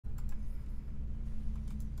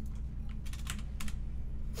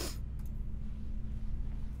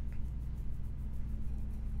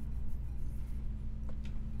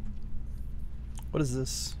What is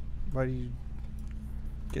this? Why do you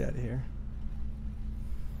get out of here?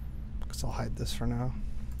 Guess I'll hide this for now.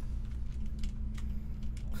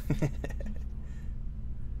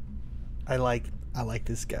 I like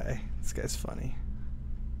this guy. This guy's funny.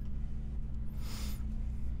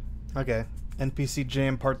 Okay, NPC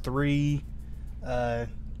Jam Part 3.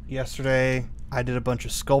 Yesterday I did a bunch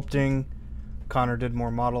of sculpting. Connor did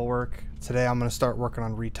more model work. Today I'm going to start working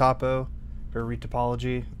on retopology,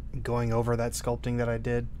 going over that sculpting that I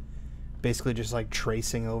did. Basically just like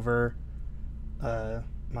tracing over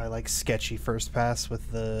my like sketchy first pass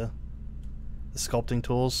with the sculpting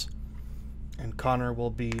tools. And Connor will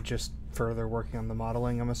be just further working on the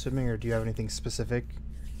modeling, I'm assuming, or do you have anything specific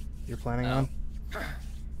you're planning on?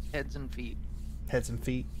 Heads and feet. Heads and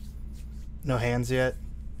feet. No hands yet?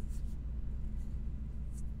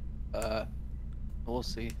 We'll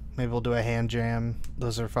see. Maybe we'll do a hand jam.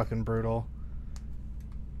 Those are fucking brutal.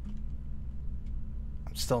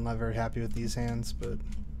 I'm still not very happy with these hands, but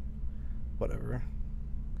whatever.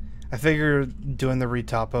 I figure doing the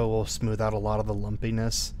retopo will smooth out a lot of the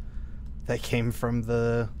lumpiness that came from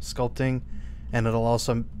the sculpting, and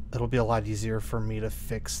it'll be a lot easier for me to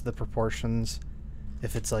fix the proportions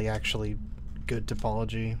if it's like actually good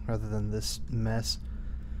topology rather than this mess.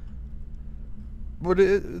 But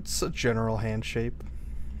it's a general hand shape.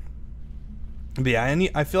 But yeah,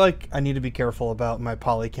 I feel like I need to be careful about my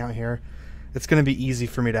poly count here. It's going to be easy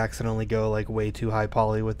for me to accidentally go like way too high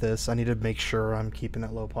poly with this. I need to make sure I'm keeping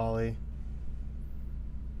it low poly.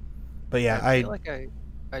 But yeah, I feel like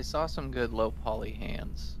I saw some good low poly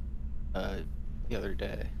hands the other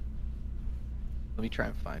day. Let me try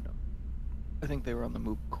and find them. I think they were on the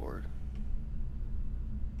Moop cord.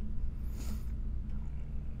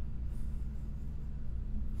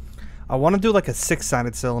 I want to do like a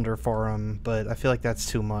 6-sided cylinder for him, but I feel like that's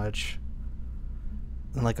too much.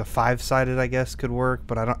 And like a 5-sided, I guess, could work,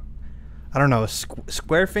 but I don't know.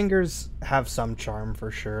 Square fingers have some charm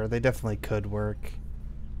for sure. They definitely could work.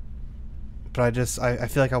 But I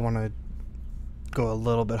feel like I want to go a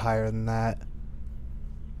little bit higher than that.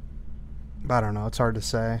 But I don't know. It's hard to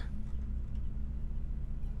say.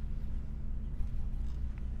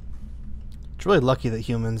 It's really lucky that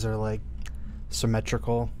humans are like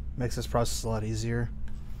symmetrical. Makes this process a lot easier.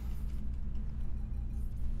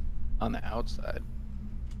 On the outside.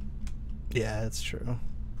 Yeah, that's true.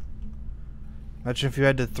 Imagine if you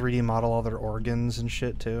had to 3D model all their organs and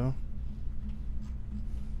shit too.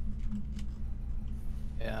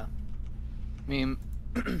 Yeah. I mean,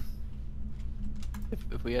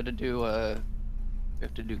 if we had to do we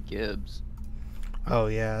have to do Gibbs. Oh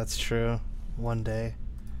yeah, that's true. One day.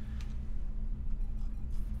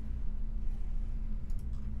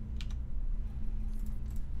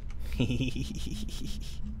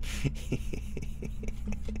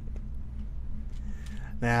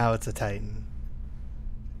 Now it's a Titan.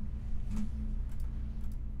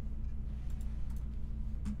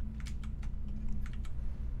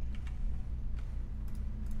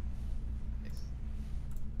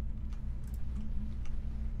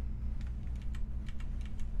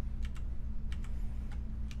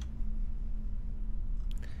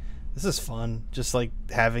 This is fun, just like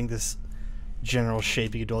having this general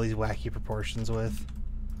shape you can do all these wacky proportions with.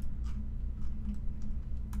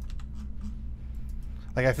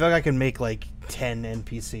 Like, I feel like I can make like 10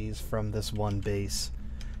 NPCs from this one base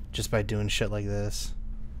just by doing shit like this.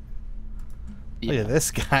 Yeah. Look at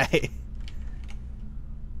this guy.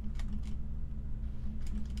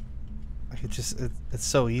 Like, it's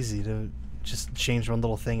so easy to just change one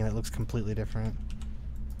little thing and it looks completely different.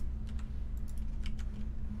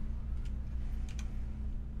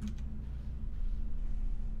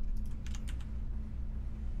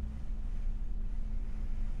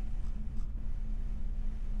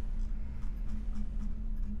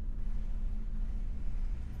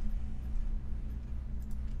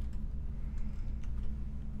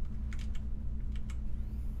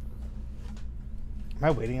 Am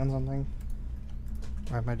I waiting on something?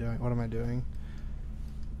 What am I doing? What am I doing?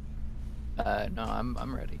 No,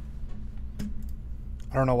 I'm ready.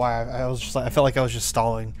 I don't know why. I was just like, I felt like I was just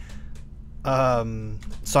stalling.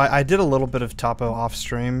 So I did a little bit of topo off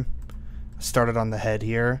stream. Started on the head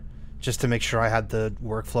here, just to make sure I had the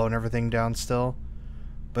workflow and everything down still.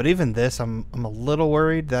 But even this, I'm a little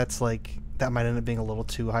worried. That might end up being a little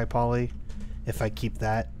too high poly if I keep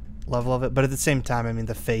that level of it. But at the same time, I mean,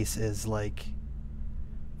 the face is like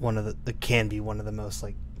it can be one of the most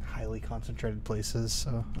like highly concentrated places.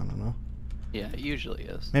 So I don't know. Yeah, it usually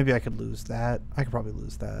is. Maybe I could lose that. I could probably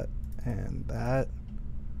lose that and that.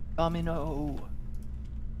 Domino.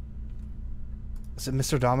 Is it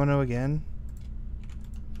Mr. Domino again?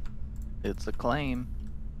 It's a claim.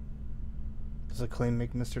 Does a claim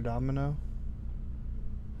make Mr. Domino?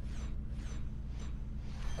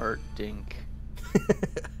 Art Dink.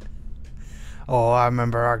 Oh, I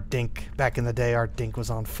remember Art Dink. Back in the day, Art Dink was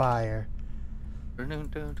on fire.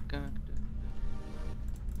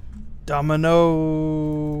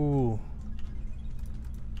 Domino!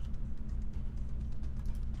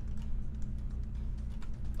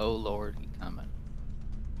 Oh Lord, he coming.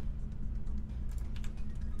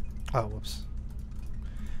 Oh, whoops.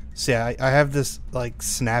 So yeah, I have this, like,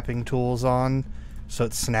 snapping tools on, so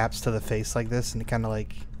it snaps to the face like this, and it kind of,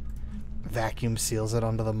 like, vacuum seals it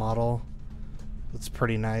onto the model. It's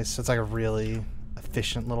pretty nice. It's like a really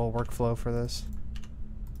efficient little workflow for this.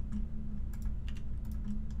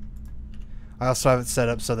 I also have it set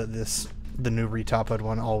up so that the new retopoed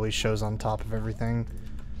one always shows on top of everything.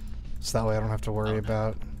 So that way I don't have to worry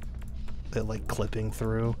about it like clipping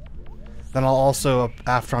through. Then I'll also,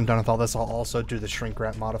 after I'm done with all this, I'll also do the shrink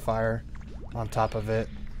wrap modifier on top of it.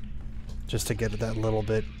 Just to get it that little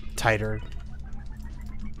bit tighter.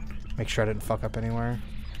 Make sure I didn't fuck up anywhere.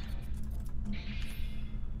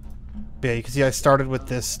 But yeah, you can see I started with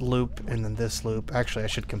this loop and then this loop. Actually, I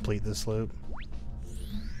should complete this loop.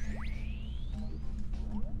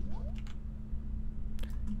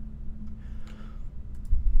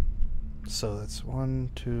 So that's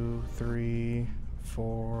 1, 2, 3,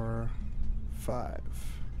 4, 5.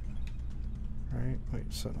 Right?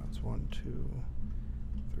 Wait, so no, it's 1, 2,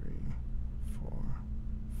 3, 4,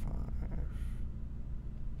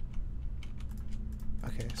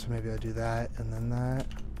 5. Okay, so maybe I do that and then that.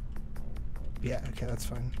 Yeah, okay, that's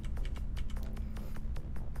fine.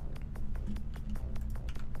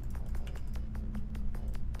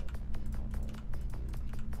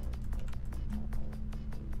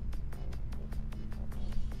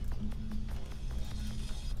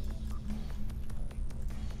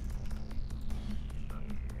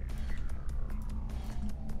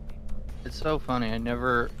 It's so funny. I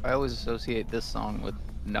always associate this song with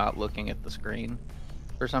not looking at the screen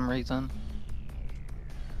for some reason.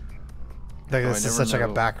 Like, So this is such like a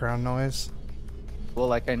background noise. Well,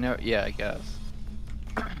 like yeah, I guess.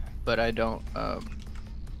 But I don't,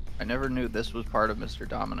 I never knew this was part of Mr.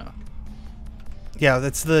 Domino. Yeah,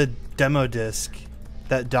 that's the demo disc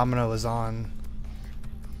that Domino was on.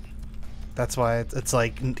 That's why it's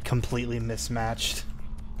like completely mismatched.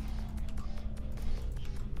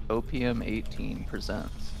 Opium 18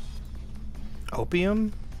 presents.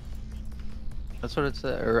 Opium? That's what it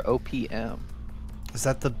said, or OPM. Is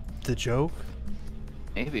that the joke?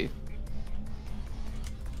 Maybe.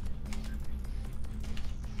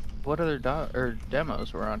 What other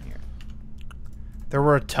demos were on here? There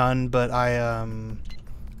were a ton, but I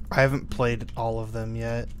haven't played all of them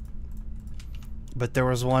yet. But there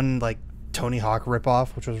was one like Tony Hawk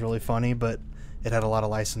ripoff, which was really funny, but it had a lot of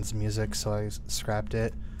licensed music, so I scrapped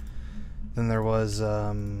it. Then there was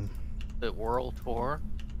The World Tour?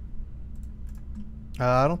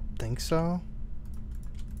 I don't think so.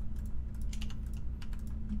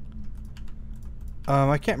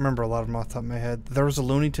 I can't remember a lot of them off the top of my head. There was a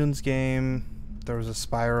Looney Tunes game. There was a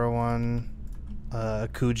Spyro one.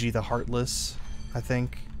 Akuji the Heartless, I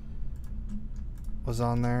think, was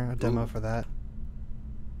on there. A demo for that.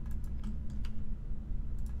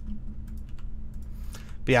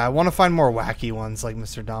 But yeah, I want to find more wacky ones like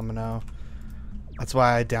Mr. Domino. That's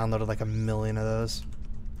why I downloaded like 1 million of those.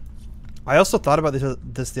 I also thought about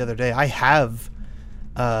this the other day. I have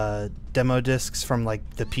demo discs from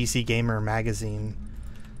like the PC Gamer magazine.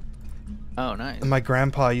 Oh, nice. And my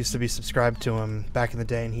grandpa used to be subscribed to him back in the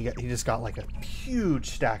day, and he just got like a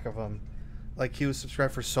huge stack of them. Like, he was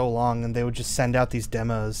subscribed for so long, and they would just send out these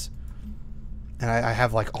demos, and I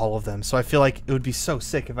have like all of them. So I feel like it would be so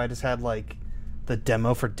sick if I just had like the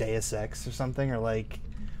demo for Deus Ex or something, or like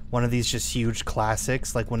one of these just huge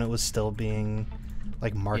classics, like when it was still being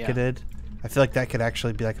like marketed. Yeah. I feel like that could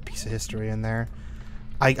actually be like a piece of history in there.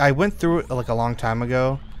 I went through it like a long time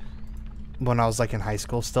ago when I was like in high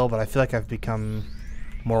school still, but I feel like I've become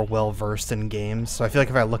more well versed in games. So I feel like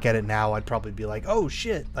if I look at it now, I'd probably be like, oh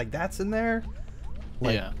shit, like that's in there?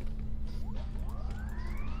 Like, yeah.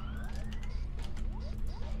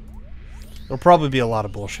 It'll probably be a lot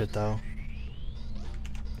of bullshit though.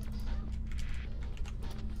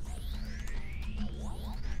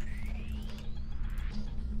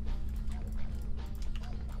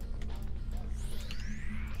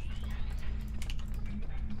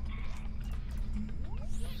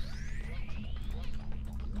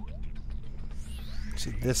 See,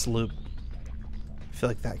 this loop, I feel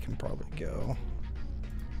like that can probably go.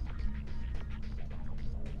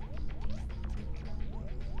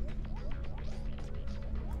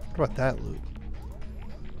 What about that loop?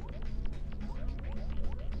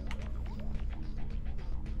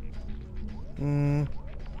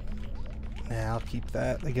 Yeah, I'll keep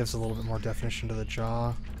that. That gives a little bit more definition to the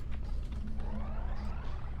jaw.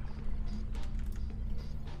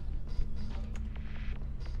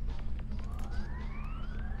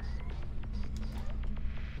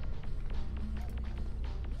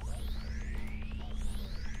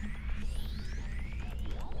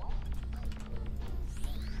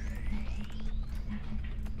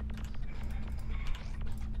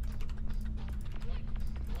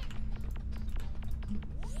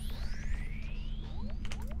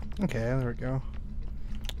 Okay, there we go.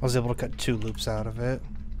 I was able to cut 2 loops out of it.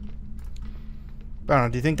 I don't know,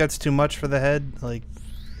 do you think that's too much for the head? Like...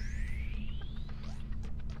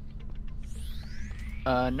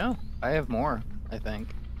 No. I have more, I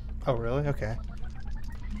think. Oh, really? Okay.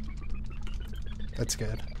 That's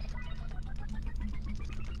good.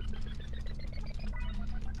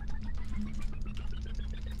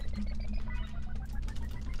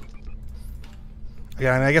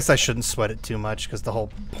 Yeah, I mean, I guess I shouldn't sweat it too much because the whole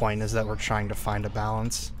point is that we're trying to find a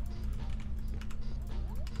balance.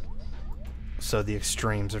 So the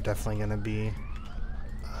extremes are definitely going to be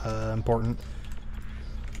important.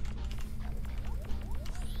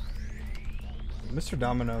 Mr.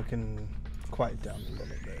 Domino can quiet down a little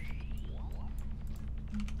bit.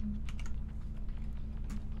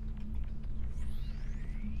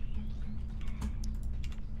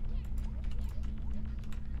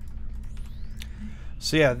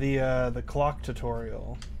 So yeah, the clock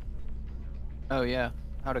tutorial. Oh yeah,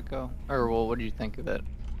 how'd it go? Or well, what did you think of it?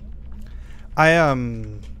 I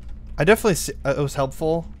definitely it was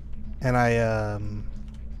helpful, and I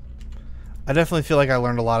definitely feel like I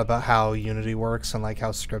learned a lot about how Unity works and like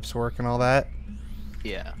how scripts work and all that.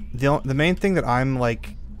 Yeah. The main thing that I'm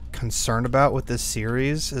like concerned about with this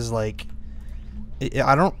series is like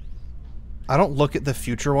I don't look at the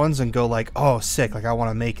future ones and go like, oh sick, like I want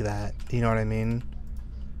to make that. You know what I mean?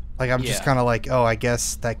 Like I'm just kind of like, oh, I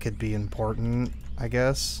guess that could be important. I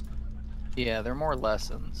guess. Yeah, they're more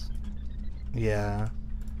lessons. Yeah.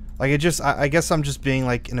 Like it just, I guess I'm just being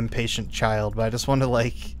like an impatient child, but I just want to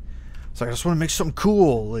like, it's like I just want to make something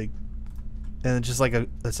cool, like, and it's just like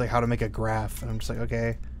it's like how to make a graph, and I'm just like,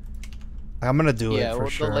 okay, like, I'm gonna do it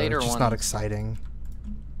for sure. The later it's just ones, not exciting.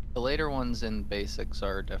 The later ones in basics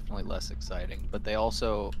are definitely less exciting, but they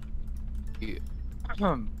also,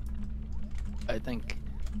 I think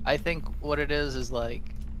what it is like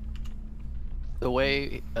the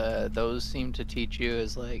way those seem to teach you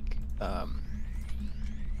is like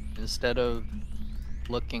instead of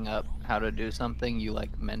looking up how to do something, you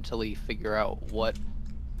like mentally figure out what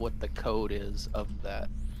the code is of that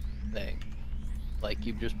thing. Like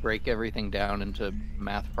you just break everything down into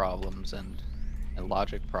math problems and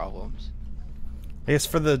logic problems. I guess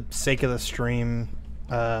for the sake of the stream,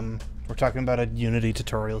 we're talking about a Unity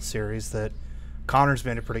tutorial series that Connor's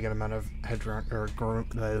made a pretty good amount of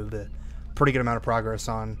pretty good amount of progress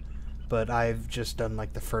on, but I've just done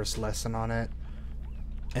like the first lesson on it,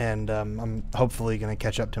 and I'm hopefully gonna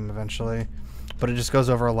catch up to him eventually. But it just goes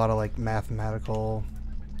over a lot of like mathematical,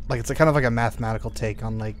 like it's a kind of like a mathematical take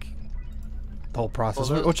on like the whole process,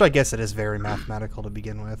 which I guess it is very mathematical to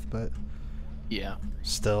begin with, but yeah,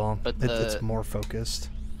 still, but it's more focused.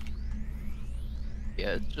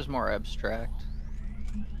 Yeah, it's just more abstract.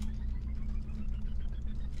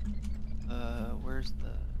 Where's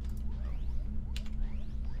the...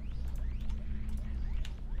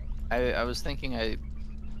 I was thinking I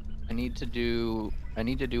need to do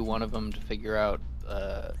one of them to figure out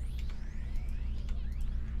the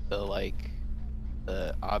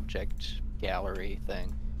object gallery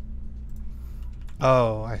thing.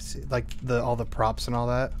 Oh, I see. Like all the props and all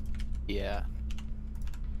that. Yeah.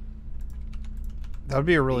 That would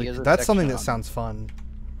be a really. That's something that sounds fun.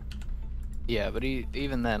 Yeah, but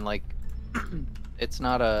even then, like, it's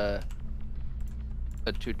not a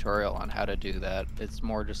tutorial on how to do that. It's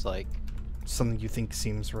more just like something you think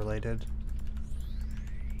seems related.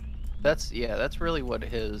 That's really what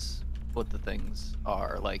the things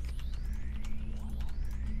are. Like,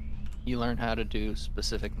 you learn how to do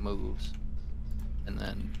specific moves, and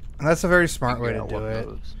that's a very smart way to do it.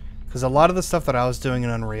 Because a lot of the stuff that I was doing in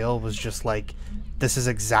Unreal was just like, this is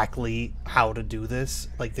exactly how to do this.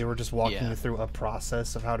 Like they were just walking you through a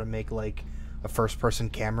process of how to make like a first-person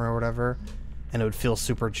camera or whatever, and it would feel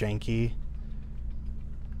super janky.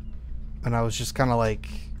 And I was just kind of like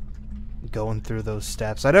going through those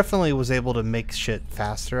steps. I definitely was able to make shit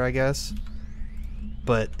faster, I guess,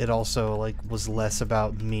 but it also like was less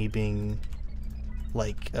about me being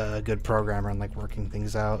like a good programmer and like working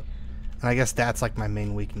things out. And I guess that's like my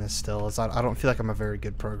main weakness still, is I don't feel like I'm a very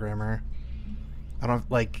good programmer. I don't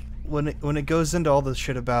like when it goes into all this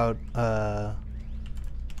shit about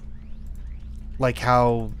like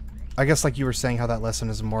how, I guess like you were saying, how that lesson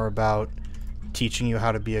is more about teaching you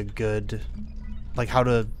how to be a good, like how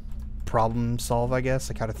to problem solve, I guess,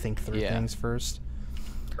 like how to think through things first.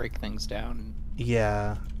 Break things down.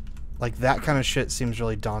 Yeah. Like that kind of shit seems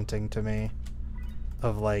really daunting to me,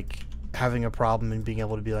 of like having a problem and being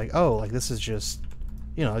able to be like, oh, like this is just,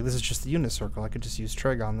 you know, like this is just the unit circle. I could just use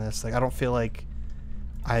trig on this. Like I don't feel like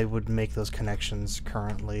I would make those connections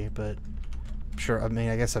currently, but sure, I mean,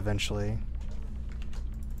 I guess eventually.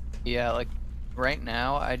 Yeah, like right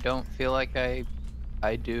now I don't feel like I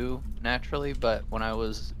do naturally, but when I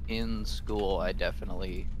was in school I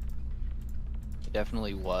definitely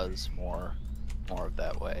was more of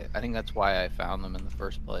that way. I think that's why I found them in the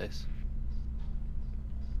first place.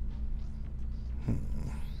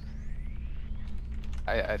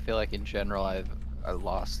 I feel like in general I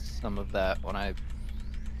lost some of that when I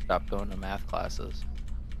stopped going to math classes.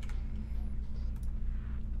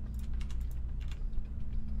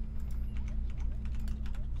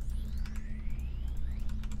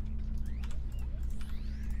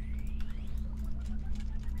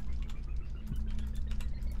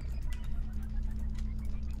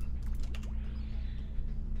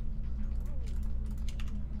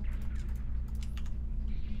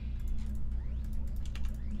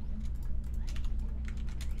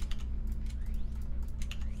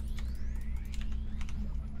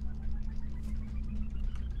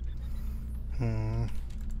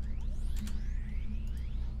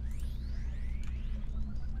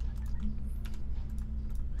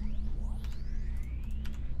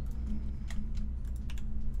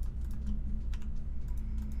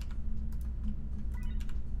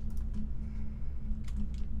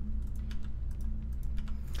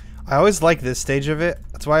 I always like this stage of it.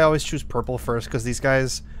 That's why I always choose purple first, because these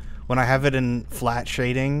guys, when I have it in flat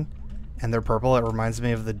shading and they're purple, it reminds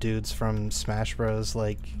me of the dudes from Smash Bros.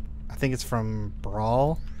 Like, I think it's from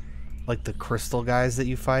Brawl, like the crystal guys that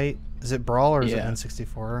you fight. Is it Brawl or is it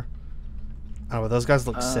N64? Oh, those guys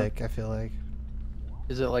look sick, I feel like.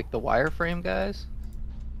 Is it like the wireframe guys?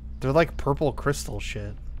 They're like purple crystal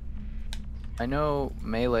shit. I know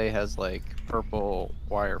Melee has like purple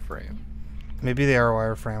wireframe. Maybe they are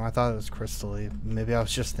wireframe. I thought it was crystally. Maybe I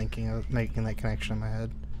was just thinking of making that connection in my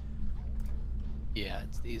head. Yeah,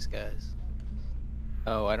 it's these guys.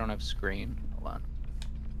 Oh, I don't have screen. Hold on.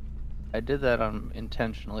 I did that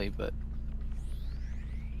intentionally, but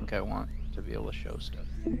I think I want to be able to show stuff.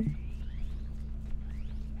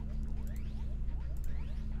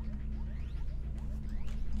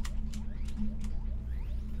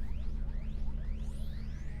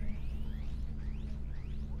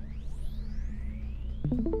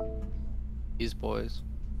 These boys.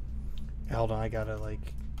 Hold on, I gotta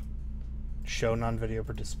like show non-video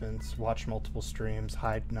participants, watch multiple streams,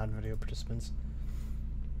 hide non-video participants.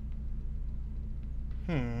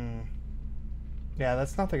 Yeah,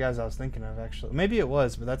 that's not the guys I was thinking of, actually. Maybe it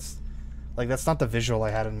was, but that's not the visual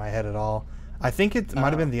I had in my head at all. I think it might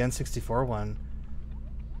have been the N64 one.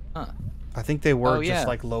 Huh. I think they were just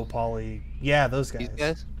like low poly. Yeah, those guys. These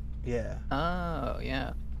guys? Yeah. Oh,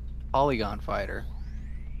 yeah. Polygon fighter.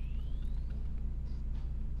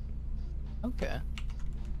 Okay.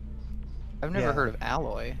 I've never heard of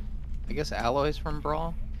Alloy. I guess Alloy's from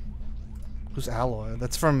Brawl? Who's Alloy?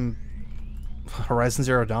 That's from Horizon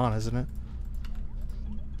Zero Dawn, isn't it?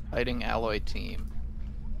 Fighting Alloy team.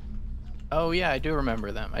 Oh yeah, I do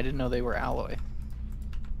remember them. I didn't know they were Alloy.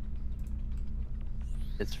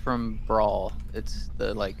 It's from Brawl. It's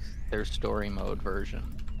the their story mode version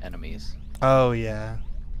enemies. Oh yeah.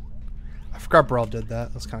 I forgot Brawl did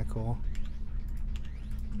that. That's kind of cool.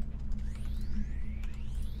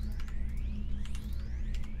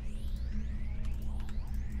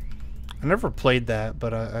 I never played that,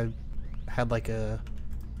 but I had like a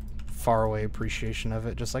faraway appreciation of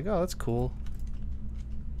it. Just like, oh, that's cool.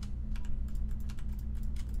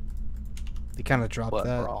 They kind of dropped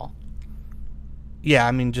that. Brawl? Yeah,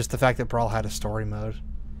 I mean, just the fact that Brawl had a story mode.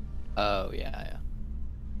 Oh, yeah.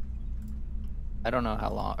 I don't know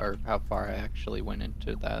how long or how far I actually went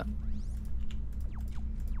into that.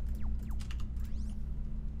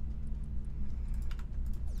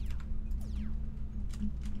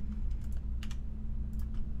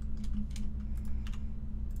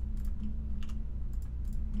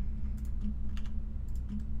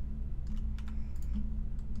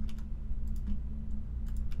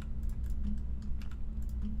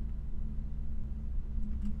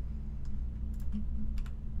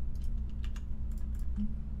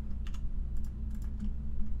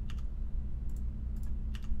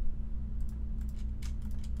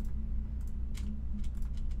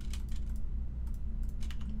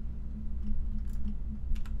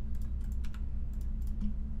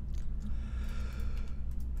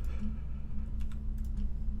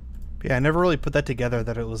 Yeah, I never really put that together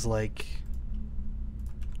that it was like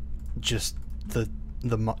just the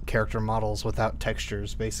character models without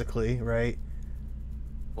textures, basically, right?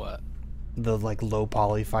 What? The like low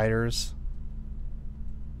poly fighters.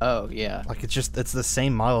 Oh yeah. Like it's the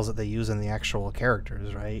same models that they use in the actual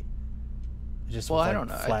characters, right? Just Well, with, I like, don't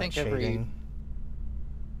know. I flat think shading.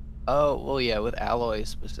 Oh, well, yeah, with alloy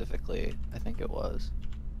specifically, I think it was.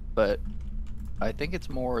 But I think it's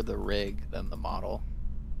more the rig than the model.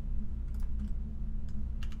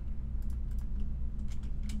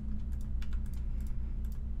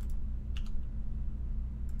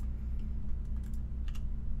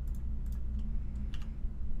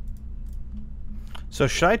 So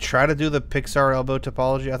should I try to do the Pixar elbow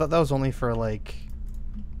topology? I thought that was only for like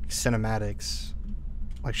cinematics.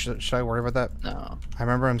 Like should I worry about that? No. I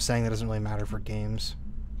remember him saying that doesn't really matter for games.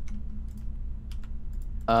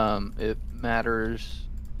 It matters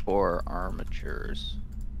for armatures.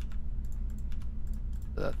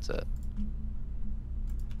 That's it.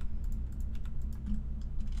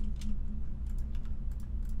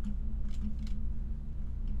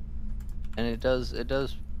 And it does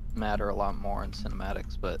matter a lot more in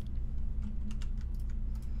cinematics, but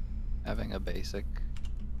having a basic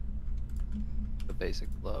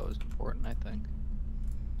flow is important, I think.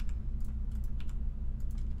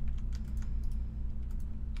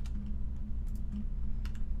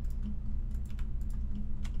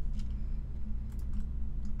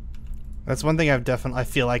 That's one thing I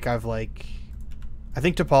feel like I've like, I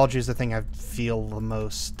think topology is the thing I feel the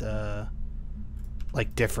most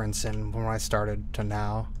like difference in when I started to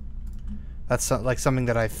now. That's like something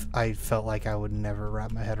that I felt like I would never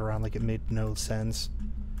wrap my head around. Like it made no sense.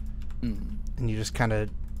 Mm. And you just kind of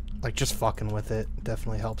like just fucking with it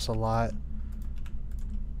definitely helps a lot.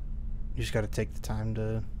 You just got to take the time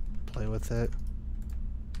to play with it.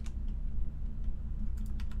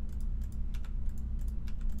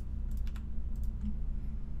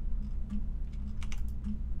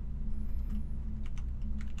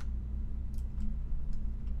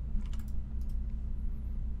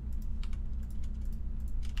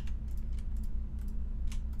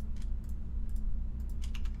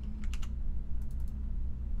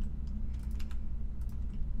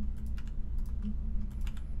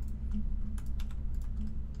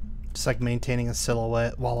 Just like maintaining a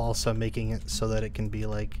silhouette while also making it so that it can be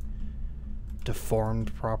like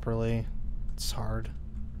deformed properly. It's hard.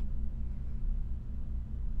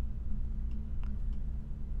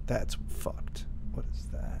 That's fucked. What is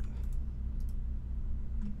that?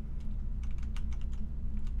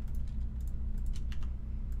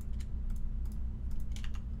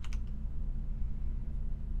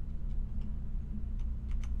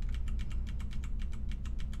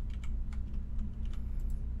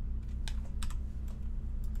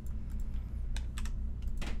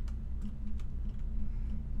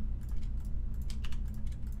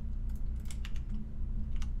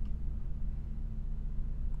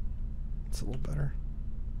 It's a little better.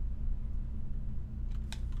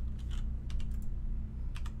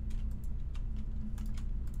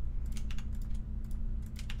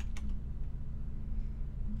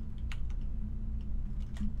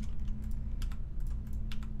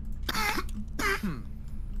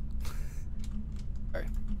 Sorry.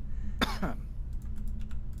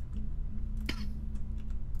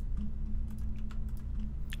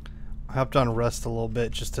 I hopped on Rust a little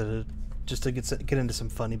bit just to get into some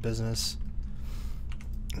funny business.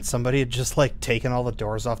 And somebody had just like taken all the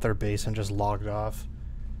doors off their base and just logged off.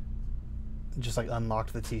 Just like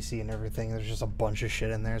unlocked the TC and everything. There's just a bunch of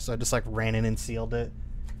shit in there, so I just like ran in and sealed it,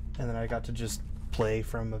 and then I got to just play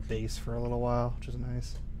from a base for a little while, which is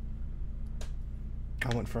nice.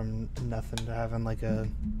 I went from nothing to having like a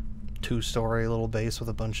 2-story little base with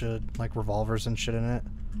a bunch of like revolvers and shit in it.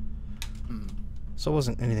 So it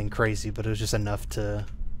wasn't anything crazy, but it was just enough to,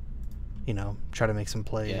 you know, try to make some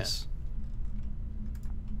plays. Yeah.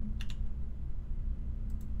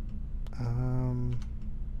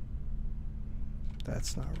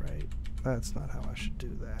 That's not right. That's not how I should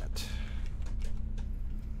do that.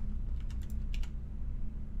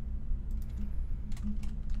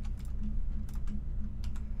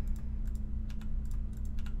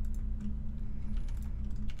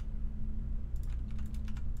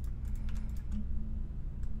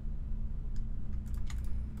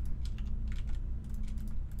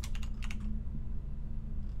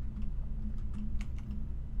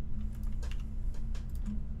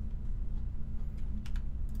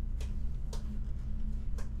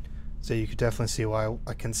 So you could definitely see why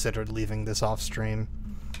I considered leaving this off stream.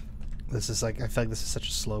 This is like, I feel like this is such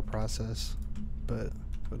a slow process, but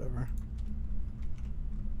whatever.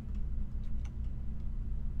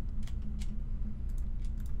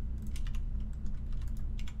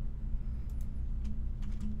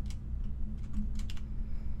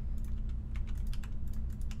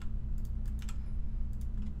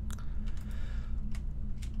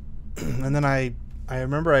 And then I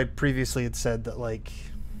remember I previously had said that like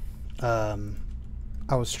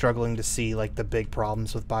I was struggling to see like the big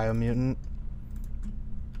problems with Biomutant.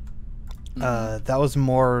 That was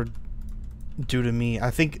more due to me.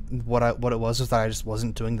 I think what it was that I just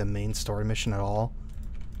wasn't doing the main story mission at all.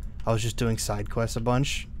 I was just doing side quests a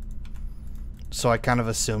bunch. So I kind of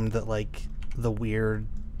assumed that like the weird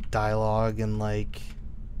dialogue and like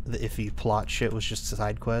the iffy plot shit was just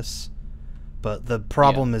side quests. But the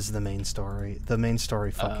problem is the main story. The main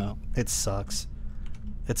story fucking it sucks.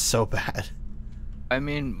 It's so bad. I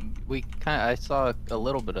mean, I saw a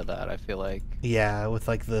little bit of that, I feel like. Yeah, with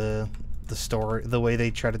like the story, the way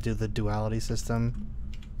they try to do the duality system.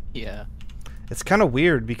 Yeah. It's kind of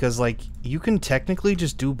weird because like you can technically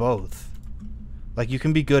just do both. Like you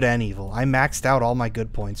can be good and evil. I maxed out all my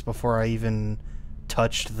good points before I even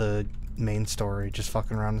touched the main story, just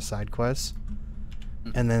fucking around the side quests.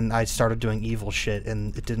 And then I started doing evil shit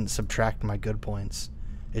and it didn't subtract my good points.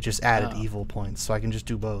 It just added evil points, so I can just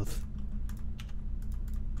do both.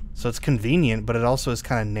 So it's convenient, but it also is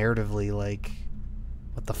kind of narratively like,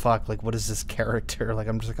 what the fuck? Like, what is this character? Like,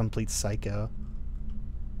 I'm just a complete psycho.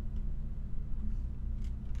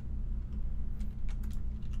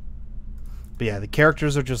 But yeah, the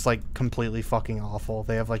characters are just like completely fucking awful.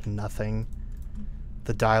 They have like nothing.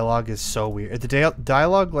 The dialogue is so weird. The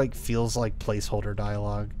dialogue like feels like placeholder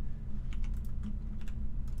dialogue.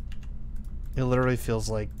 It literally feels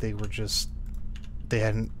like they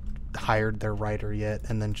hadn't hired their writer yet,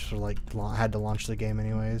 and then just like had to launch the game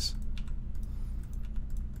anyways.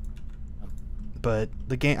 But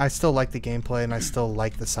the game, I still like the gameplay, and I still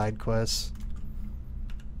like the side quests.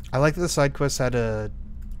 I like that the side quests had a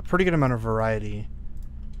pretty good amount of variety,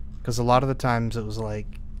 because a lot of the times it was like,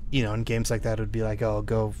 you know, in games like that, it would be like, oh,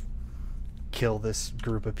 go kill this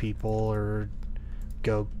group of people, or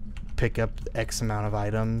go pick up X amount of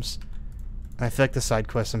items. And I feel like the side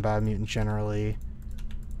quests in Biomutant generally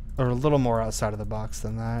are a little more outside of the box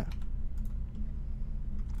than that.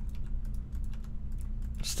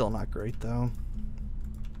 Still not great, though.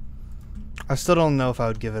 I still don't know if I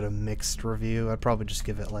would give it a mixed review. I'd probably just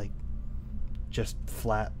give it, like, just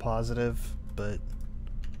flat positive, but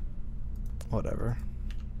whatever.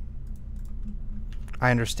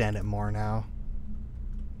 I understand it more now.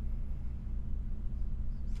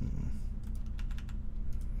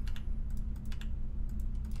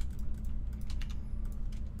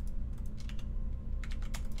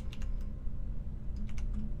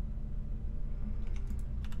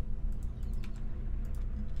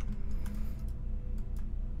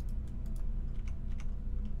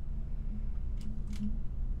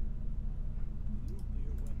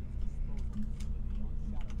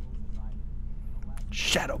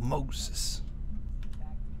 Shadow Moses.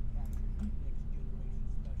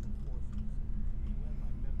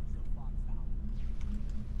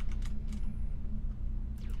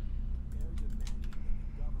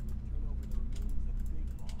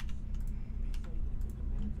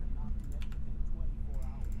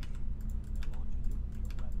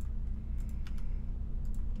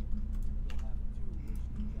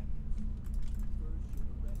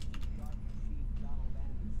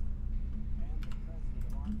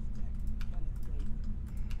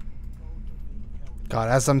 God,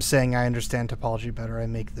 as I'm saying I understand topology better, I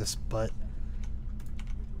make this butt.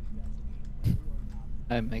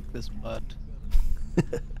 I make this butt.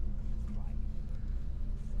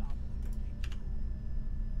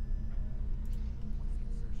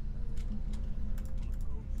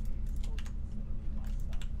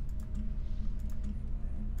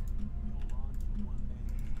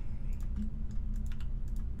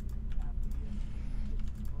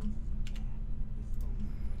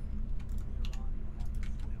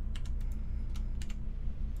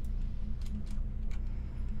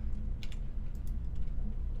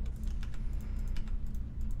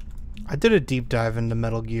 I did a deep dive into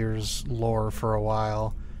Metal Gear's lore for a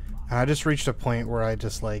while, and I just reached a point where I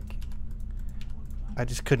just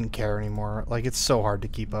couldn't care anymore. Like, it's so hard to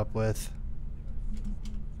keep up with.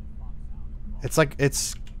 It's like,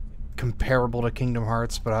 it's comparable to Kingdom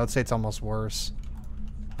Hearts, but I would say it's almost worse.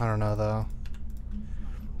 I don't know, though.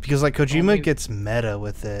 Because, like, Kojima gets meta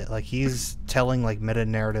with it. Like, he's telling, like, meta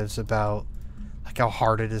narratives about, like, how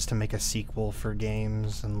hard it is to make a sequel for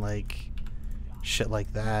games and, like, shit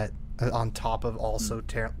like that. On top of also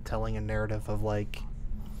telling a narrative of, like,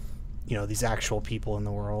 you know, these actual people in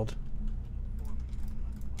the world.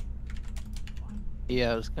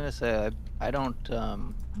 Yeah, I was gonna say, I don't,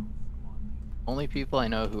 only people I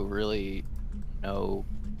know who really know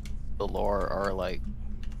the lore are, like,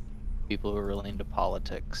 people who are really into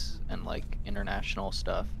politics and, like, international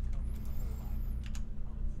stuff.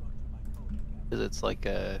 Because it's like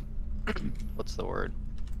a what's the word?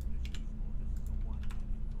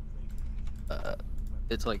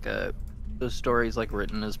 It's like the story's like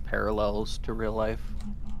written as parallels to real life.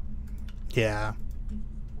 Yeah.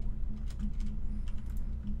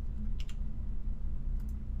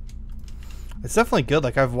 It's definitely good.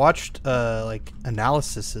 Like I've watched like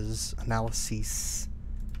analyses,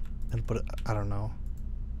 and but I don't know.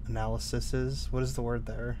 Analyses. What is the word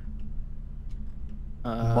there?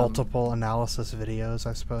 Multiple analysis videos,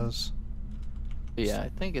 I suppose. Yeah, I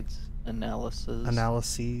think it's analysis.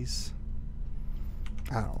 Analyses.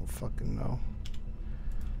 I don't fucking know.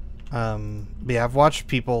 But yeah, I've watched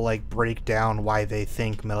people like break down why they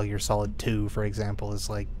think Metal Gear Solid 2, for example, is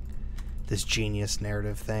like this genius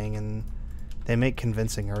narrative thing, and they make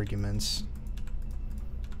convincing arguments.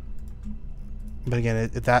 But again,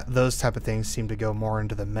 those type of things seem to go more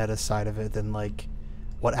into the meta side of it than like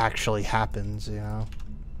what actually happens, you know?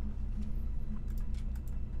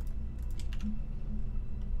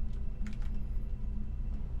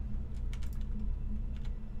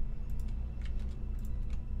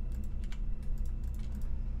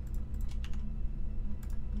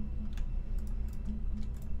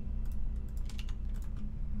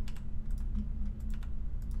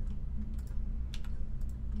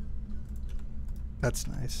 That's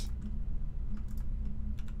nice.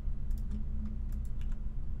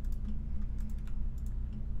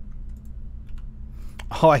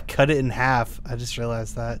 Oh, I cut it in half. I just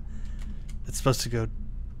realized that. It's supposed to go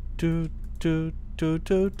do do do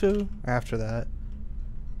do do after that.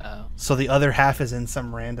 Oh. So the other half is in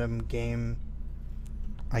some random game,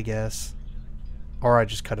 I guess. Or I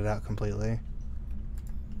just cut it out completely.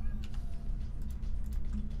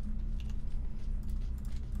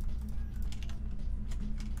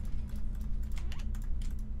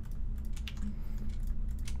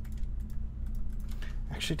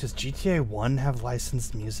 Actually, does GTA 1 have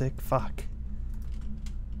licensed music? Fuck.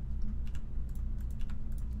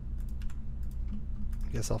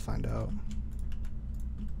 I guess I'll find out.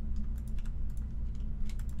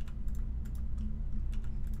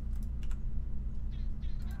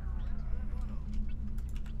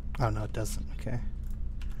 Oh, no, it doesn't. Okay.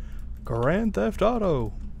 Grand Theft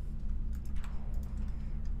Auto.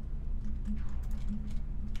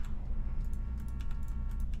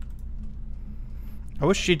 I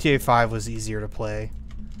wish GTA 5 was easier to play.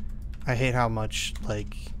 I hate how much,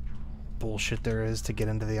 like, bullshit there is to get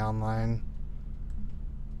into the online.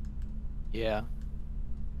 Yeah.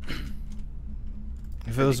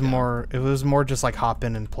 If it was more just like hop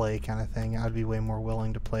in and play kind of thing, I'd be way more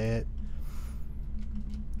willing to play it.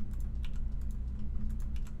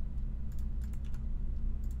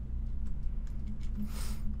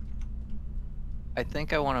 I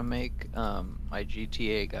think I want to make my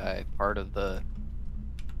GTA guy part of the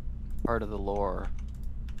lore.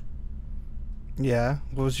 Yeah.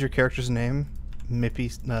 What was your character's name? Mippy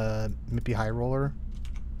High Roller?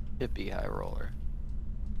 Hippie High Roller.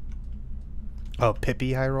 Oh,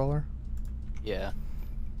 Pippi High Roller? Yeah.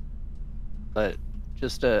 But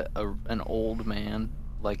just an old man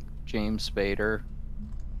like James Spader,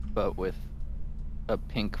 but with a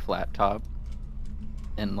pink flat top,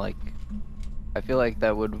 and like I feel like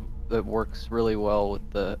that works really well with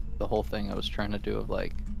the whole thing I was trying to do of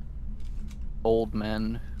like old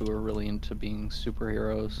men who are really into being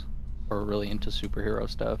superheroes or really into superhero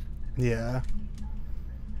stuff. Yeah.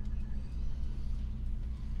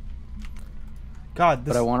 God,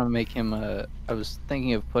 this... But I want to make him I was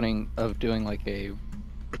thinking of doing like a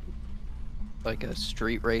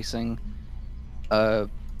street racing like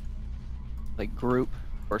group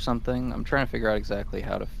or something. I'm trying to figure out exactly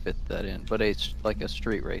how to fit that in, but it's like a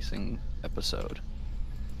street racing episode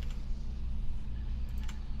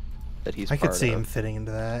that he's I part could see of him fitting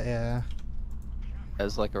into that, yeah.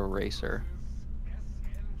 as like a racer.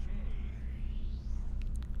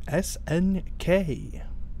 SNK.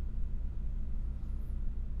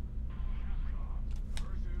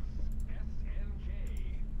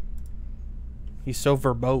 He's so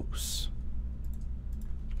verbose.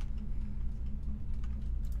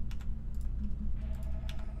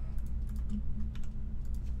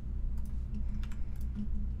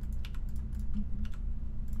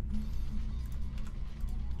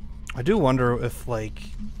 I do wonder if, like,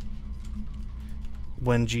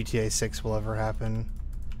 when GTA 6 will ever happen.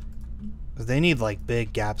 'Cause they need, like,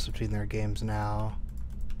 big gaps between their games now.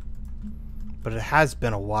 But it has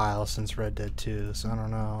been a while since Red Dead 2, so I don't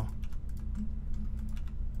know.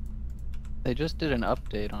 They just did an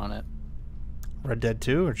update on it. Red Dead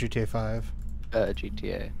 2 or GTA 5?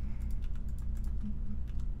 GTA.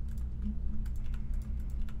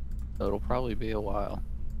 So it'll probably be a while.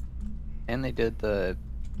 And they did that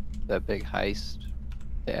big heist.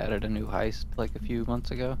 They added a new heist like a few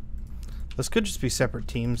months ago. This could just be separate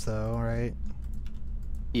teams, though, right?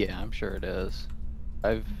 Yeah, I'm sure it is.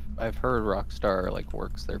 I've heard Rockstar like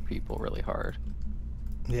works their people really hard.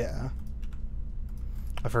 Yeah.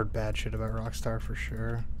 I've heard bad shit about Rockstar for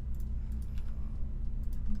sure.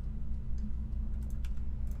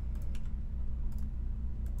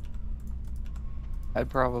 I'd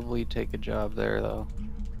probably take a job there though.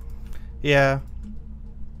 Yeah.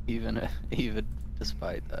 Even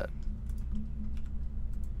despite that.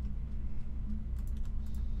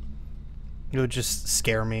 It would just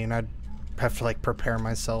scare me, and I'd have to like prepare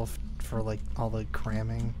myself for like all the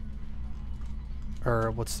cramming.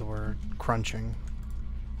 Or what's the word? Crunching.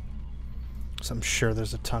 So I'm sure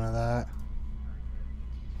there's a ton of that.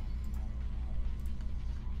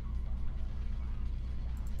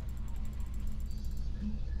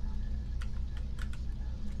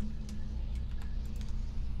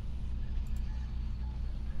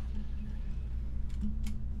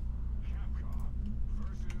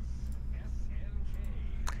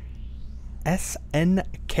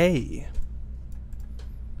 SNK.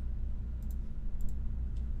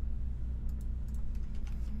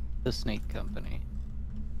 The Snake Company.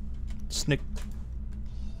 Snick.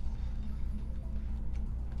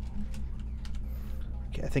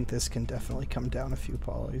 Okay, I think this can definitely come down a few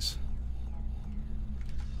polys.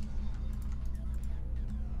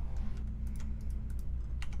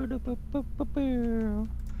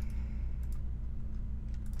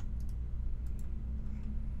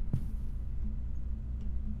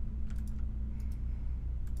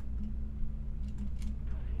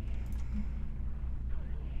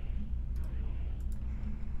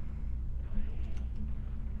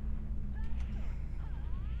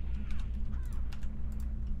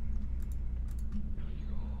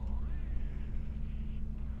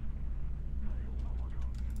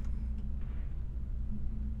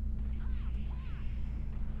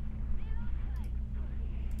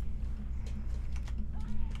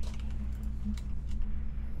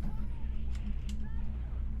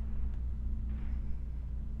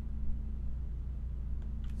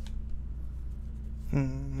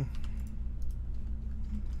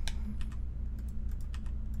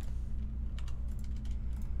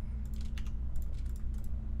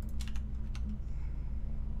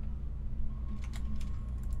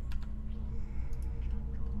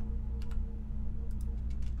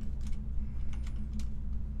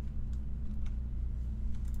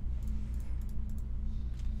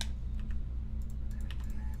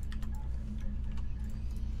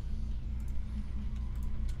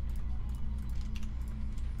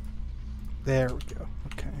 There we go.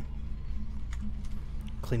 Okay.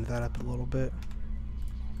 Clean that up a little bit.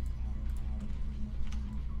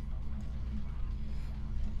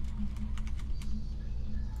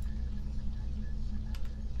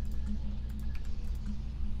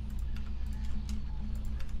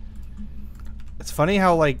 It's funny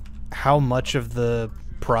how like how much of the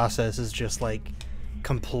process is just like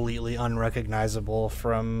completely unrecognizable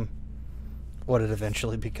from what it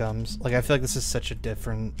eventually becomes. Like I feel like this is such a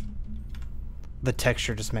different, the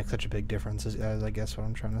texture just makes such a big difference, as I guess what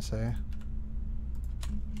I'm trying to say.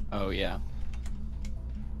 Oh yeah.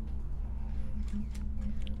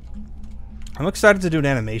 I'm excited to do an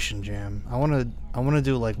animation jam. I want to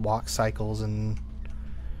do like walk cycles and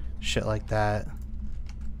shit like that.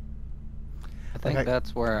 I think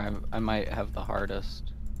that's where I might have the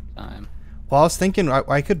hardest time. Well, I was thinking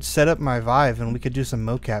I could set up my Vive and we could do some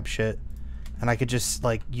mocap shit, and I could just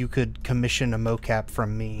like, you could commission a mocap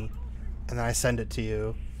from me, and then I send it to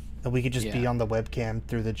you, and we could just be on the webcam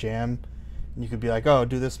through the jam, and you could be like, oh,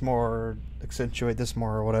 do this more, or accentuate this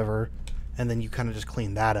more, or whatever, and then you kind of just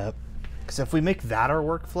clean that up. Because if we make that our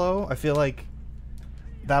workflow, I feel like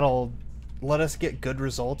that'll let us get good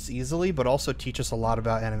results easily, but also teach us a lot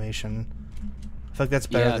about animation. I feel like that's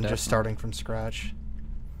better than just starting from scratch.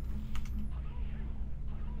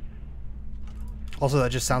 Also,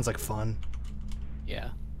 that just sounds like fun. Yeah.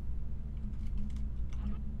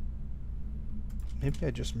 Maybe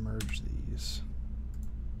I just merge these.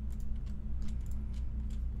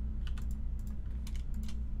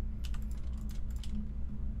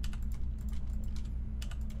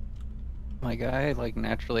 My guy like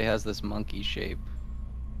naturally has this monkey shape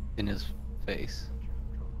in his face.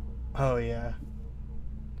 Oh yeah.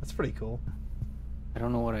 That's pretty cool. I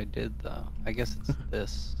don't know what I did though. I guess it's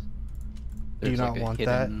this. Do you not want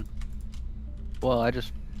that? Well,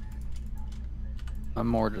 I'm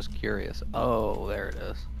more just curious. Oh, there it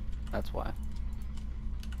is. That's why.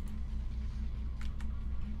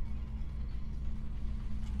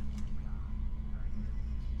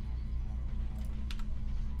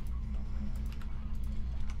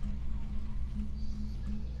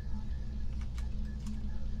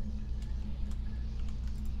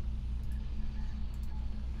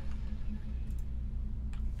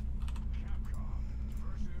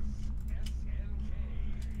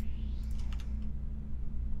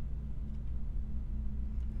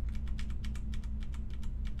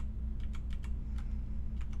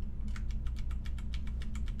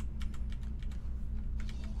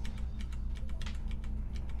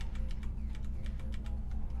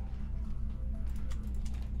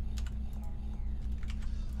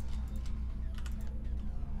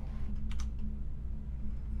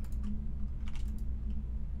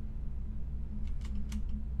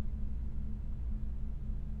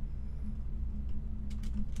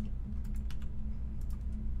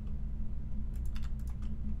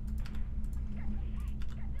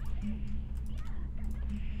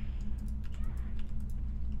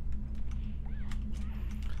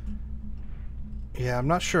 Yeah, I'm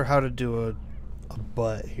not sure how to do a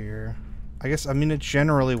butt here. I guess, I mean, it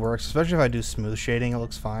generally works, especially if I do smooth shading, it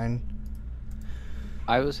looks fine.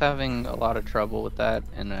 I was having a lot of trouble with that,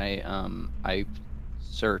 and I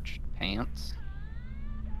searched pants.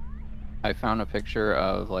 I found a picture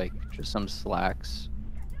of like just some slacks,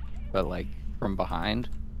 but like from behind,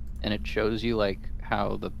 and it shows you like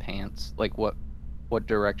how the pants, like what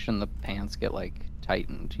direction the pants get like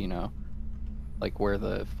tightened, you know, like where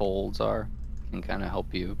the folds are, can kind of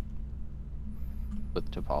help you with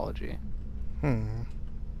topology.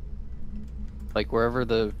 Like wherever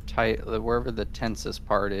the tensest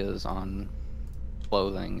part is on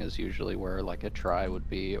clothing is usually where like a try would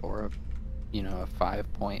be, or a, you know, a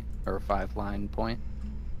 5-point or a 5-line point.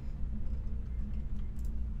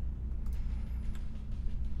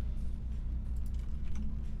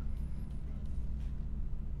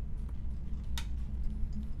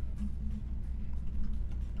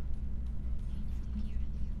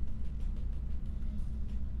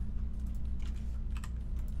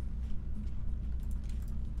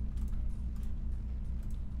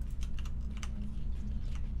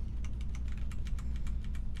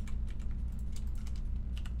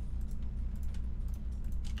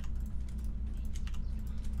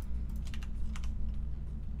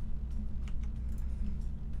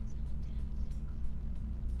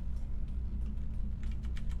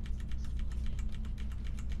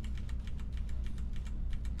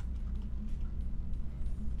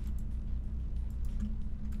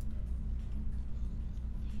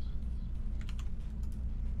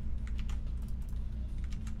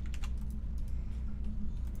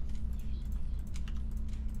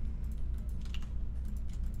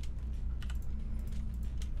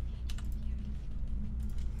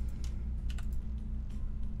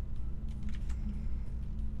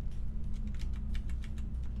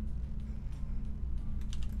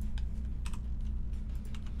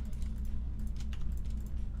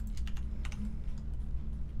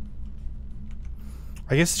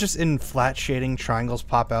 I guess just in flat shading, triangles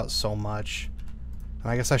pop out so much.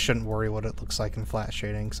 And I guess I shouldn't worry what it looks like in flat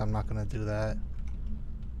shading, because I'm not going to do that.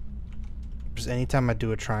 Just anytime I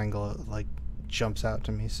do a triangle, it like jumps out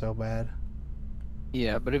to me so bad.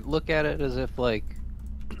 Yeah, but look at it as if like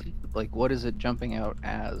like what is it jumping out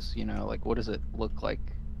as, you know, like what does it look like?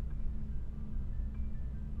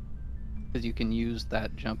 Because you can use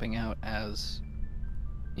that jumping out as,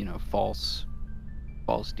 you know, false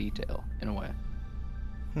detail in a way.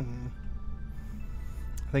 I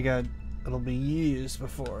think it'll be years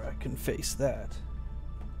before I can face that.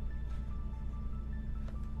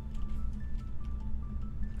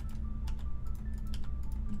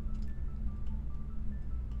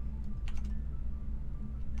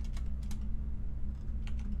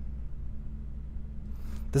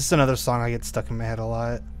 This is another song I get stuck in my head a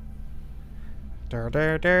lot. Dur,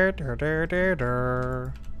 dur, dur, dur, dur, dur,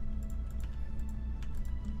 dur.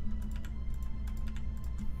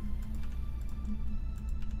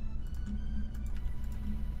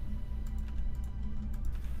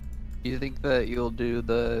 Do you think that you'll do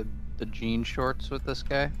the jean shorts with this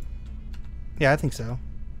guy? Yeah, I think so.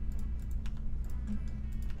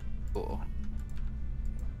 Cool.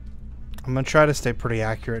 I'm gonna try to stay pretty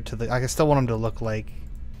accurate to the. I still want him to look like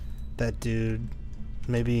that dude.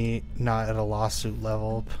 Maybe not at a lawsuit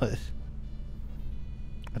level, but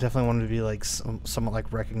I definitely want him to be like somewhat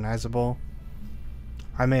like recognizable.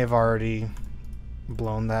 I may have already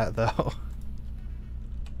blown that though.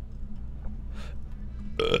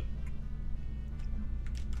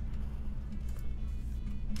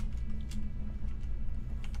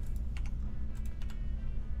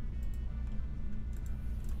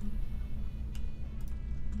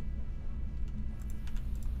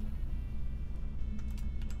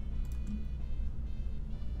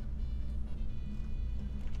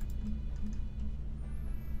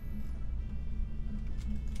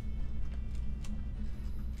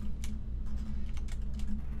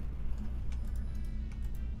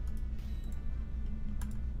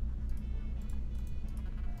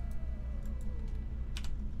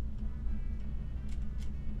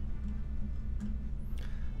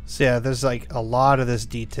 So yeah, there's like a lot of this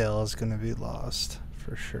detail is going to be lost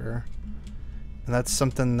for sure. And that's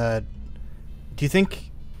something that, do you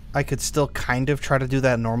think I could still kind of try to do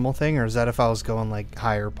that normal thing, or is that if I was going like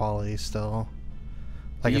higher poly still?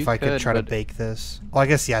 Like if I could try to bake this? Well, I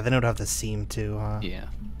guess, yeah, then it would have the seam too, huh? Yeah.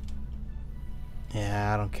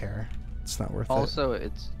 Yeah, I don't care. It's not worth it. Also,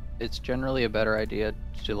 it's generally a better idea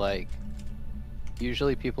to like,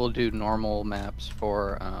 usually people do normal maps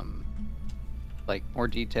for like more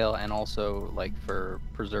detail, and also like for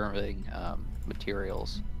preserving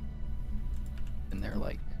materials in their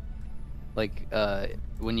like Like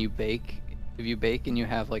when you bake, if you bake and you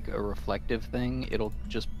have like a reflective thing, it'll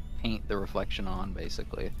just paint the reflection on,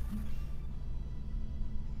 basically.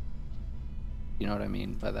 You know what I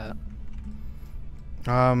mean by that?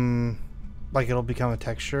 Like it'll become a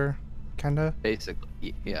texture, kinda.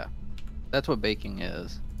 Basically, yeah. That's what baking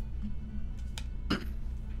is.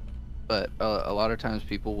 But a lot of times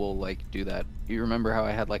people will like do that. You remember how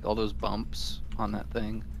I had like all those bumps on that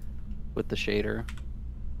thing with the shader?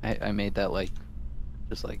 I made that like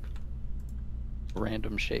just like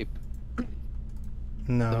random shape that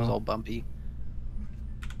was No. all bumpy.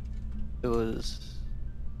 It was.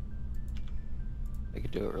 I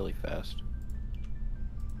could do it really fast.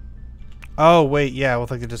 Oh wait, yeah, with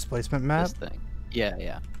like the displacement map. This thing. Yeah,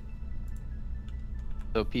 yeah.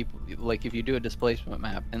 So people like if you do a displacement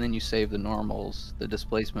map and then you save the normals, the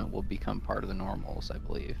displacement will become part of the normals, I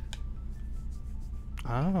believe.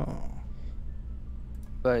 Oh.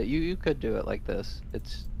 But you could do it like this.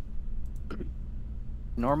 It's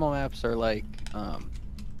normal maps are like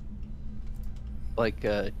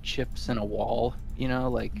chips in a wall, you know,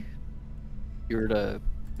 like you were to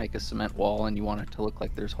make a cement wall and you want it to look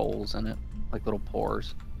like there's holes in it, like little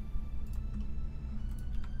pores.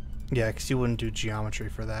 Yeah, because you wouldn't do geometry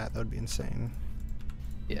for that. That would be insane.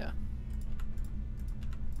 Yeah.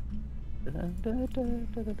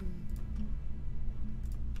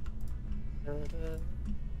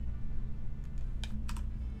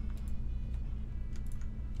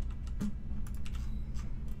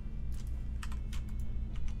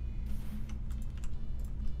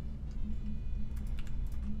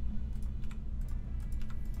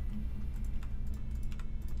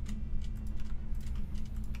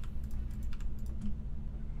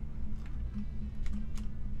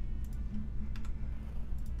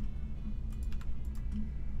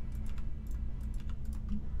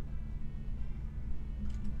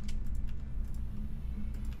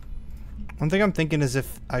 One thing I'm thinking is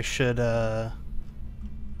if I should have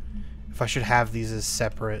these as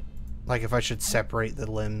separate, like if I should separate the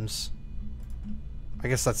limbs. I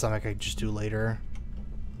guess that's something I could just do later.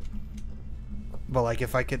 But like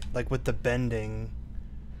if I could, like with the bending,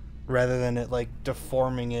 rather than it like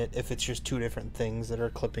deforming it, if it's just two different things that are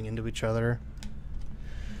clipping into each other.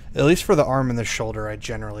 At least for the arm and the shoulder, I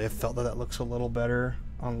generally have felt that that looks a little better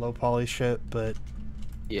on low poly shit, but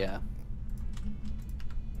Yeah.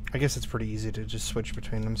 I guess it's pretty easy to just switch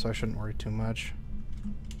between them, so I shouldn't worry too much.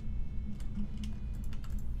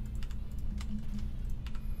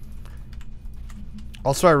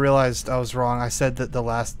 Also, I realized I was wrong. I said that the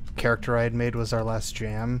last character I had made was our last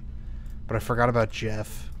jam, but I forgot about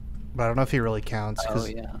Jeff. But I don't know if he really counts, Oh because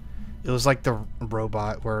yeah. it was like the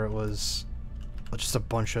robot where it was just a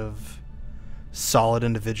bunch of solid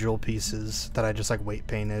individual pieces that I just like weight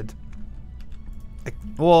painted.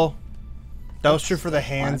 Well, that was true for the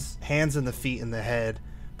hands and the feet and the head,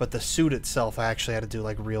 but the suit itself I actually had to do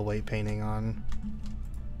like real weight painting on.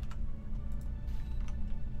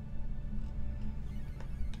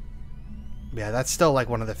 Yeah, that's still like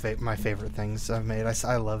one of the my favorite things I've made.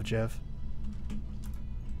 I love Jeff.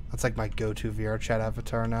 That's like my go-to VR chat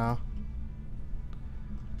avatar now.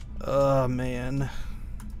 Oh man,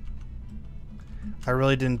 I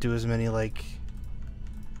really didn't do as many like.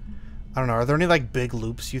 I don't know. Are there any like big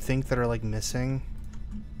loops you think that are like missing?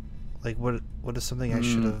 Like what is something I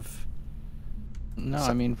should have? No,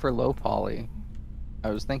 I mean for low poly, I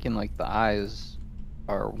was thinking like the eyes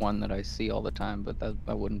are one that I see all the time, but that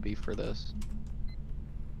wouldn't be for this.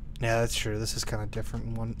 Yeah, that's true. This is kind of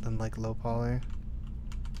different one than like low poly.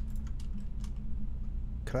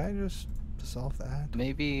 Could I just dissolve that?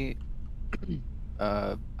 Maybe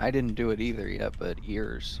I didn't do it either yet, but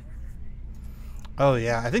ears. Oh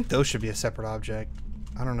yeah, I think those should be a separate object.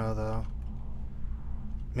 I don't know though.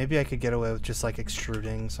 Maybe I could get away with just like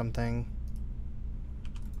extruding something.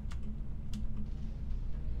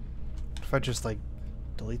 If I just like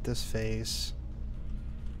delete this face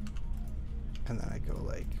and then I go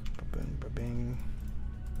like bing bing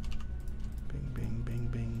bing bing bing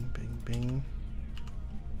bing bing bing.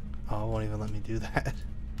 Oh, it won't even let me do that.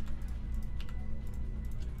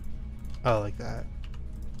 Oh, like that.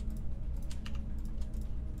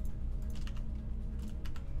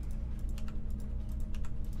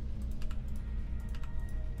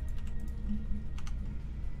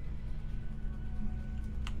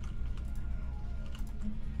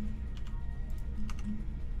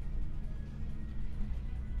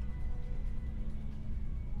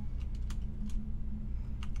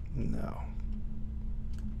 No.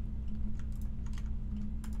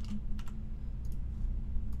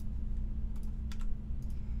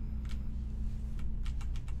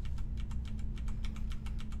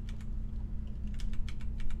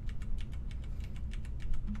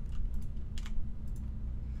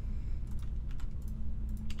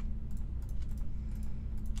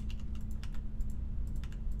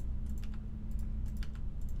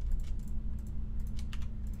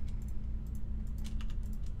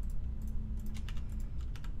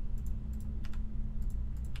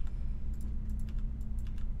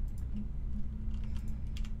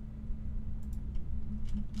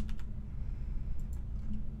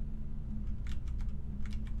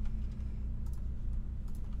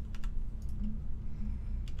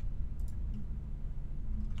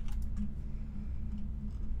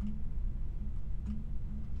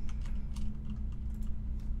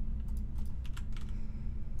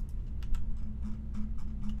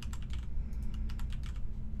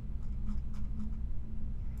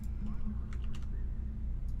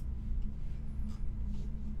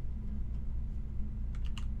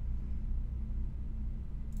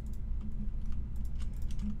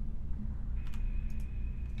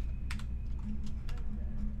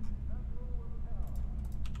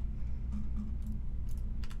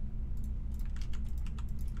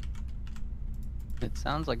 It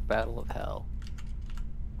sounds like Battle of Hell.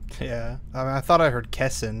 Yeah. I mean, I thought I heard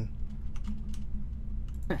Kessin.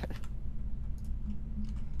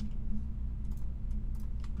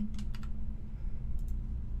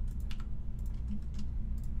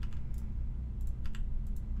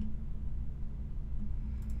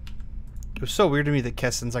 It was so weird to me that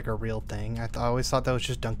Kessin's like a real thing. I always thought that was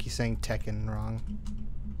just Donkey saying Tekken wrong.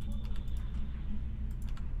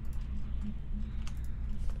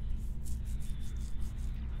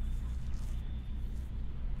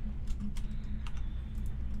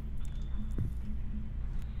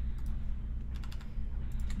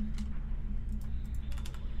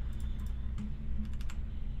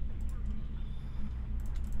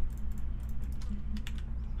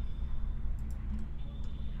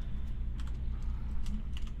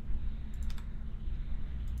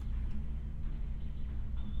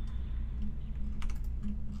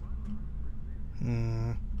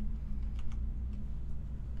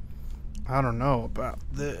 I don't know about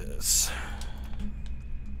this.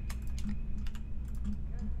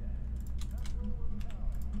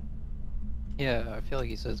 Yeah, I feel like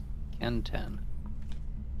he says Ken-10.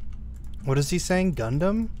 What is he saying?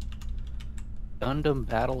 Gundam? Gundam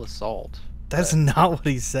Battle Assault. That's not what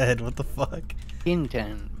he said. What the fuck?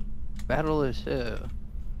 Ken-10. Battle Assault.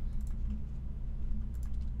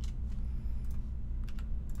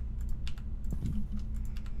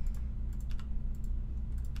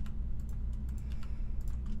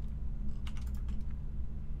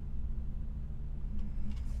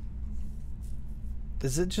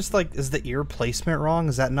 Is it just like, is the ear placement wrong?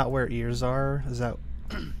 Is that not where ears are? Is that...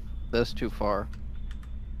 That's too far.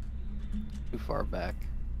 Too far back.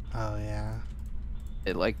 Oh, yeah.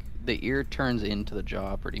 It like, the ear turns into the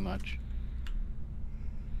jaw pretty much.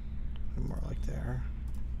 More like there.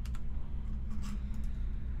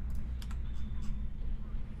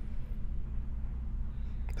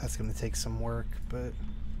 That's gonna take some work, but...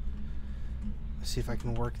 Let's see if I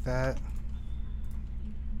can work that.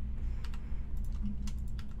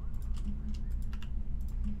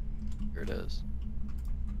 Here it is.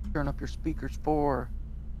 Turn up your speakers for.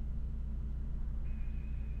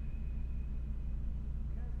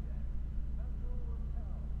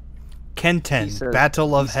 Ken-10,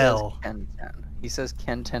 Battle of Hell. Ken-10. He says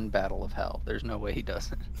Ken-10 Battle of Hell. There's no way he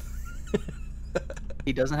doesn't.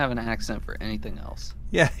 He doesn't have an accent for anything else.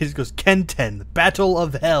 Yeah, he just goes, Ken-10, Battle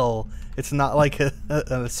of Hell. It's not like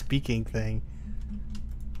a speaking thing.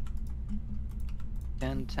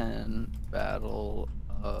 Ken-10 Battle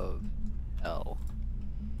of Hell.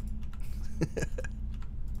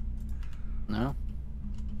 I No?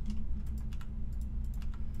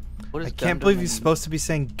 What is can't Gundam believe he's in- supposed to be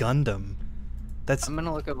saying Gundam. That's... I'm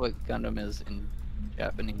gonna look up what Gundam is in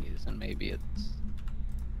Japanese, and maybe it's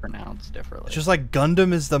pronounced differently. just like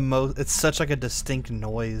Gundam is the most... It's such like a distinct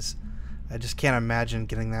noise. I just can't imagine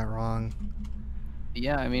getting that wrong.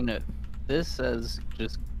 Yeah, I mean, this says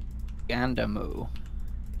just Gandamu.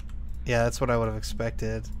 Yeah, that's what I would have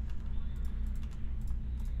expected.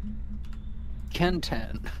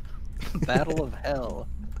 Ken-10. Battle of Hell.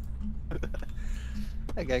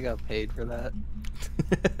 That guy got paid for that.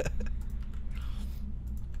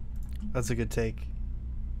 That's a good take.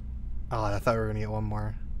 Oh, I thought we were gonna get one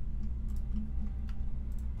more.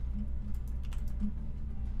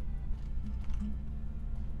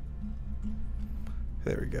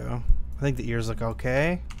 There we go. I think the ears look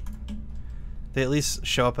okay. They at least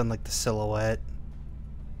show up in like the silhouette.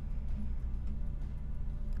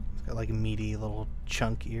 It's got like meaty little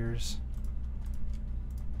chunk ears.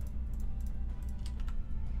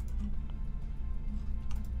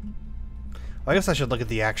 Well, I guess I should look at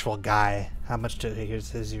the actual guy. How much do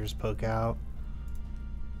his ears poke out?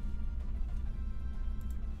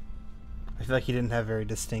 I feel like he didn't have very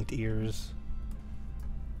distinct ears.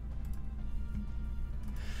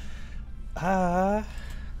 Yeah,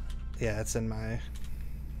 it's in my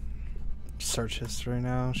search history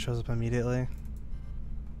now. It shows up immediately.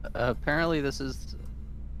 Apparently this is...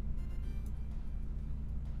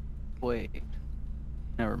 Wait.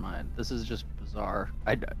 Never mind. This is just bizarre.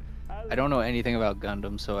 I don't know anything about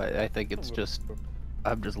Gundam, so I think it's just...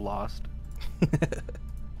 I'm just lost.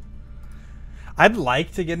 I'd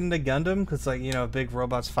like to get into Gundam, because, like, you know, big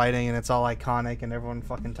robots fighting, and it's all iconic, and everyone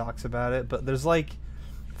fucking talks about it, but there's, like,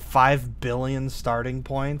 5 billion starting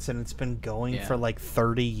points, and it's been going for, like,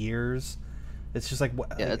 30 years. It's just, like...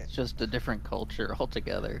 Yeah, it's just a different culture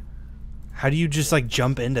altogether. How do you just, like,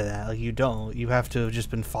 jump into that? Like, you don't. You have to have just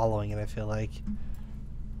been following it, I feel like.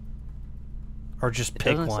 Or just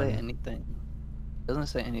pick one. It doesn't say anything. It doesn't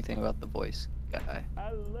say anything about the voice guy. I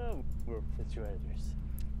love work situators.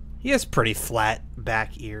 He has pretty flat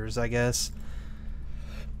back ears, I guess.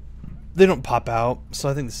 They don't pop out, so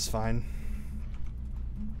I think this is fine.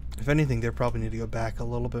 If anything, they probably need to go back a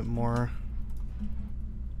little bit more.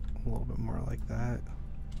 A little bit more like that.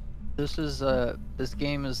 This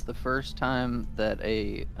game is the first time that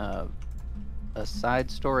a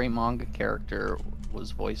side story manga character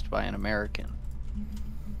was voiced by an American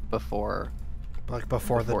before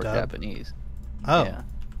before the dub? Japanese. Oh. Yeah.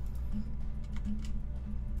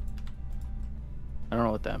 I don't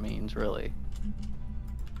know what that means, really.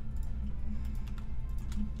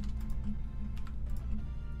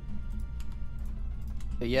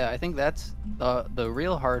 But yeah, I think that's the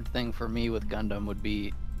real hard thing for me with Gundam would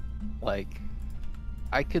be, like,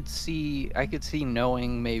 I could see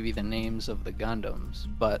knowing maybe the names of the Gundams,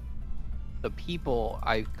 but the people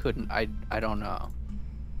I couldn't. I don't know.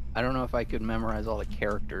 I don't know if I could memorize all the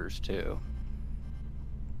characters too.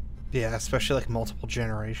 Yeah, especially like multiple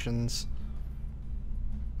generations.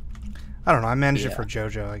 I don't know. I managed it for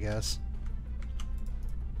JoJo, I guess.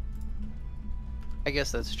 I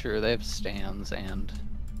guess that's true. They have stands, and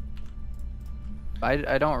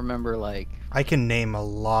I don't remember, like... I can name a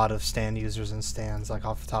lot of stand users and stands, like,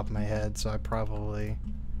 off the top of my head, so I probably...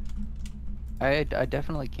 I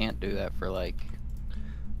definitely can't do that for, like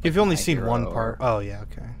You've only My seen Hero one part. Oh, yeah,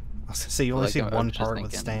 okay. I was gonna say, you only like, seen I'm one just part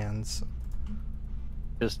with thinking- stands.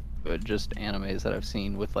 just animes that I've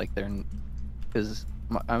seen with, like, their... Because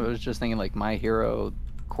I was just thinking, like, My Hero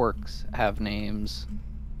quirks have names,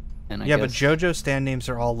 and I Yeah, guess... but JoJo stand names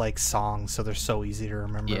are all, like, songs, so they're so easy to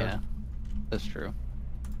remember. Yeah, that's true.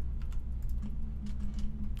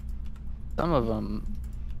 Some of them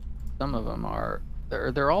are...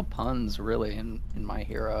 They're all puns, really, in My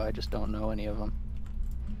Hero. I just don't know any of them.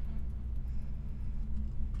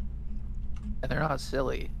 And they're not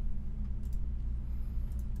silly.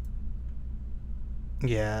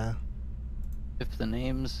 Yeah. If the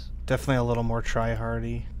names... Definitely a little more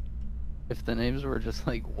try-hardy. If the names were just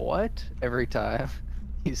like, what? Every time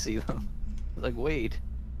you see them. Like, wait.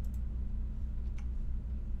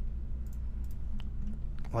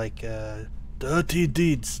 Like, dirty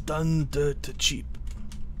deeds done dirt cheap.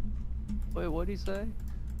 Wait, what'd he say?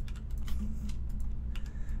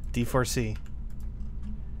 D4C.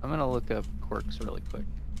 I'm gonna look up quirks really quick.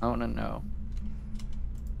 I wanna know.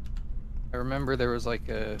 I remember there was like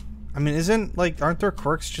a... I mean, aren't their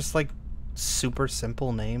quirks just, like, super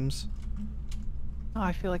simple names? No,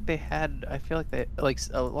 I feel like they, like,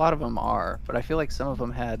 a lot of them are, but I feel like some of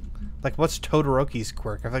them had... Like, what's Todoroki's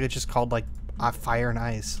quirk? I feel like it's just called, like, Fire and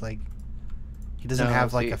Ice. Like, he doesn't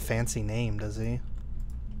have, like, a fancy name, does he?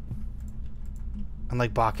 And,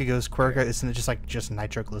 like, Bakugo's quirk, isn't it just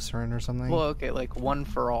nitroglycerin or something? Well, okay, like, One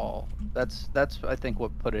for All. That's I think,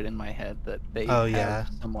 what put it in my head, that they yeah.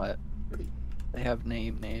 somewhat... They have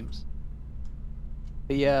names.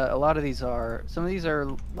 But yeah, a lot of these are... Some of these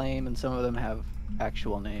are lame, and some of them have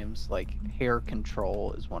actual names. Like, Hair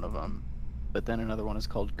Control is one of them. But then another one is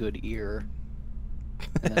called Good Ear.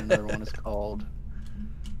 And then another one is called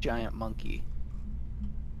Giant Monkey.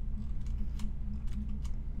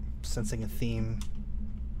 Sensing a theme.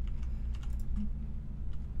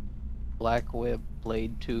 Black Whip,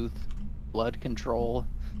 Blade Tooth, Blood Control.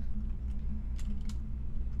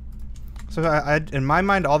 So in my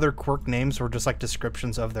mind, all their quirk names were just like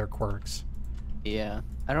descriptions of their quirks. Yeah.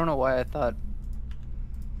 I don't know why I thought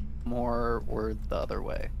more were the other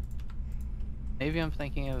way. Maybe I'm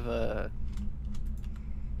thinking of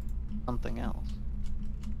something else.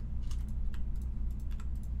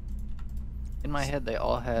 In my head, they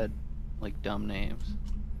all had, like, dumb names.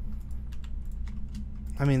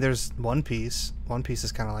 I mean, there's One Piece. One Piece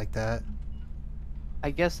is kind of like that.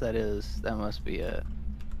 I guess that must be it.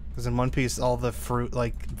 Because in One Piece, all the fruit,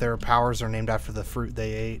 like, their powers are named after the fruit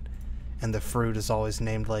they ate. And the fruit is always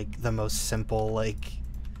named, like, the most simple, like,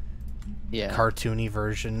 cartoony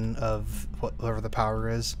version of whatever the power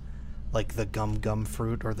is. Like the gum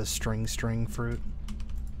fruit or the string fruit.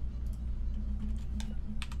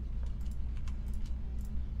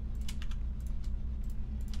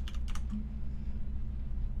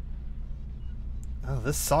 Oh,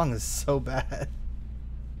 this song is so bad.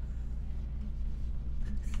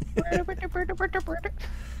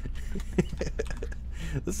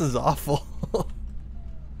 This is awful.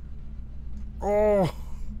 Oh,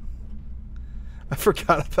 I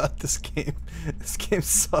forgot about this game. This game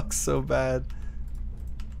sucks so bad.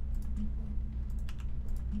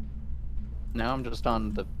 Now I'm just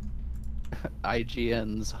on the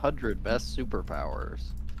IGN's 100 best superpowers.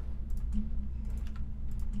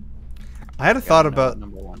 I had a thought about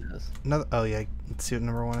number one is. Oh yeah, let's see what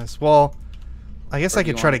number one is. Well, I guess I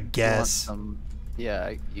could try to guess.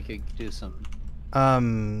 Yeah, you could do some.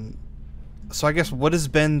 So I guess what has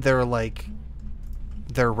been their like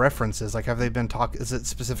their references? Like, have they been is it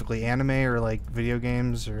specifically anime or like video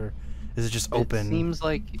games, or is it just open? It seems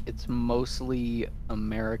like it's mostly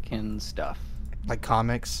American stuff. Like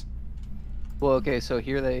comics? Well, okay, so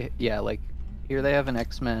here like here they have an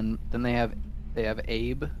X-Men, then they have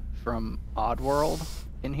Abe from Oddworld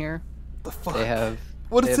in here. The fuck? They have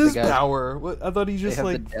What is his power? What, I thought he just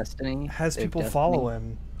like Destiny. has people follow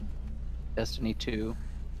him. Destiny 2.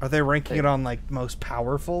 Are they ranking it on like most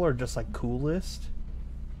powerful or just like coolest?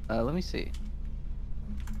 Let me see.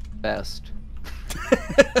 Best.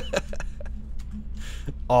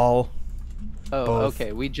 All. Oh, both.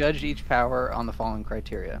 Okay. We judged each power on the following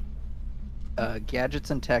criteria.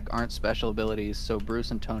 Gadgets and tech aren't special abilities, so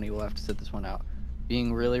Bruce and Tony will have to sit this one out.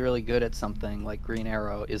 Being really, really good at something like Green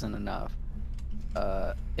Arrow isn't enough.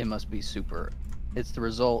 It must be super. It's the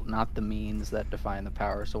result, not the means, that define the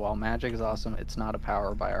power. So while magic is awesome, it's not a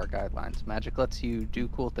power by our guidelines. Magic lets you do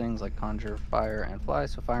cool things like conjure fire and fly,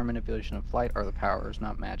 so fire, manipulation, and flight are the powers,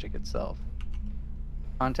 not magic itself.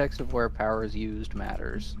 Context of where power is used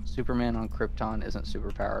matters. Superman on Krypton isn't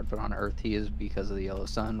superpowered, but on Earth he is because of the yellow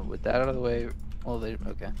sun. With that out of the way, well,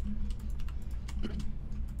 okay.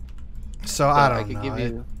 So I don't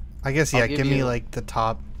know. I guess, yeah, give me like the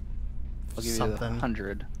top I'll give something. you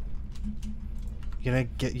 100. You're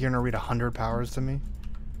gonna read 100 powers to me?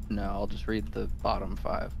 No, I'll just read the bottom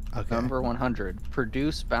 5. Okay. Number 100.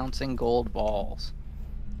 Produce bouncing gold balls.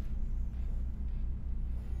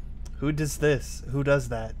 Who does this? Who does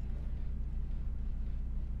that?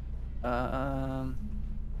 I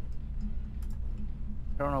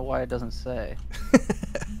don't know why it doesn't say.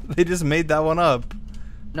 They just made that one up.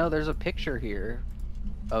 No, there's a picture here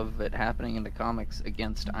of it happening in the comics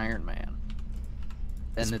against Iron Man.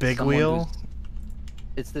 And it's Big Wheel?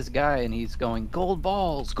 It's this guy, and he's going, gold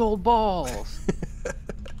balls, gold balls!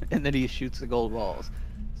 And then he shoots the gold balls.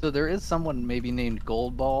 So there is someone maybe named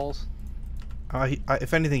Gold Balls.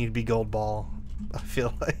 If anything, he'd be Gold Ball. I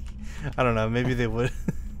feel like. I don't know, maybe they would.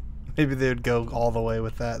 Maybe they would go all the way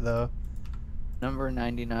with that, though. Number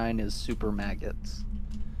 99 is Super Maggots.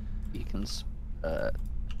 You can...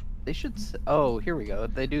 they should... Oh, here we go.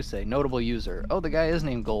 They do say, notable user. Oh, the guy is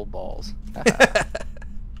named Gold Balls.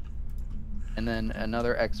 And then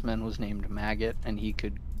another X-Men was named Maggot, and he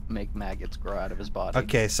could make maggots grow out of his body.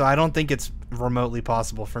 Okay, so I don't think it's remotely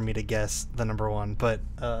possible for me to guess the number one, but...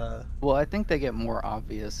 Well, I think they get more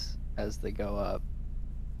obvious as they go up.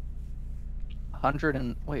 100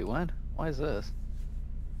 and... Wait, what? Why is this?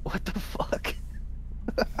 What the fuck?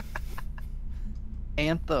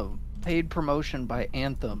 Anthem. Paid promotion by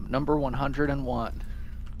Anthem. Number 101.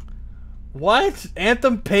 What?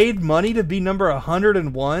 Anthem paid money to be number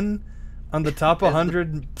 101 on the top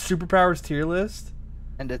 100 superpowers tier list?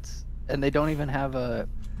 And they don't even have a...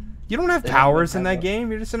 You don't have powers in that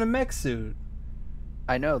game. You're just in a mech suit.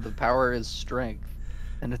 I know. The power is strength.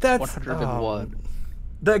 And it's 101.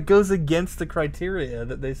 That goes against the criteria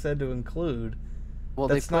that they said to include. Well,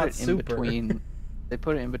 that's they put not it in super. between... They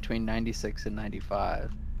put it in between 96 and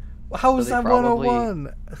 95. How is that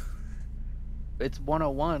 101? It's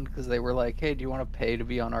 101 because they were like, hey, do you want to pay to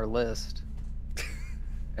be on our list?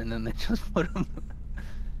 And then they just put them...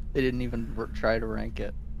 They didn't even try to rank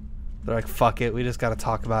it. They're like, fuck it, we just gotta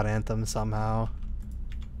talk about Anthem somehow.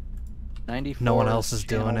 94. No one else is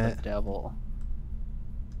doing Channel it. the Devil.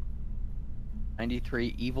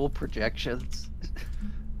 93. Evil Projections.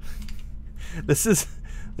 This is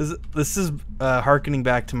harkening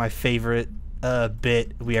back to my favorite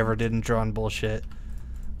bit we ever did in Drawn Bullshit.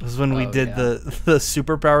 It was when we did the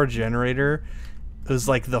superpower generator. It was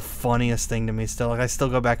like the funniest thing to me still. Like I still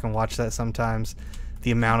go back and watch that sometimes.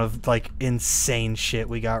 The amount of like insane shit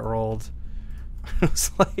we got rolled. It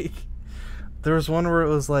was like there was one where it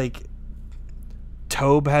was like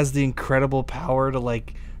Tobe has the incredible power to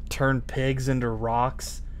like turn pigs into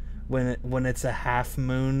rocks when it's a half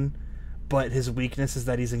moon, but his weakness is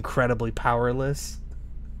that he's incredibly powerless.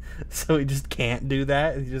 So he just can't do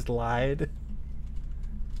that. He just lied.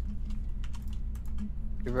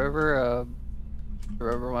 You remember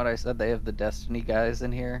what I said? They have the Destiny guys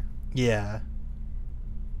in here? Yeah.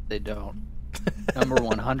 They don't. Number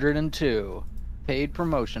 102. Paid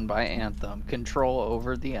promotion by Anthem. Control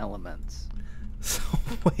over the elements. So,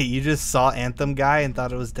 wait, you just saw Anthem guy and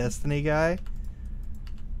thought it was Destiny guy?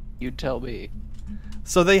 You tell me.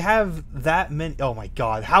 So they have that many... Oh my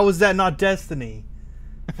god, how is that not Destiny?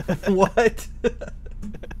 What?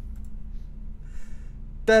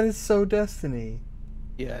 That is so Destiny.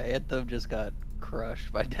 Yeah, Anthem just got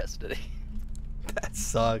crushed by Destiny. That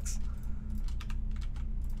sucks.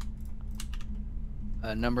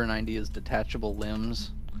 Number 90 is detachable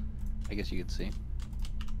limbs. I guess you could see.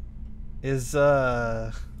 Is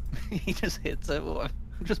He just hits it.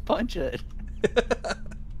 Just punch it.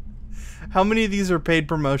 How many of these are paid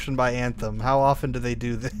promotion by Anthem? How often do they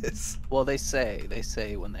do this? Well, they say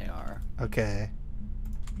when they are. Okay.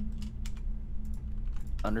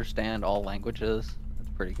 Understand all languages. That's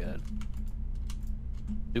pretty good.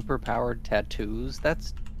 Superpowered tattoos.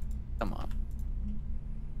 That's, come on.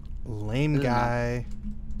 Lame guy.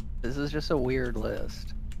 This is just a weird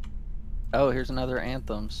list. Oh, here's another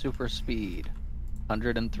Anthem. Super speed.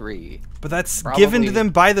 103. But that's given to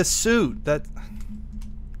them by the suit. That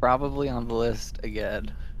probably on the list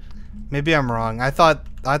again. Maybe I'm wrong. I thought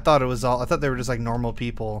it was all. I thought they were just like normal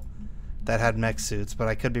people that had mech suits, but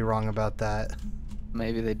I could be wrong about that.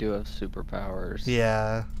 Maybe they do have superpowers.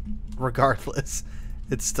 Yeah. Regardless,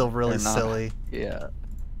 it's still really silly. Yeah.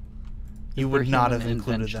 You would not have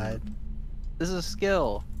included that. This is a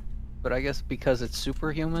skill, but I guess because it's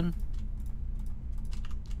superhuman.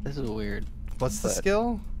 This is weird. What's the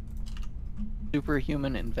skill?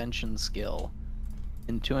 Superhuman invention skill.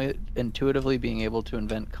 Intuitively being able to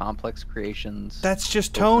invent complex creations. That's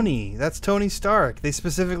just Tony. That's Tony Stark. They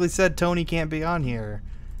specifically said Tony can't be on here.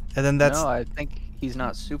 And then that's... No, I think he's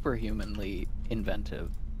not superhumanly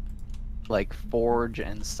inventive. Like Forge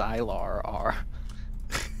and Sylar are.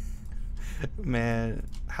 Man,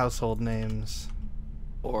 household names.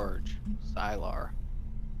 Forge, Sylar.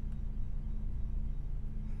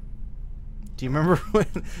 Do you remember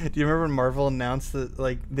when Marvel announced that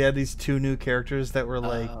like they had these two new characters that were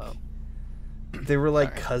like they were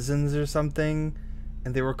like cousins or something,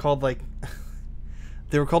 and they were called like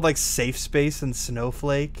Safe Space and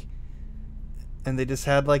Snowflake, and they just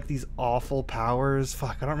had like these awful powers.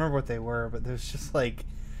 Fuck, I don't remember what they were, but there's just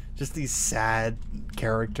these sad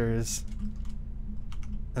characters,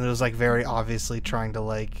 and it was like very obviously trying to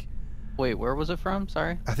like. Wait, where was it from?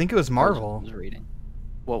 Sorry. I think it was Marvel. I was reading.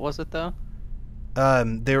 What was it though?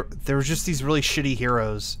 There was just these really shitty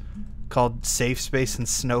heroes called Safe Space and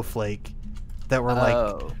Snowflake that were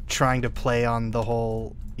like trying to play on the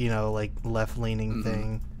whole, you know, like left-leaning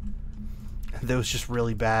thing. That was just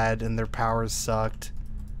really bad, and their powers sucked.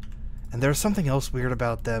 And there was something else weird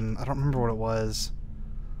about them. I don't remember what it was.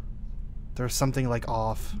 There was something like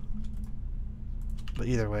off. But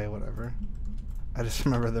either way, whatever. I just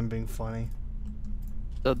remember them being funny.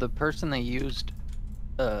 So the person they used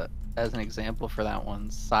as an example for that one,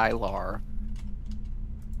 Sylar,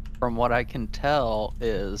 from what I can tell,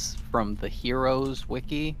 is from the Heroes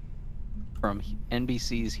wiki, from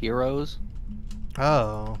NBC's Heroes.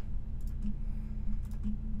 Oh.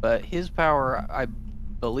 But his power, I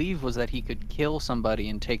believe, was that he could kill somebody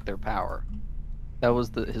and take their power. That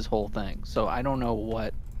was his whole thing. So I don't know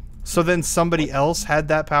what... So then somebody else had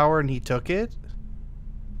that power and he took it?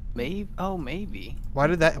 Maybe. Oh, maybe. Why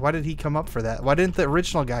did he come up for that? Why didn't the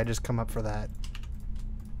original guy just come up for that?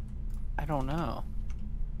 I don't know.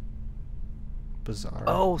 Bizarre.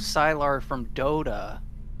 Oh, Sylar from Dota.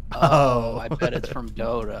 Oh, I bet it's from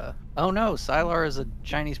Dota. Oh no, Sylar is a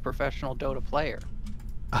Chinese professional Dota player.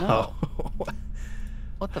 No. Oh.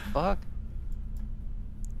 What the fuck?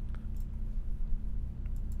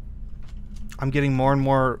 I'm getting more and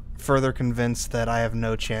more further convinced that I have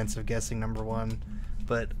no chance of guessing number one,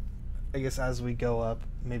 but I guess as we go up,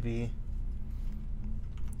 maybe.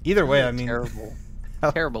 Either way, I mean,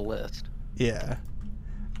 terrible list. Yeah,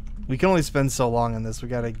 we can only spend so long on this. We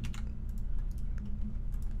gotta.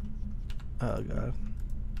 Oh god.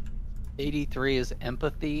 83 is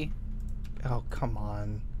empathy. Oh come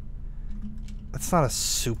on. That's not a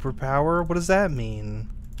superpower. What does that mean?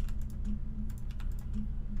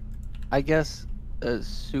 I guess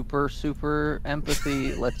super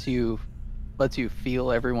empathy lets you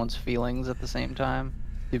feel everyone's feelings at the same time.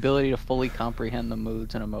 The ability to fully comprehend the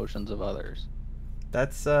moods and emotions of others.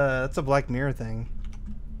 That's a Black Mirror thing.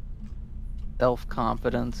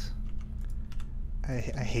 Self-confidence. I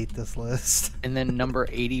hate this list. And then number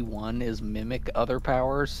 81 is mimic other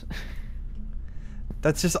powers.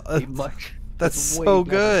 That's just that's so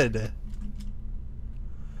good.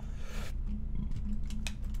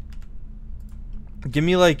 Give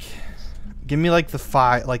me like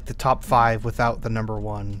the top 5 without the number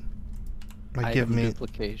 1. Like give me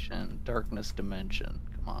duplication, darkness dimension.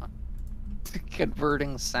 Come on.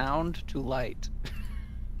 Converting sound to light.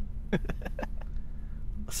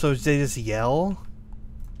 So they just yell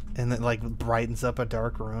and it like brightens up a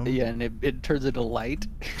dark room? Yeah, and it turns into light.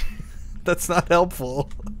 That's not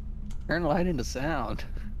helpful. Turn light into sound.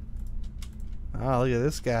 Oh, look at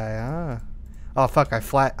this guy, huh? Oh fuck,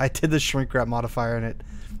 I did the shrink wrap modifier and it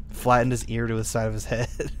flattened his ear to the side of his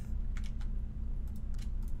head.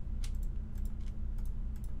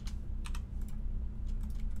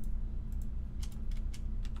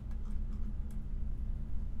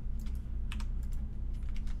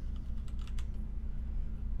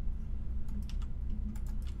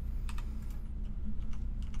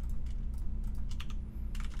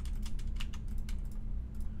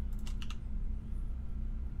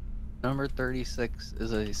 Number 36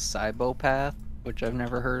 is a cybopath, which I've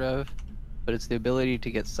never heard of, but it's the ability to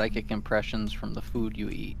get psychic impressions from the food you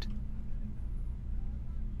eat.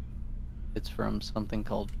 It's from something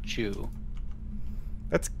called Chew.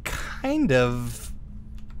 That's kind of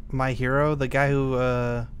my hero, the guy who,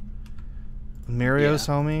 Mario's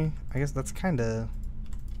homie. I guess that's kind of...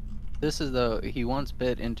 This is he once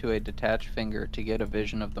bit into a detached finger to get a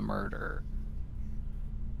vision of the murderer.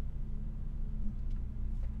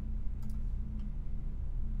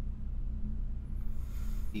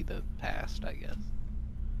 See the past, I guess.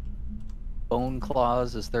 Bone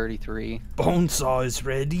Claws is 33. Bonesaw is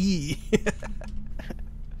ready.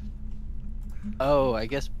 Oh, I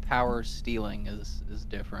guess power stealing is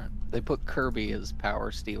different. They put Kirby as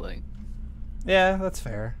power stealing. Yeah, that's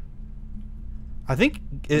fair. I think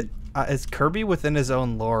it's Kirby within his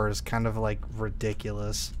own lore is kind of like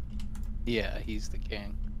ridiculous. Yeah, he's the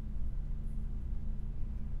king.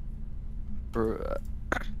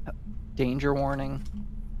 Danger warning.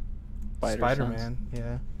 Spider-Man,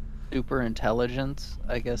 yeah. Super intelligence,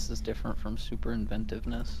 I guess, is different from super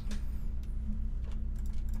inventiveness.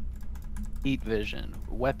 Heat vision.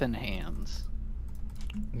 Weapon hands.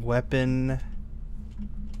 Weapon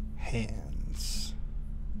hands.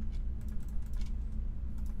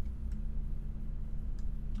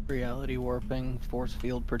 Reality warping, force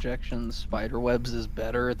field projections, spider webs is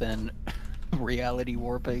better than reality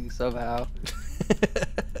warping somehow.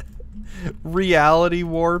 Reality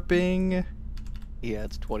warping. Yeah,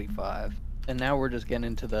 it's 25. And now we're just getting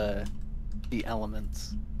into the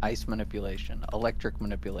elements. Ice manipulation, electric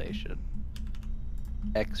manipulation,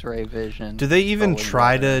 X-ray vision. Do they even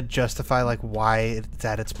try to justify like why it's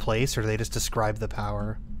at its place, or do they just describe the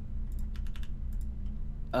power?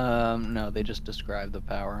 No, they just describe the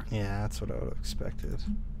power. Yeah, that's what I would have expected.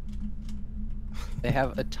 They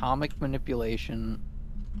have atomic manipulation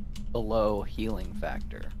below healing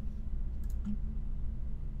factor.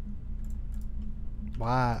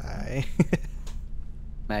 Why?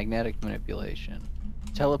 Magnetic manipulation.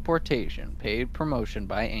 Teleportation. Paid promotion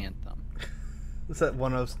by Anthem. Is that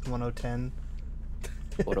 1010?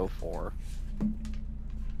 104.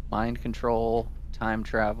 Mind control. Time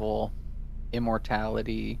travel.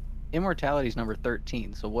 Immortality. Immortality is number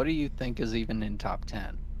 13. So what do you think is even in top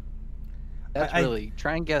 10? That's really...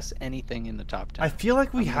 Try and guess anything in the top 10. I feel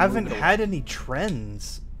like we haven't had any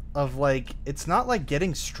trends of like... It's not like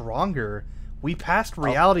getting stronger. We passed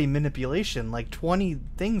reality manipulation like 20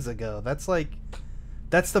 things ago. That's like...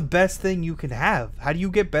 That's the best thing you can have. How do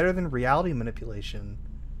you get better than reality manipulation?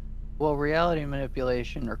 Well, reality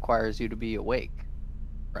manipulation requires you to be awake,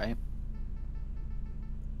 right?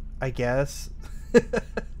 I guess.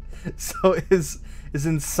 So is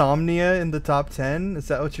insomnia in the top 10? Is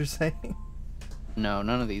that what you're saying? No,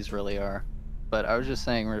 none of these really are. But I was just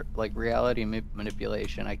saying, like, reality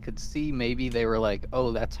manipulation, I could see maybe they were like,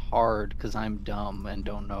 oh, that's hard because I'm dumb and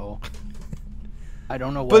don't know. I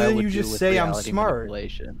don't know what I would do with reality manipulation. But then you just say I'm smart.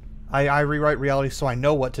 I rewrite reality so I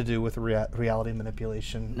know what to do with reality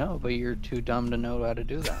manipulation. No, but you're too dumb to know how to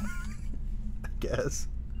do that. I guess.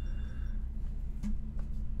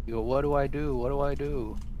 You go, what do I do? What do I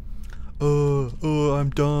do? I'm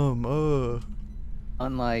dumb.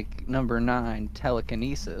 Unlike number 9,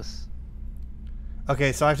 telekinesis.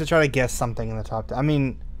 Okay, so I have to try to guess something in the top 10. I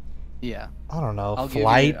mean, yeah. I don't know.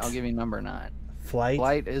 Flight? I'll give you number 9. Flight?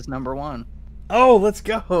 Flight is number 1. Oh, let's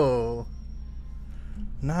go.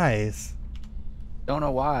 Nice. Don't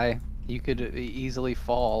know why. You could easily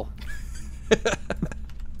fall.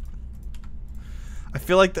 I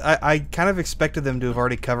feel like I kind of expected them to have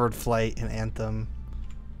already covered Flight and Anthem.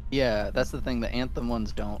 Yeah, that's the thing. The Anthem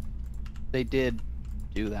ones don't. They did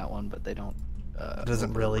do that one, but they don't. It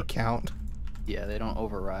doesn't really count. Yeah, they don't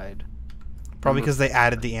override. Probably because they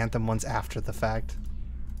added the Anthem ones after the fact.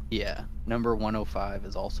 Yeah, number 105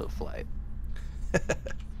 is also Flight.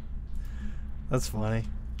 That's funny.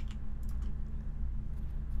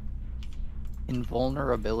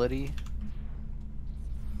 Invulnerability.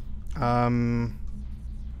 I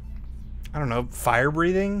don't know. Fire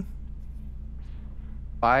breathing?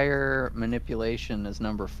 Fire manipulation is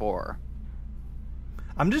number 4.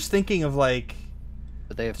 I'm just thinking of like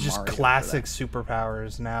but they have just Mario classic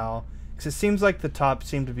superpowers now. Because it seems like the top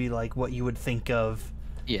seem to be like what you would think of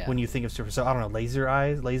when you think of super. So I don't know, laser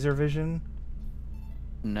eyes, laser vision?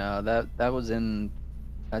 No, that was in...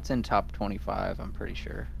 That's in top 25, I'm pretty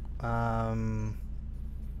sure.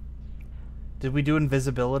 Did we do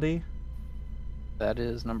invisibility? That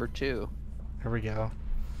is number 2. Here we go.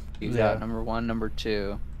 You got number 1, number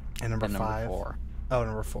 2, and number 5. Number 4. Oh,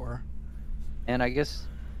 number 4. And I guess...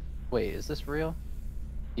 Wait, is this real?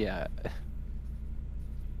 Yeah.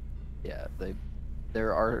 Yeah,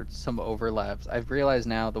 there are some overlaps. I've realized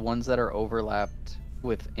now the ones that are overlapped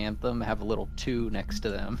with Anthem have a little 2 next to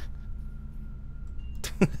them.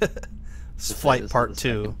 It's To say Flight this is Part the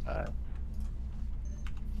 2.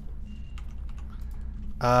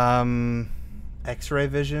 second X-ray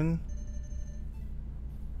vision.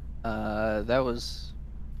 that was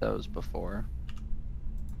before.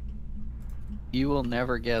 You will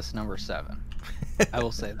never guess number 7. I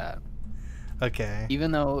will say that. Okay.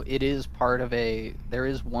 Even though it is part of there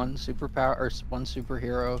is one superpower or one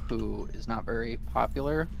superhero who is not very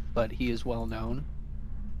popular, but he is well known,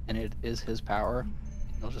 and it is his power.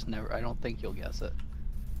 You'll just never. I don't think you'll guess it.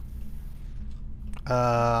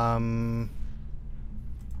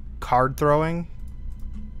 Card throwing.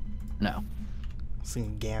 No. I was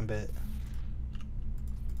thinking Gambit.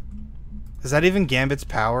 Is that even Gambit's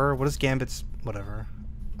power? What is Gambit's whatever?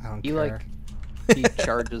 I don't care. He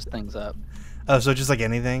charges things up. Oh, so just like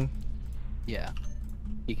anything? Yeah.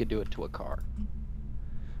 He could do it to a car.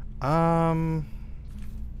 I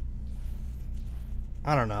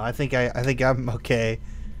don't know. I think I'm okay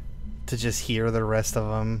to just hear the rest of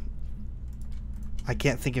them. I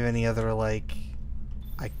can't think of any other like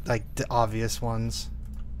the obvious ones.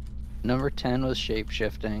 Number 10 was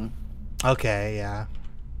shape-shifting. Okay, yeah.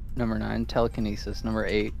 Number 9, telekinesis. Number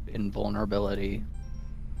 8, invulnerability.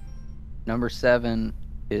 Number 7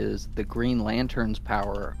 is the Green Lantern's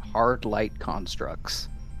power, hard light constructs.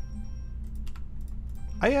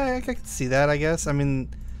 I can see that, I guess. I mean,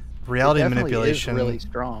 reality manipulation is really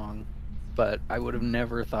strong, but I would have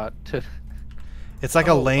never thought to. It's like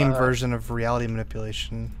a lame version of reality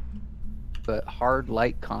manipulation. But hard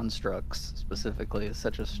light constructs specifically is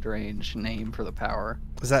such a strange name for the power.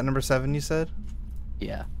 Is that number 7 you said?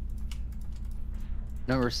 Yeah.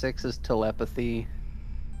 Number 6 is telepathy.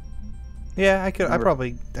 Yeah, I could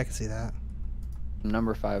see that.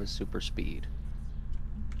 Number 5 is super speed.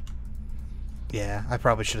 Yeah, I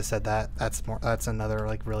probably should have said that. That's another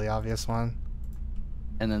like really obvious one.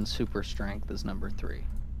 And then super strength is number 3.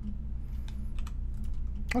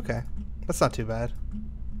 Okay. That's not too bad.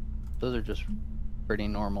 Those are just pretty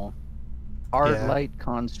normal. Hard Yeah. light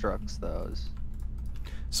constructs, those.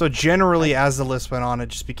 So generally, as the list went on, it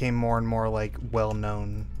just became more and more like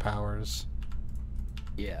well-known powers.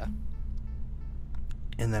 Yeah.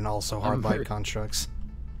 And then also hard light constructs.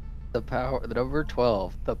 The number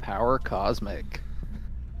 12, the power cosmic.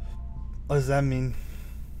 What does that mean?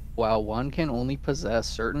 While one can only possess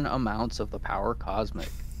certain amounts of the power cosmic,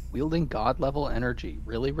 wielding god-level energy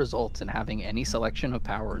really results in having any selection of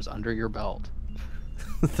powers under your belt.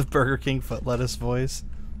 The Burger King foot lettuce voice.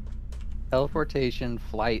 Teleportation,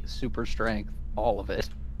 flight, super strength, all of it.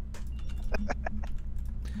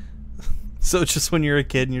 So it's just when you're a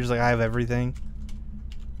kid and you're just like, I have everything.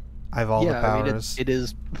 I have all the powers. I mean, it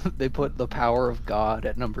is. They put the power of God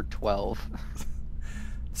at number 12.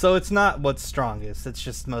 So it's not what's strongest. It's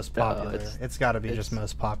just most popular. No, it's got to be just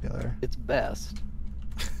most popular. It's best.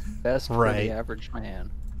 Best for Right. the average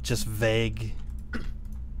man. Just vague.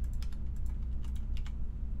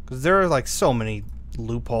 Because there are like so many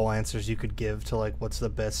loophole answers you could give to like what's the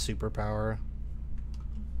best superpower.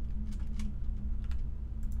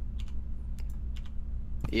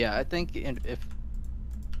 Yeah, I think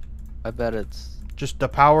I bet it's. Just the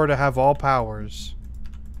power to have all powers.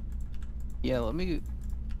 Yeah, let me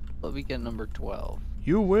get number 12.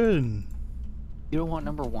 You win. You don't want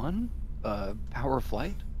number 1? Power of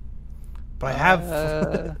flight? But I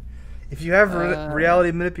have. If you have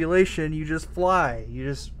reality manipulation, you just fly. You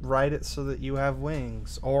just write it so that you have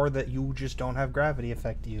wings, or that you just don't have gravity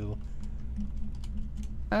affect you.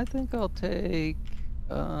 I think I'll take.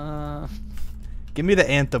 Give me the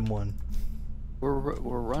Anthem one. We're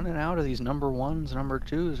running out of these number 1s, number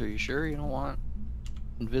 2s. Are you sure you don't want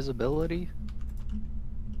invisibility?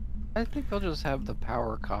 I think I'll just have the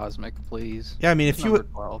power cosmic, please. Yeah, I mean, Number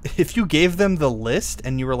 12. if you gave them the list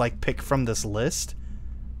and you were like, pick from this list,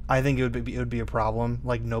 I think it would be a problem.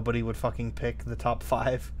 Like nobody would fucking pick the top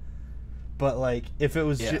 5. But like if it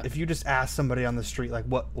was if you just asked somebody on the street like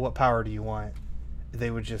what power do you want, they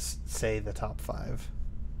would just say the top 5.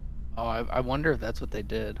 Oh, I wonder if that's what they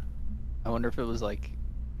did. I wonder if it was like.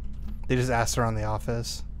 They just asked around the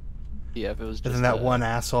office. Yeah, if it was just. And then that one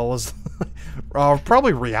asshole was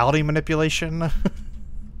probably reality manipulation.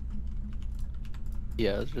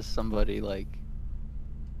 Yeah, it was just somebody like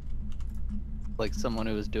someone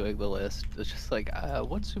who was doing the list. It's just like,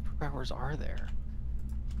 what superpowers are there?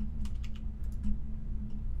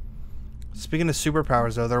 Speaking of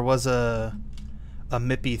superpowers, though, there was a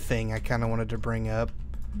Mippy thing I kind of wanted to bring up.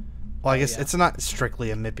 Well, I guess it's not strictly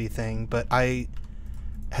a Mippy thing, but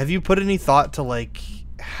have you put any thought to like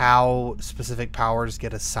how specific powers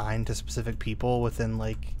get assigned to specific people within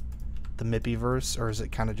like the Mippyverse, or is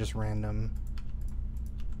it kind of just random?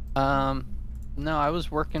 No, I was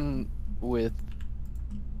working with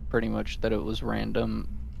pretty much that it was random.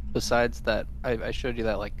 Besides that, I showed you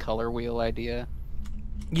that like color wheel idea.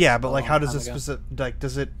 Yeah, but like, how does it time ago.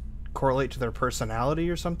 does it correlate to their personality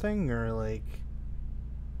or something, or like?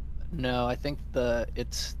 No, I think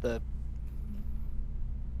it's the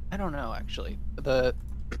I don't know actually. The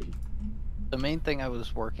main thing I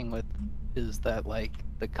was working with is that like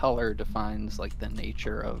the color defines like the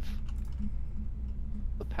nature of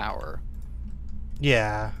the power.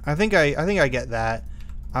 Yeah, I think I get that.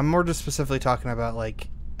 I'm more just specifically talking about like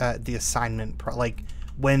the assignment, like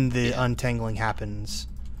when the untangling happens.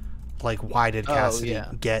 Like, why did Cassidy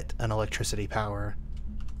get an electricity power?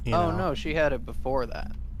 You know? No, she had it before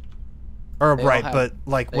that. Or They right, all have- but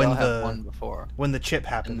like They when all have the one before. when the chip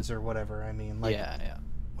happens or whatever. I mean, like Yeah.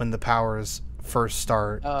 when the powers first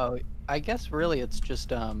start. Oh, I guess really it's just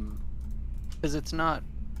because it's not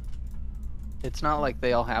like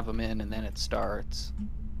they all have them in and then it starts.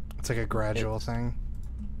 It's like a gradual thing.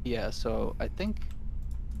 Yeah, so I think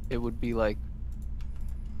it would be like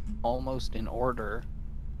almost in order.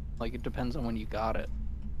 Like it depends on when you got it.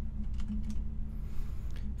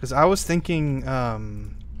 Because I was thinking, I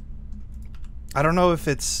don't know if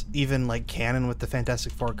it's even like canon with the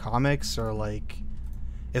Fantastic Four comics or like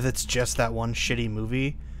if it's just that one shitty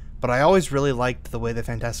movie, but I always really liked the way the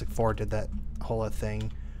Fantastic Four did that whole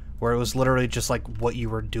thing, where it was literally just like what you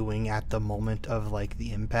were doing at the moment of like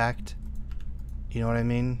the impact. You know what I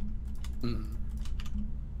mean? Mm.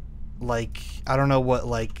 Like, I don't know what,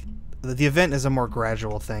 like, the event is a more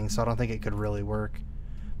gradual thing, so I don't think it could really work.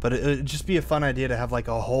 But it would just be a fun idea to have like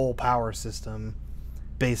a whole power system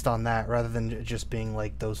based on that, rather than just being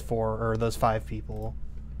like those 5 people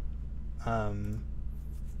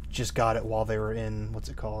just got it while they were in, what's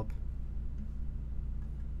it called?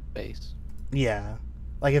 Base. Yeah.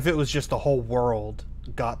 Like if it was just the whole world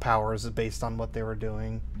got powers based on what they were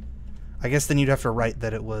doing. I guess then you'd have to write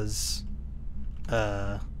that it was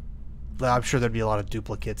I'm sure there'd be a lot of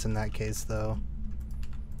duplicates in that case though.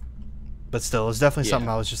 But still, it's definitely something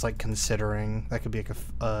I was just like considering. That could be like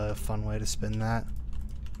a fun way to spin that.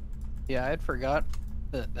 Yeah, I had forgot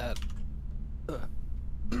that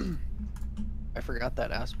I forgot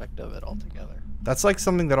that aspect of it altogether. That's like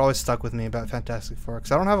something that always stuck with me about Fantastic Four,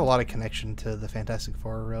 because I don't have a lot of connection to the Fantastic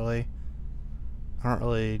Four, really. I don't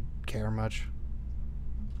really care much.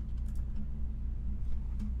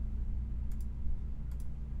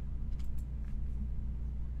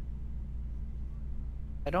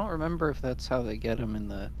 I don't remember if that's how they get them in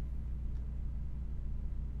the...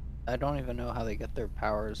 I don't even know how they get their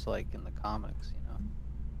powers, like, in the comics, you know?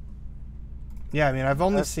 Yeah, I mean, I've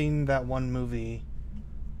only seen that one movie,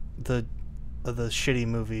 the shitty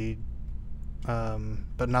movie,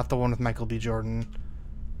 but not the one with Michael B. Jordan,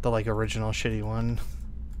 the, like, original shitty one.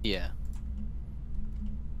 Yeah.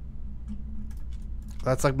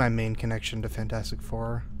 That's, like, my main connection to Fantastic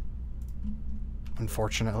Four,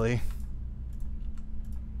 unfortunately.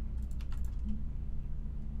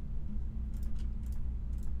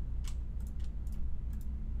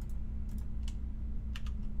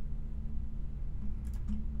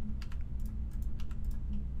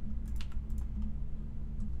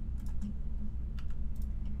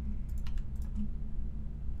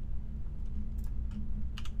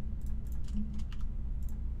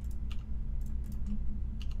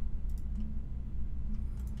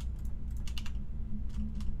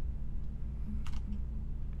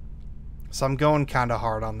 So I'm going kind of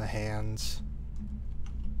hard on the hands.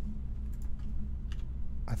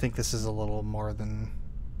 I think this is a little more than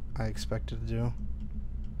I expected to do.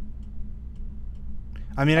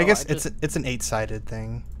 I mean, I guess it's an 8-sided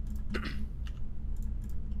thing.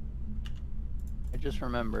 I just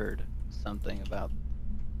remembered something about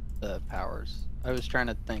the powers. I was trying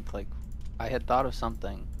to think, like, I had thought of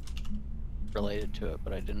something related to it,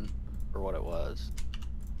 but I didn't remember what it was.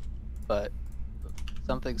 But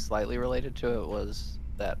something slightly related to it was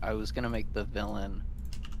that I was gonna make the villain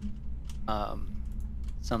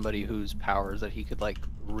somebody whose powers that he could like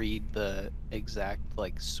read the exact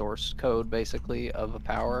like source code basically of a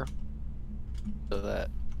power, so that,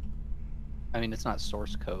 I mean, it's not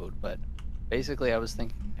source code, but basically I was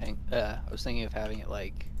thinking of having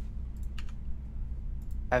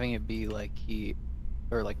it be like he,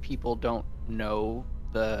 or like people don't know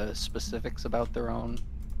the specifics about their own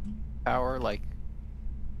power. Like,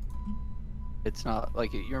 it's not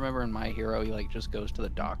like, you remember in My Hero, he like just goes to the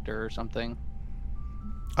doctor or something,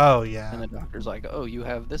 Oh, yeah. and the doctor's like, oh, you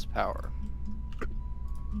have this power.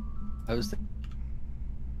 I was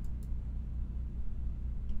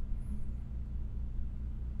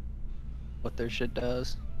what their shit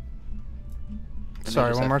does. And they Sorry,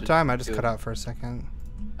 just one have more to time. I just do cut it. out for a second.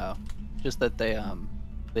 Oh, just that they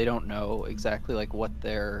don't know exactly like what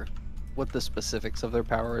the specifics of their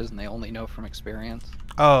power is, and they only know from experience.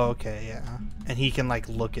 Oh, okay, yeah. And he can like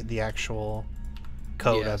look at the actual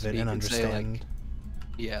code Yeah, of so it you and can say like, understand.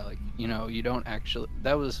 yeah, like you don't actually.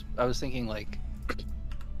 I was thinking like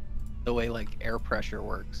the way like air pressure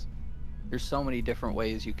works. There's so many different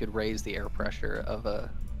ways you could raise the air pressure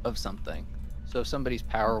of something. So if somebody's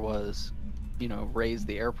power was, raise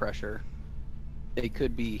the air pressure, they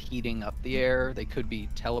could be heating up the air, they could be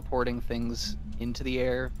teleporting things into the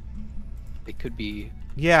air, they could be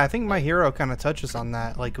Yeah, I think My like, Hero kind of touches on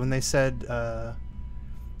that. Like when they said, I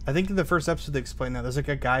think in the first episode they explained that there's like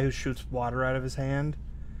a guy who shoots water out of his hand,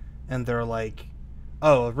 and they're like,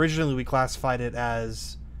 "Oh, originally we classified it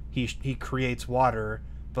as he creates water,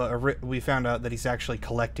 but we found out that he's actually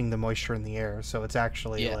collecting the moisture in the air, so it's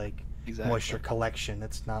actually yeah, like exactly. moisture collection.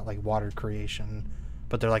 It's not like water creation,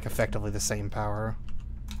 but they're like effectively the same power."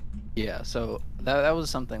 Yeah, so that was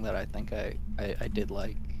something that I think I did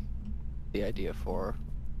like the idea for.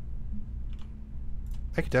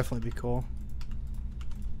 That could definitely be cool.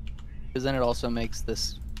 Because then it also makes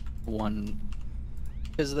this one,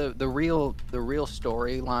 because the real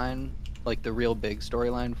storyline, like the real big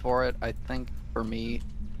storyline for it, I think for me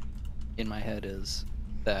in my head is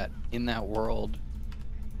that in that world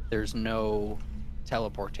there's no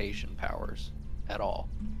teleportation powers at all.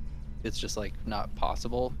 It's just like not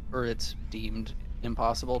possible, or it's deemed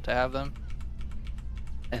impossible to have them.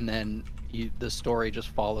 And then the story just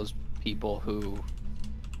follows people who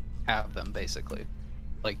have them, basically,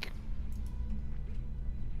 like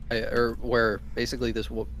or where basically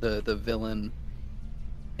the villain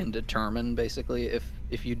can determine basically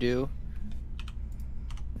if you do.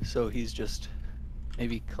 So he's just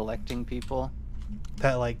maybe collecting people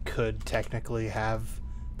That like could technically have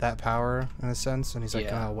that power in a sense, and he's like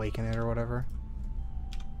Yeah. gonna awaken it or whatever.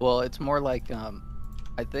 Well, it's more like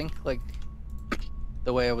I think like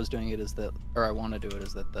the way I was doing it is that, or I want to do it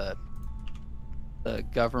is that the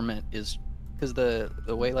government is, because the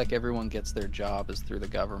way like everyone gets their job is through the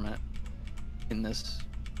government in this.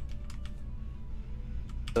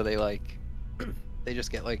 So they like they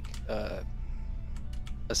just get like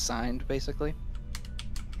assigned basically.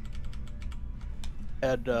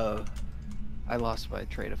 And I lost my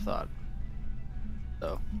train of thought.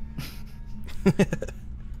 So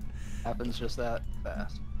happens just that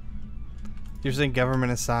fast. You're saying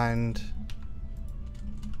government assigned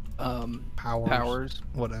powers, Powers,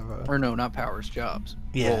 whatever. or no, not powers, jobs,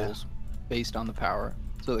 Yeah. roles based on the power.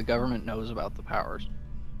 So the government knows about the powers,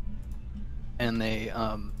 and they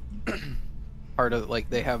part of like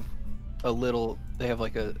they have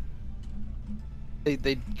like a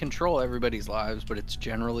they control everybody's lives, but it's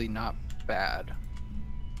generally not bad.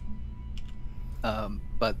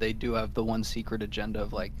 But they do have the one secret agenda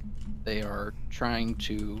of like they are trying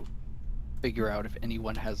to figure out if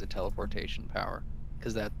anyone has a teleportation power,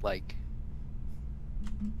 because that like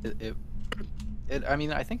it I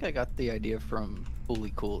mean, I think I got the idea from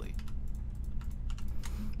Fooly Cooley.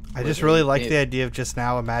 I just really like the idea of just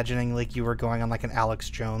now imagining like you were going on like an Alex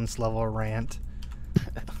Jones level rant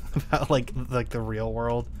about like the real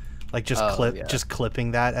world, like just just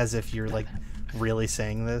clipping that as if you're like really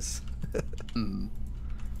saying this.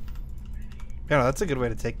 Yeah, no, that's a good way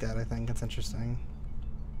to take that. I think it's interesting.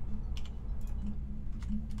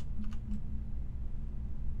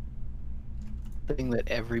 Thing that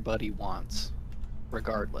everybody wants,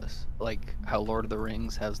 regardless, like how Lord of the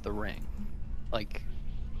Rings has the ring. Like,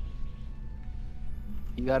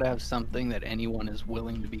 you gotta have something that anyone is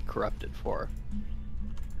willing to be corrupted for,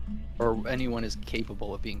 or anyone is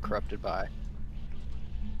capable of being corrupted by.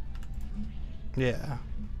 Yeah.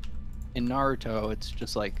 In Naruto, it's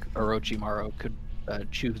just like Orochimaru could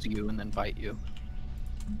choose you and then bite you.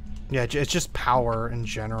 Yeah, it's just power in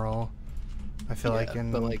general. I feel like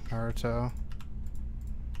in like, Naruto.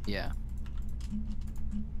 Yeah.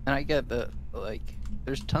 And I get that, like,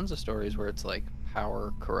 there's tons of stories where it's like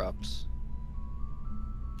power corrupts,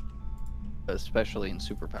 especially in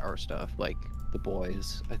superpower stuff. Like The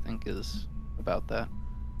Boys, I think, is about that.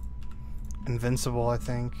 Invincible, I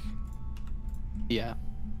think. Yeah.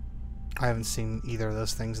 I haven't seen either of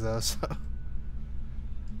those things though, so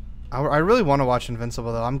I really want to watch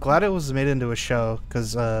Invincible though. I'm glad it was made into a show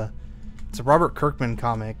because it's a Robert Kirkman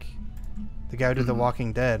comic, the guy who did The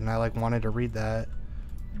Walking Dead, and I like wanted to read that,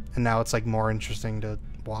 and now it's like more interesting to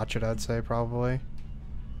watch it. I'd say probably,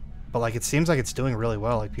 but like it seems like it's doing really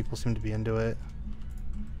well. Like people seem to be into it.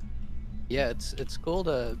 Yeah, it's cool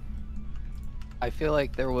to I feel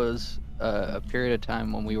like there was a period of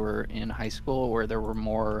time when we were in high school where there were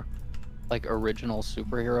more like original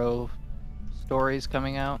superhero stories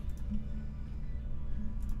coming out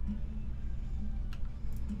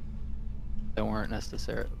that weren't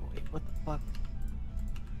necessarily. Wait, what the fuck?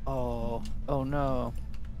 Oh no.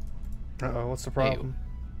 Uh-oh, what's the Hey, problem?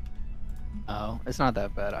 oh, it's not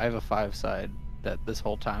that bad. I have a 5-side that this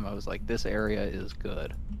whole time I was like, this area is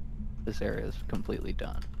good. This area is completely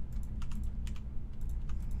done.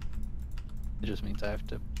 It just means I have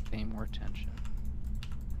to pay more attention.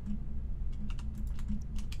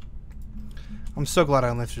 I'm so glad I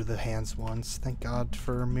only threw the hands once. Thank God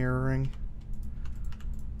for mirroring.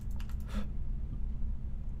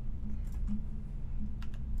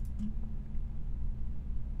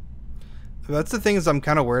 That's the things I'm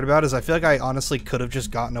kind of worried about, is I feel like I honestly could have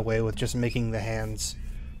just gotten away with just making the hands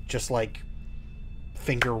just like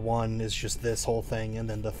finger 1 is just this whole thing and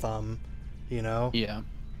then the thumb, you know? Yeah.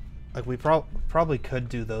 Like we probably could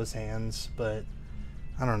do those hands, but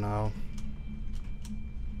I don't know.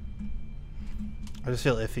 I just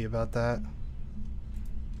feel iffy about that.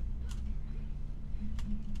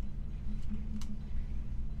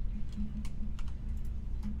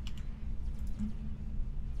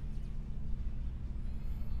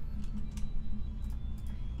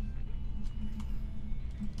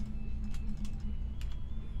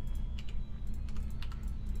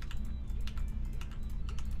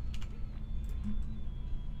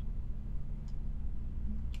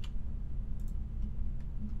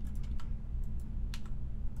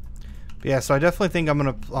 But yeah, so I definitely think I'm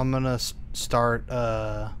gonna start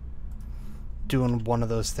doing one of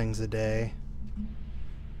those things a day.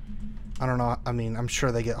 I don't know. I mean, I'm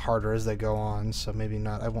sure they get harder as they go on, so maybe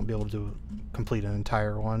not. I won't be able to complete an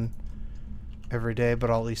entire one every day,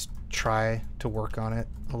 but I'll at least try to work on it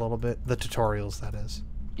a little bit. The tutorials, that is.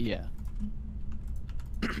 Yeah.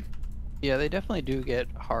 Yeah, they definitely do get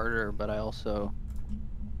harder, but I also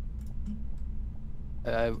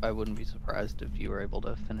I wouldn't be surprised if you were able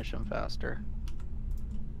to finish them faster.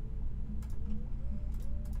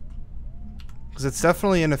 Because it's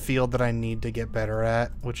definitely in a field that I need to get better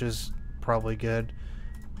at, which is probably good.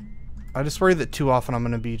 I just worry that too often I'm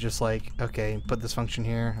going to be just like, okay, put this function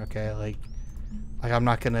here. Okay, like I'm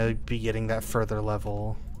not going to be getting that further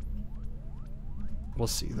level. We'll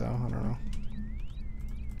see, though. I don't know.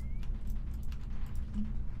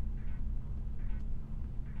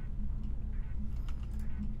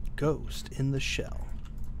 Ghost in the Shell.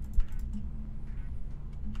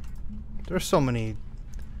 There's so many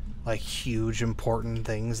like huge important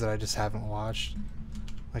things that I just haven't watched,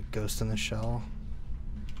 like Ghost in the Shell.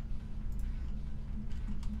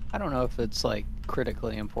 I don't know if it's like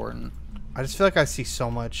critically important. I just feel like I see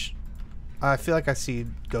so much. I feel like I see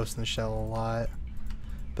Ghost in the Shell a lot,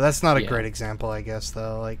 but that's not a great example, I guess.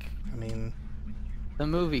 Though, like, I mean, the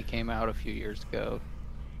movie came out a few years ago.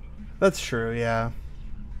 That's true, yeah.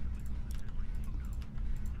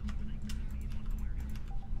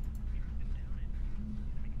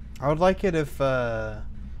 I would like it if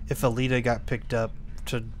Alita got picked up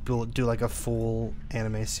to do like a full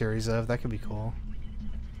anime series of. That could be cool.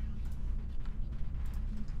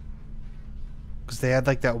 Because they had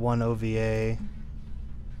like that one OVA, and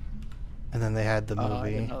then they had the movie. I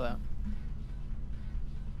didn't know that.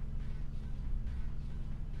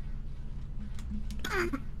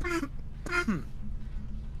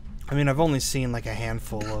 I mean, I've only seen like a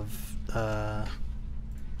handful of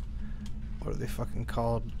what are they fucking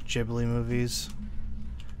called? Ghibli movies.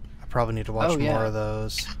 I probably need to watch more of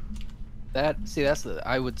those. That's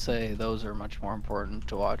I would say those are much more important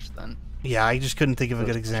to watch than. Yeah, I just couldn't think of a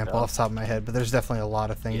good example off the top of my head, but there's definitely a lot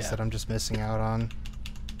of things that I'm just missing out on.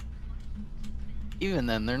 Even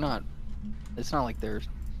then, they're not. It's not like they're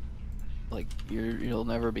like you'll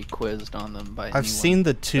never be quizzed on them by. I've seen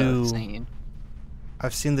the two.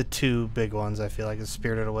 I've seen the two big ones. I feel like is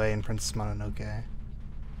Spirited Away and Princess Mononoke.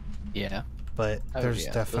 Yeah. But there's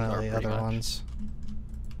definitely other ones.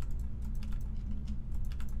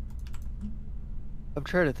 I'm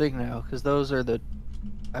trying to think now, because those are the.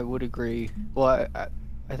 I would agree. Well,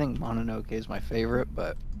 I think Mononoke is my favorite,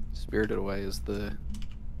 but Spirited Away is the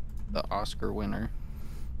Oscar winner.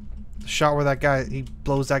 The shot where that guy he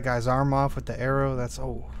blows that guy's arm off with the arrow. That's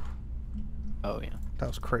Oh yeah. That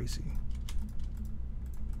was crazy.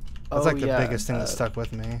 That's like the biggest thing that stuck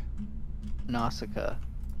with me. Nausicaa.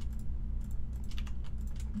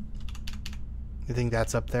 You think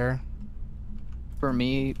that's up there? For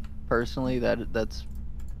me personally, that's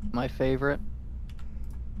my favorite.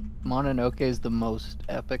 Mononoke is the most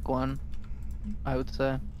epic one, I would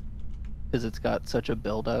say, because it's got such a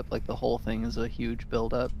build up. Like the whole thing is a huge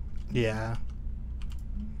build up. Yeah.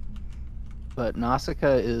 But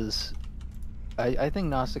Nausicaa is, I think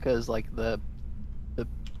Nausicaa is like the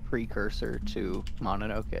precursor to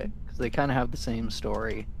Mononoke, because they kind of have the same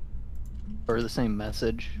story or the same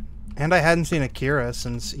message. And I hadn't seen Akira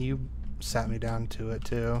since you sat me down to it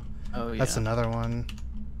too. Oh yeah, That's another one.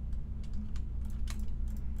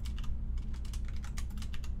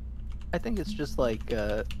 I think it's just like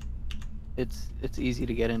it's easy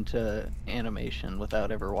to get into animation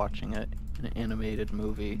without ever watching an animated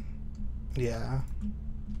movie. Yeah.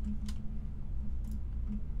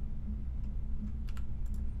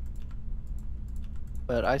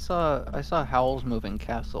 But I saw Howl's Moving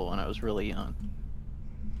Castle when I was really young.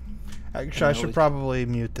 Actually, I should probably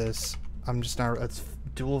mute this. I'm just not. It's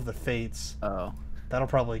Duel of the Fates. Oh. That'll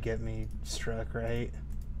probably get me struck, right?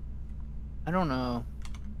 I don't know.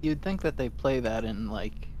 You'd think that they play that in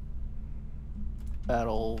like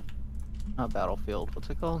not Battlefield. What's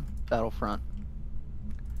it called? Battlefront.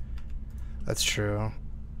 That's true.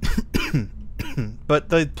 But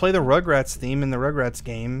they play the Rugrats theme in the Rugrats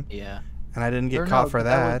game. Yeah. And I didn't get caught for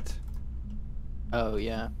that. Oh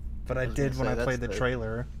yeah. But I did when I played the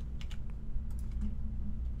trailer.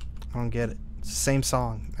 I don't get it. It's the same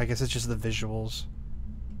song. I guess it's just the visuals.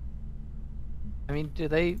 I mean,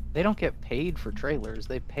 they don't get paid for trailers.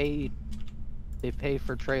 They pay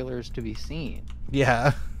for trailers to be seen.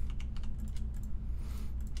 Yeah.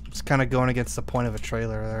 It's kind of going against the point of a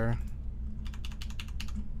trailer there.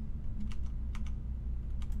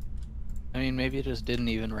 I mean, maybe it just didn't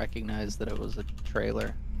even recognize that it was a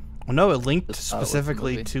trailer. Well, no, it linked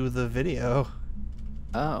specifically to the video.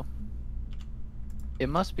 Oh. It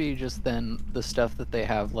must be just then the stuff that they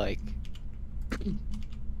have, like,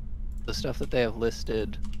 the stuff that they have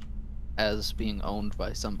listed as being owned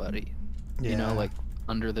by somebody. Yeah. You know, like,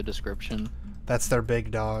 under the description. That's their big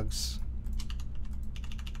dogs.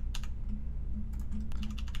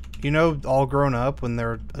 You know, all grown up when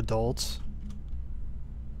they're adults?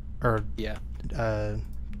 Or yeah,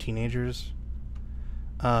 teenagers.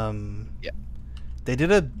 Yeah. They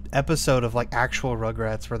did a episode of like actual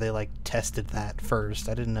Rugrats where they like tested that first.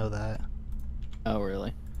 I didn't know that. Oh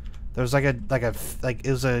really? There was like it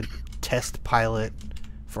was a test pilot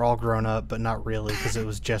for all grown up, but not really because it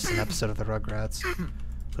was just an episode of the Rugrats.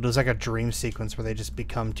 But it was like a dream sequence where they just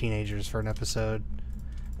become teenagers for an episode,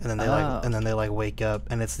 and then they like wake up,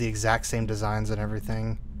 and it's the exact same designs and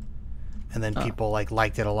everything. And then people like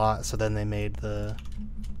liked it a lot, so then they made the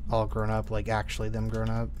all grown up, like actually them grown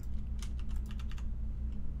up.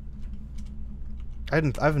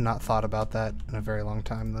 I've not thought about that in a very long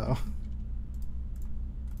time though.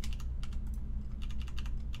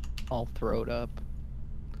 All throwed up.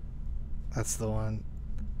 That's the one.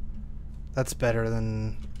 That's better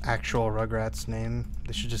than actual Rugrats name.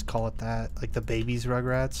 They should just call it that, like the babies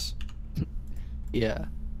Rugrats. Yeah.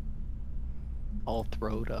 All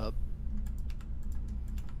throwed up.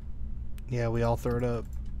 Yeah, we all throw it up.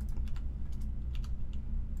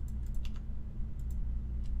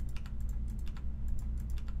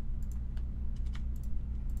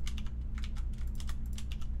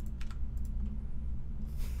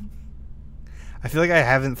 I feel like I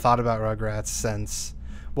haven't thought about Rugrats since,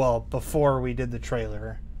 well, before we did the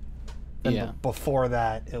trailer. And yeah. Before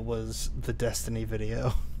that, it was the Destiny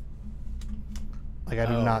video. Like, I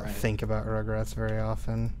do not think about Rugrats very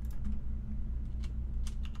often.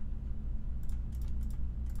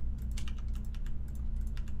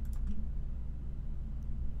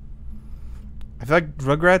 I feel like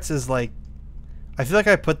Rugrats is like... I feel like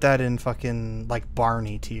I put that in fucking, like,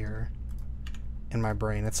 Barney tier in my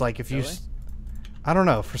brain. It's like if you... Really? I don't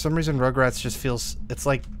know. For some reason, Rugrats just feels... It's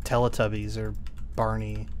like Teletubbies or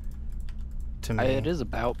Barney to me. It is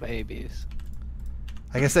about babies.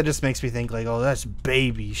 I guess that just makes me think, like, oh, that's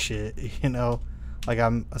baby shit, you know? Like,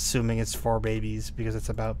 I'm assuming it's for babies because it's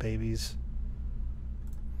about babies.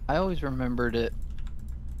 I always remembered it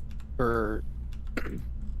for...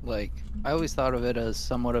 like, I always thought of it as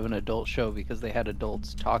somewhat of an adult show because they had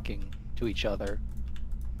adults talking to each other.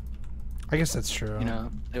 I guess that's true. You know,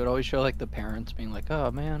 they would always show, like, the parents being like,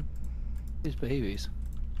 oh, man, these babies.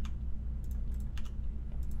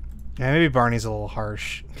 Yeah, maybe Barney's a little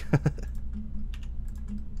harsh.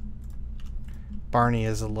 Barney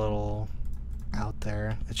is a little out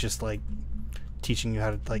there. It's just, like, teaching you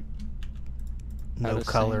how to, like, know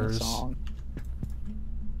colors. Sing a song.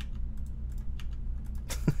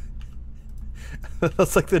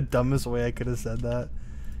 That's like the dumbest way I could have said that.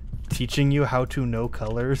 Teaching you how to know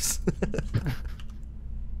colors.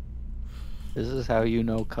 This is how you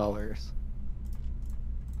know colors.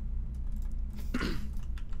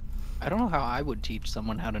 I don't know how I would teach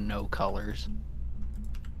someone how to know colors.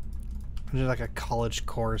 Just like a college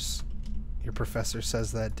course. Your professor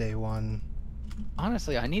says that day one.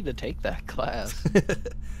 Honestly, I need to take that class.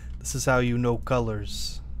 This is how you know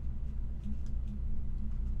colors.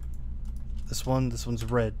 This one's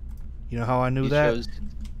red. You know how I knew that?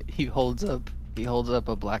 He holds up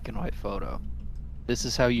a black and white photo. This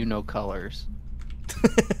is how you know colors.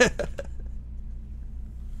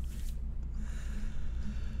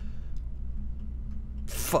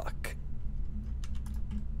 Fuck.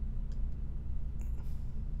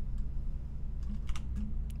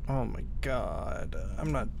 Oh my god.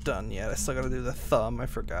 I'm not done yet. I still gotta do the thumb. I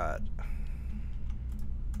forgot.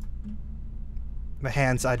 The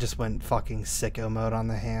hands, I just went fucking sicko mode on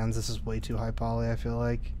the hands. This is way too high poly, I feel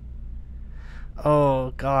like.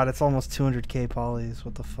 Oh god, it's almost 200k polys.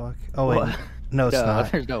 What the fuck? Oh wait. What? No, it's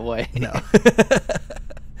not. There's no way. No.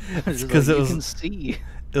 It's because like, it was, you can see.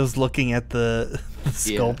 It was looking at the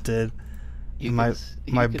sculpted.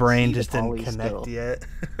 My brain just didn't connect yet.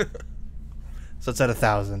 So it's at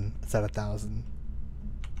 1,000. It's at 1,000.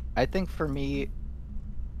 I think for me,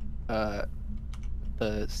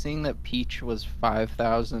 seeing that Peach was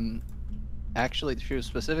 5,000, actually she was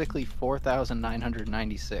specifically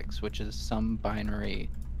 4,996, which is some binary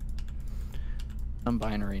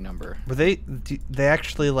number. Were they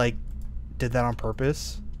actually like did that on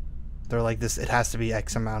purpose? They're like this. It has to be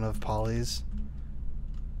X amount of polys.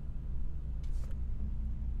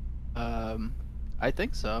 I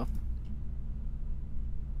think so.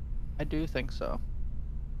 I do think so.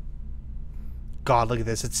 God, look at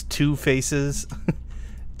this. It's two faces,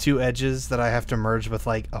 two edges that I have to merge with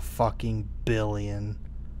like a fucking billion.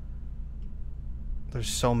 There's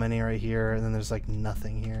so many right here, and then there's like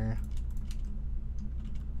nothing here.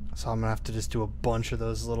 So I'm gonna have to just do a bunch of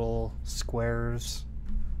those little squares.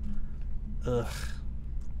 Ugh.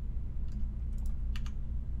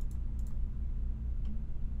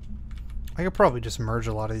 I could probably just merge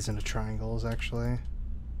a lot of these into triangles, actually.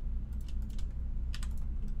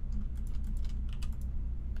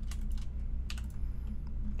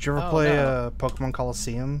 Did you ever play Pokemon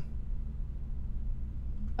Coliseum?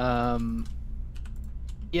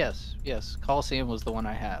 Yes. Coliseum was the one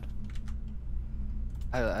I had.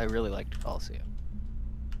 I really liked Coliseum.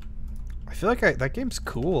 I feel like that game's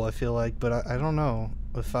cool, I feel like, but I don't know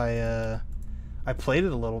if I played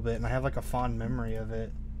it a little bit and I have like a fond memory of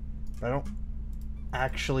it, but I don't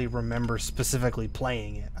actually remember specifically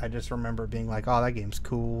playing it. I just remember being like, oh, that game's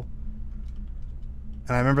cool.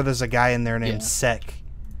 And I remember there's a guy in there named Sek.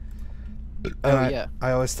 And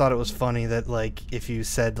I always thought it was funny that like if you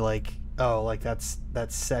said like, oh, like that's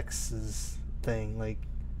Sek's thing, like,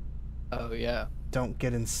 oh yeah, don't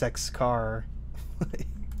get in Sek's car.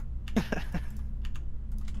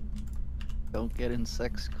 Don't get in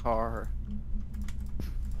Sek's car.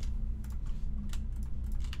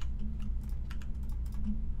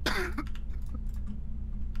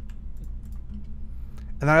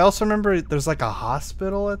 And I also remember there's like a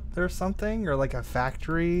hospital or something, or like a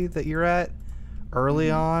factory that you're at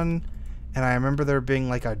early on, and I remember there being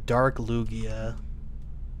like a dark Lugia.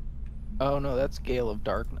 Oh no, that's Gale of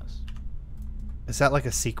Darkness. Is that like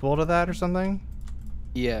a sequel to that or something?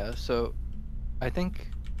 Yeah, so I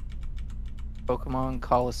think Pokemon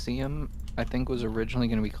Coliseum, I think, was originally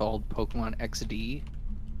going to be called Pokemon XD.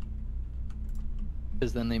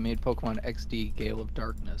 Because then they made Pokemon XD Gale of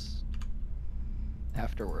Darkness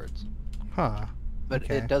afterwards. Huh. But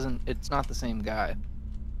okay. it's not the same guy.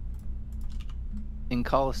 In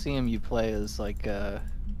Coliseum you play as like a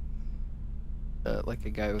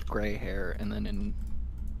guy with gray hair, and then in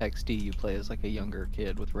XD you play as like a younger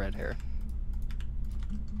kid with red hair.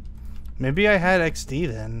 Maybe I had XD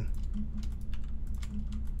then.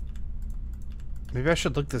 Maybe I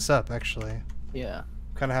should look this up, actually. Yeah.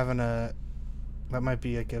 Kind of having that might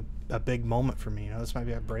be like a big moment for me, you know? This might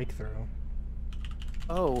be a breakthrough.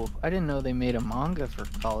 Oh, I didn't know they made a manga for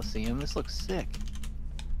Coliseum. This looks sick.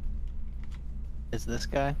 Is this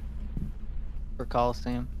guy for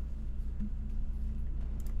Coliseum?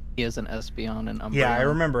 He has an Espeon and Umbreon. Yeah, I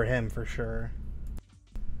remember him for sure.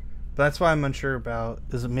 But that's why I'm unsure about.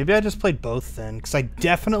 Is it maybe I just played both then? Because I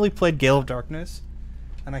definitely played Gale of Darkness,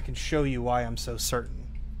 and I can show you why I'm so certain.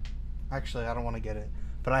 Actually, I don't want to get it.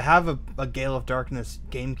 But I have a Gale of Darkness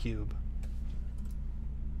GameCube.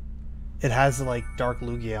 It has like Dark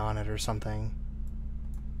Lugia on it or something.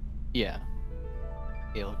 Yeah.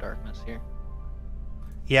 Gale of Darkness here.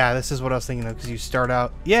 Yeah, this is what I was thinking of, because you start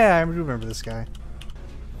out... Yeah, I remember this guy.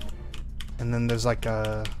 And then there's like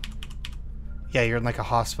a... Yeah, you're in like a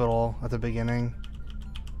hospital at the beginning.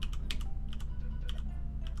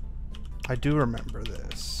 I do remember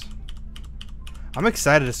this. I'm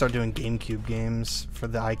excited to start doing GameCube games for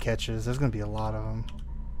the eye catches. There's going to be a lot of them.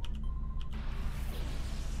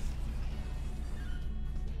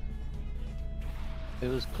 It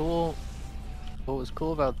was cool. What was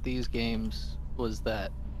cool about these games was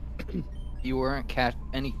that you weren't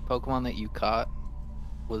any Pokemon that you caught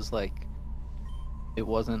was like it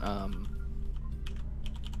wasn't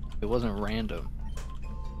random.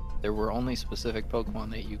 There were only specific Pokemon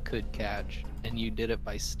that you could catch, and you did it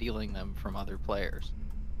by stealing them from other players.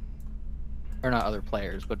 Or not other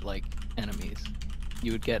players, but like enemies.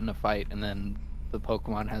 You would get in a fight, and then the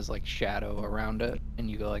Pokemon has like shadow around it, and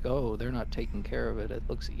you go like, oh, they're not taking care of it. It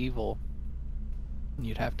looks evil. And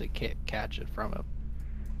you'd have to catch it from it.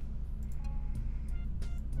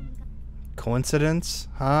 Coincidence?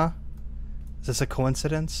 Huh? Is this a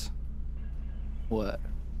coincidence? What?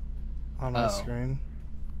 On my screen?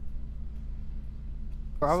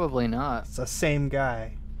 Probably not. It's the same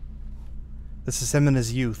guy. This is him in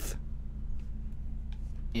his youth.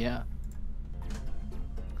 Yeah.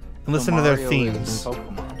 And listen to their Mario themes. is in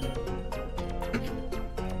Pokemon.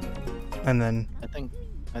 And then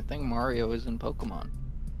I think Mario is in Pokemon.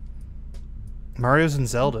 Mario's in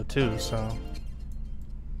Zelda too, so.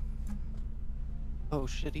 Oh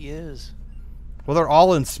shit, he is. Well, they're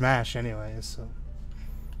all in Smash anyways, so.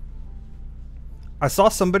 I saw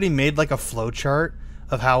somebody made like a flowchart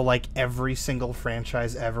of how like every single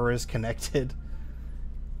franchise ever is connected.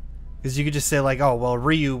 Because you could just say like, oh, well,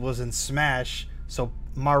 Ryu was in Smash, so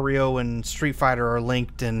Mario and Street Fighter are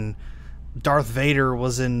linked, and Darth Vader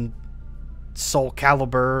was in Soul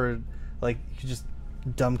Calibur. Like, you could just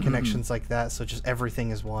dumb connections like that, so just everything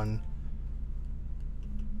is one.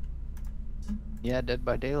 Yeah, Dead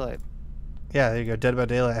by Daylight. Yeah, there you go. Dead by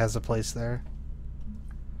Daylight has a place there.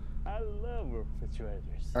 I love refrigerators.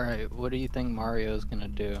 Alright, what do you think Mario's gonna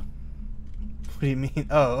do? What do you mean?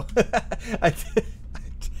 Oh,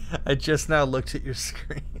 I just now looked at your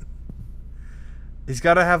screen. He's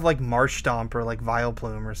got to have like Marsh Stomp or like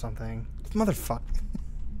Vileplume or something. Motherfucker.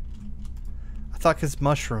 I thought his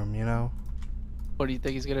mushroom, you know. What do you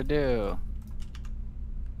think he's gonna do?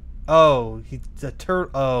 Oh, he's a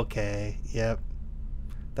turtle. Oh, okay, yep.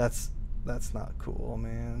 That's not cool,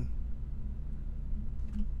 man.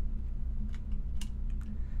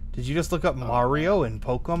 Did you just look up Mario in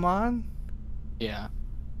Pokemon? Yeah.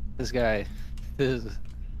 This guy,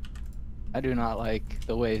 I do not like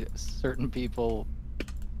the way certain people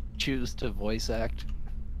choose to voice act.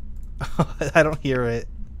 I don't hear it.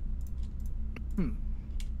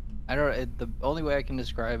 The only way I can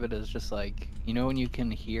describe it is just like, you know when you can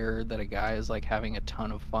hear that a guy is like having a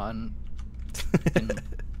ton of fun and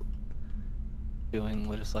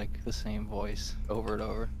doing just like the same voice over and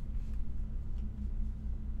over.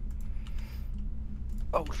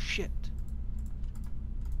 Oh shit.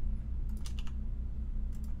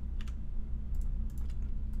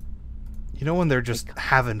 You know when they're just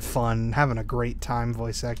having fun, having a great time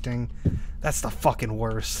voice acting? That's the fucking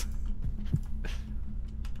worst.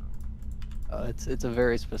 It's a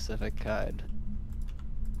very specific kind.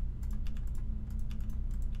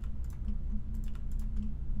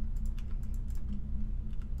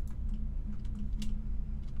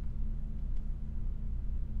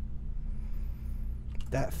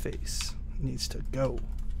 That face needs to go.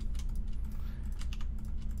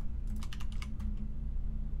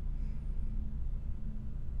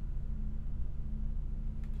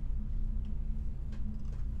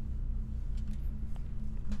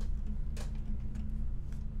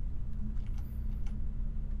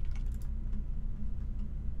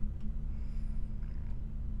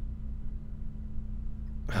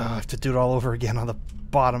 I have to do it all over again on the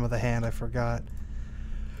bottom of the hand. I forgot.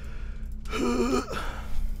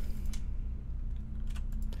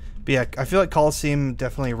 But yeah, I feel like Coliseum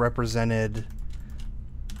definitely represented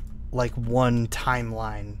like one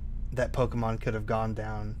timeline that Pokemon could have gone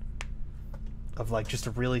down of like just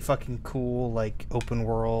a really fucking cool like open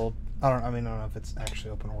world. I don't know if it's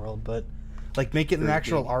actually open world, but like make it an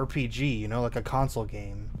actual RPG, you know, like a console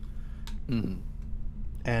game.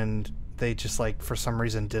 And they just like for some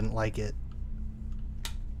reason didn't like it.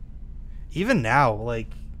 Even now, like,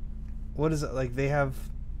 what is it like? They have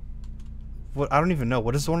what I don't even know.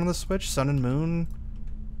 What is the one on the Switch? Sun and Moon?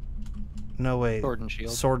 No, wait. Sword and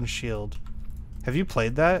Shield. Sword and Shield. Have you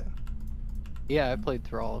played that? Yeah, I played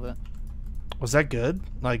through all of it. Was that good?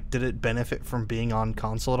 Like, did it benefit from being on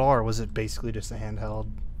console at all, or was it basically just a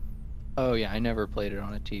handheld? Oh yeah, I never played it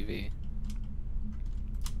on a TV.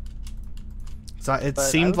 So it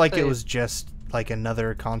seemed like it was just like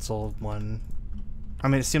another console one. I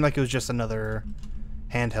mean, it seemed like it was just another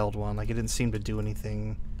handheld one. Like, it didn't seem to do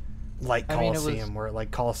anything like Coliseum, where like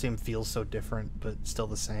Coliseum feels so different but still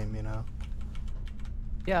the same, you know?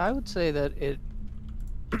 Yeah, I would say that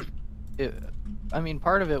I mean,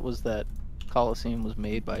 part of it was that Coliseum was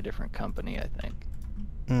made by a different company, I think.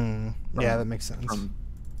 Yeah, that makes sense.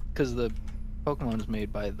 Because the Pokemon is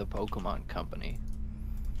made by the Pokemon Company.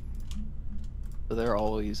 So they're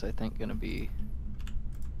always, I think, gonna be...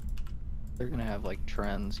 They're gonna have, like,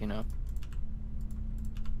 trends, you know?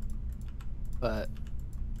 But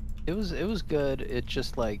it was good. It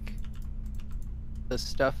just, like... The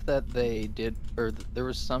stuff that they did... Or there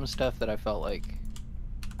was some stuff that I felt like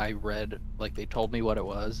I read, like, they told me what it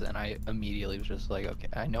was, and I immediately was just like, okay,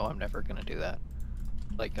 I know I'm never gonna do that.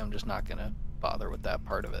 Like, I'm just not gonna bother with that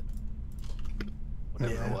part of it.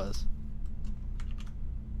 Whatever it was.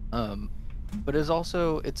 But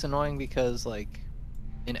it's annoying because, like,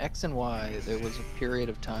 in X and Y, there was a period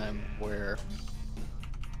of time where,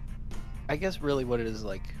 I guess really what it is,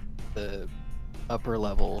 like, the upper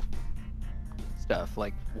level stuff,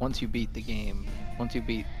 like, once you beat the game, once you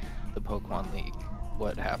beat the Pokemon League,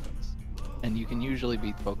 what happens? And you can usually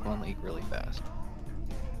beat the Pokemon League really fast.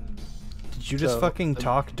 Did you just fucking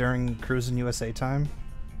talk during Cruisin' USA time?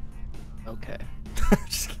 Okay.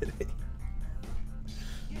 Just kidding.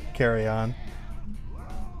 Carry on.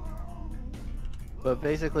 But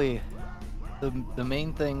basically, the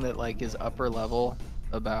main thing that, like, is upper level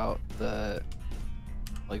about the,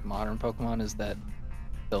 like, modern Pokemon is that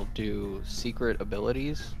they'll do secret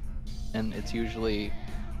abilities, and it's usually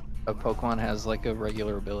a Pokemon has, like, a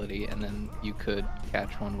regular ability, and then you could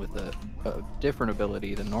catch one with a different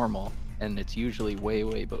ability than normal, and it's usually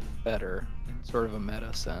way better in sort of a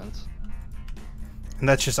meta sense. And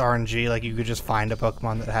that's just RNG, like you could just find a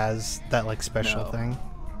Pokemon that has that, like, special thing?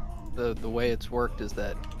 The way it's worked is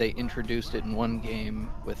that they introduced it in one game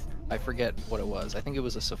with, I forget what it was, I think it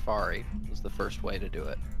was a Safari was the first way to do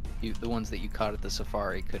it. The ones that you caught at the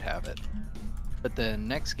Safari could have it. But then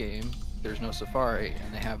next game, there's no Safari,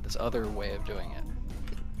 and they have this other way of doing it.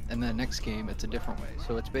 And then next game, it's a different way.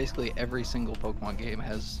 So it's basically every single Pokemon game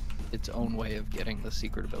has its own way of getting the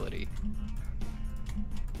secret ability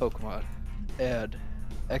Pokemon. And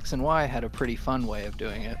X and Y had a pretty fun way of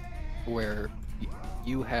doing it, where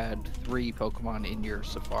you had 3 Pokemon in your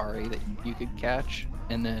Safari that you could catch,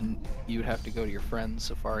 and then you'd have to go to your friend's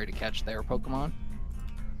Safari to catch their Pokemon.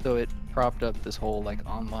 So it propped up this whole, like,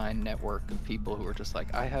 online network of people who were just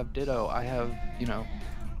like, I have Ditto, I have, you know,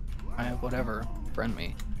 I have whatever, friend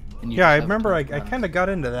me. And yeah, I remember I kind of got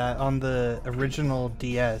into that on the original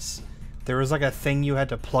DS. There was, like, a thing you had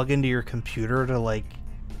to plug into your computer to, like,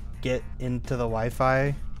 get into the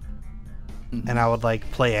Wi-Fi. And I would,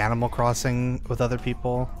 like, play Animal Crossing with other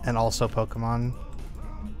people and also Pokemon.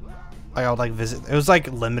 I would, like, visit. It was,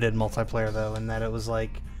 like, limited multiplayer, though, in that it was,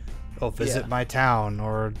 like, oh, visit my town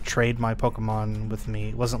or trade my Pokemon with me.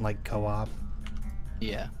 It wasn't, like, co-op.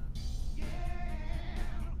 Yeah.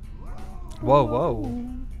 Whoa.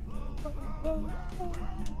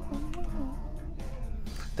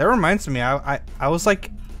 That reminds me, I was,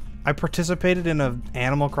 like, I participated in a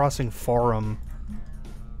Animal Crossing forum,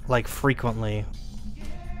 like, frequently.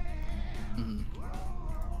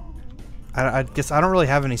 I guess I don't really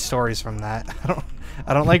have any stories from that.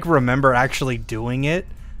 I don't like remember actually doing it.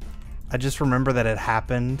 I just remember that it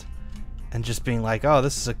happened and just being like, oh,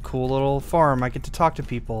 this is a cool little forum. I get to talk to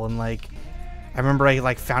people, and, like, I remember I,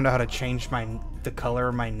 like, found out how to change the color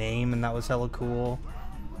of my name, and that was hella cool.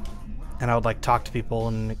 And I would, like, talk to people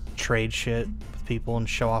and trade shit with people and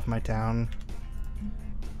show off my town.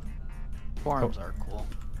 Forums are cool.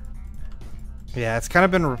 Yeah, it's kind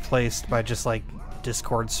of been replaced by just, like,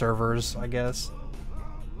 Discord servers, I guess.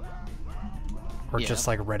 Or just,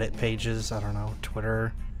 like, Reddit pages, I don't know,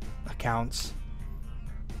 Twitter accounts.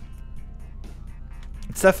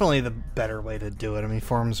 It's definitely the better way to do it. I mean,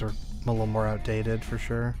 forums are a little more outdated for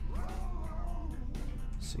sure.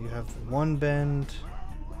 So you have one bend,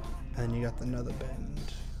 and then you got another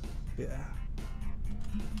bend. Yeah.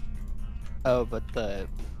 Oh, but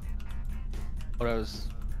what I was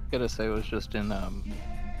gonna say was just in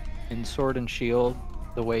Sword and Shield,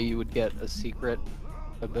 the way you would get a secret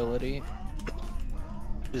ability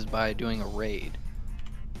is by doing a raid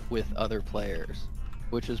with other players,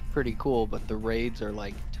 which is pretty cool, but the raids are,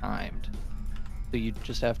 like, timed. So you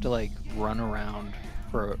just have to, like, run around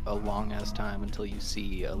for a long ass time until you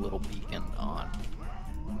see a little beacon on,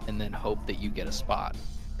 and then hope that you get a spot,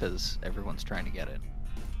 because everyone's trying to get it.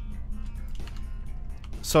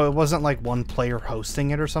 So it wasn't like one player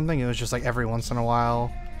hosting it or something, it was just like every once in a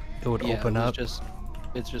while it would open up?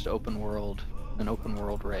 It's just an open world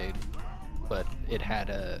raid, but it had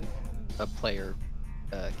a player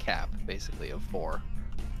cap, basically, of 4.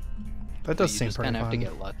 That does seem pretty fun. You just kind of have to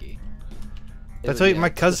get lucky. I tell you,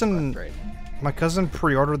 my cousin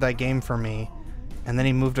pre-ordered that game for me, and then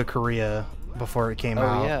he moved to Korea before it came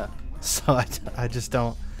out. Oh, yeah. So I just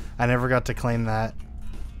don't... I never got to claim that.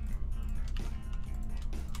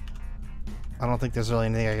 I don't think there's really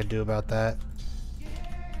anything I could do about that.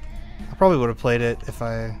 I probably would have played it if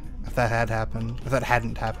that had happened. If that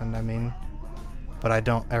hadn't happened, I mean. But I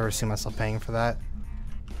don't ever see myself paying for that.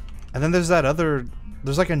 And then there's that other...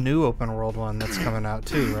 There's like a new open world one that's coming out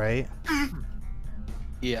too, right?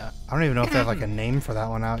 Yeah. I don't even know if they have like a name for that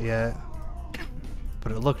one out yet.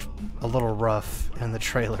 But it looked a little rough in the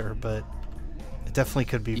trailer, but it definitely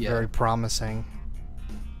could be very promising.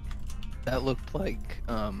 That looked like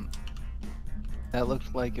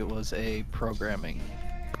it was a programming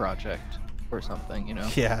project or something, you know?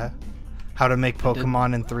 Yeah. How to make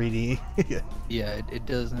Pokemon in 3D. Yeah, it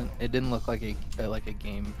didn't look like a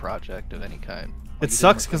game project of any kind. Like, it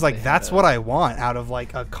sucks because like that's what I want out of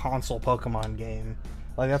like a console Pokemon game.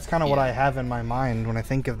 Like that's kind of what I have in my mind when I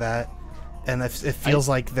think of that. And it feels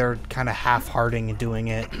like they're kind of half-hearting and doing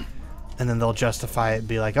it, and then they'll justify it and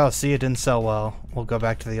be like, oh, see, it didn't sell well. We'll go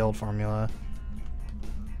back to the old formula.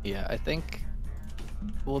 Yeah, I think...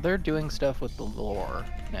 Well, they're doing stuff with the lore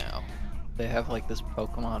now. They have, like, this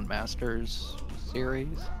Pokemon Masters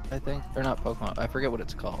series, I think. Or not Pokemon, I forget what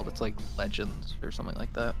it's called. It's like Legends or something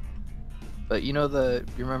like that. But you know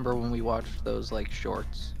you remember when we watched those, like,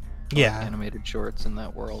 shorts? Yeah. Like, animated shorts in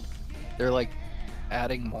that world? They're, like,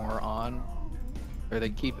 adding more on, or they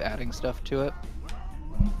keep adding stuff to it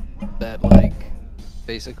that like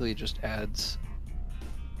basically just answers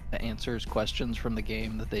questions from the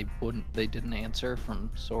game that they didn't answer from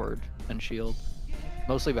Sword and Shield,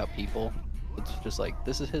 mostly about people. It's just like,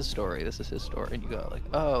 this is his story, and you go like,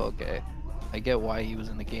 oh, okay, I get why he was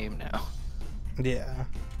in the game now. Yeah.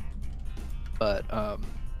 But I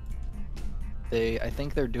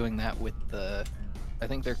think they're doing that with I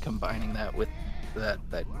think they're combining that with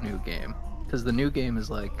that new game, because the new game is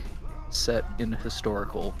like set in a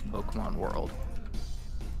historical Pokemon world.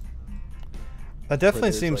 That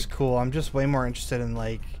definitely seems cool. I'm just way more interested in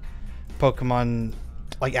like Pokemon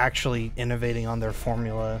like actually innovating on their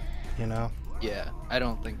formula, you know? Yeah, I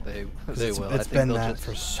don't think they will. It's been that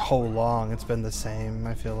for so long. It's been the same,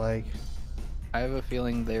 I feel like. I have a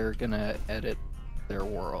feeling they're gonna edit their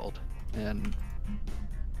world, and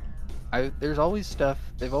there's always stuff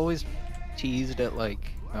they've always teased at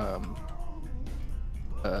like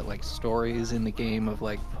stories in the game of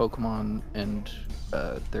like Pokemon and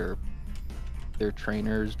their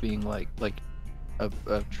trainers being like a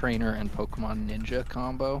trainer and Pokemon ninja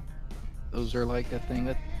combo. Those are like a thing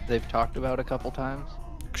that they've talked about a couple times.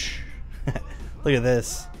 Look at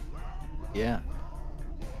this. Yeah.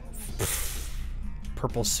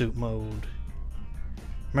 Purple suit mode.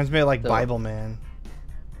 Reminds me of like Bible Man.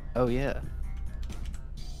 Oh yeah.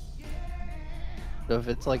 So if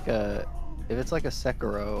it's like a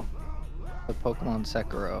Sekiro, a Pokemon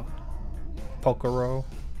Sekiro, Pokero.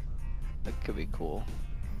 that could be cool.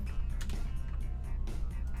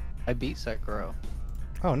 I beat Sekiro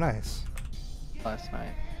Oh, nice. last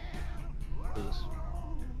night.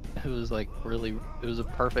 It was like really, it was a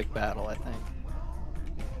perfect battle, I think.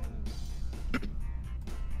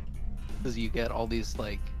 Because you get all these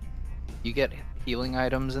like, you get healing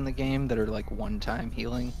items in the game that are like one-time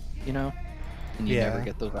healing, you know? And you never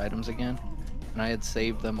get those items again. And I had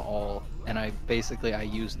saved them all, and I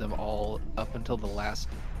used them all up until the last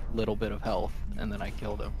little bit of health, and then I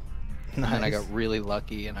killed him. Nice. And I got really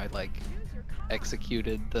lucky, and I like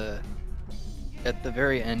executed at the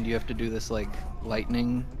very end you have to do this like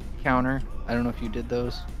lightning counter. I don't know if you did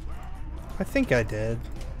those. I think I did.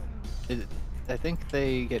 I think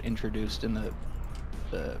they get introduced in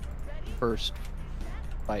the first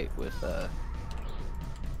fight with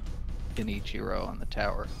Genichiro on the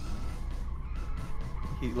tower.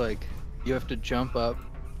 You have to jump up,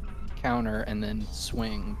 counter, and then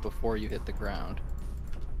swing before you hit the ground.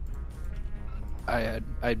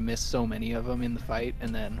 I'd missed so many of them in the fight,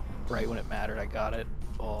 and then right when it mattered, I got it.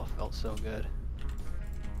 Oh, it felt so good.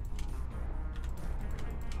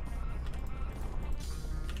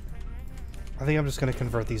 I think I'm just gonna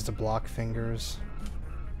convert these to block fingers.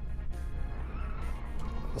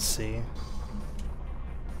 We'll see.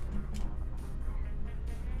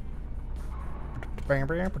 Bam,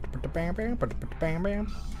 bam, bam, bam, bam,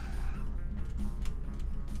 bam.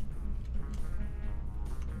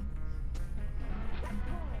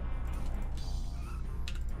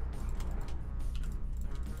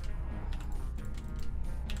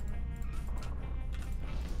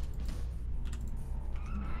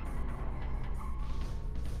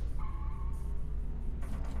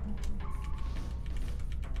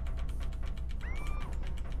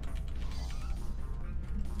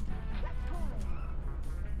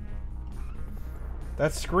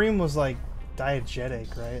 That scream was like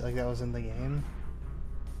diegetic, right? Like that was in the game.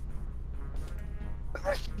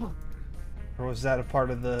 Or was that a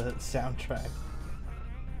part of the soundtrack?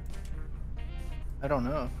 I don't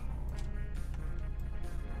know.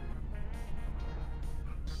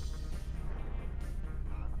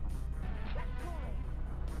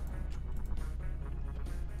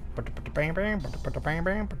 Bang bang, bang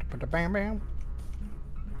bang, bang bang.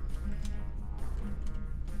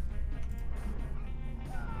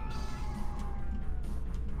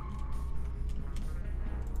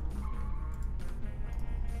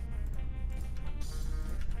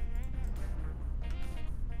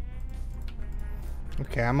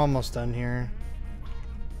 Okay, I'm almost done here.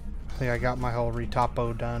 I think I got my whole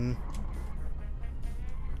retopo done.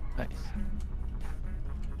 Nice.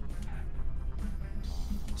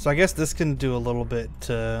 So I guess this can do a little bit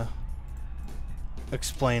to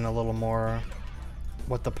explain a little more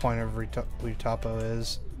what the point of retopo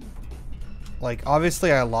is. Like,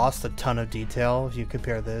 obviously I lost a ton of detail if you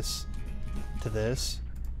compare this to this,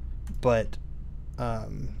 but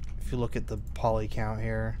if you look at the poly count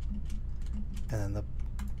here and then the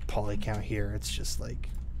poly count here, it's just like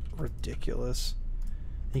ridiculous.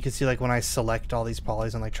 You can see, like, when I select all these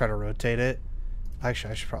polys and like try to rotate it,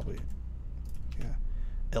 actually I should probably, yeah,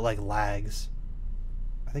 it like lags.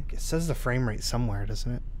 I think it says the frame rate somewhere, doesn't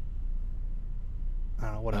it? I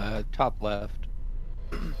don't know, whatever. Top left.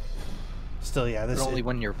 Still, yeah, this But only it,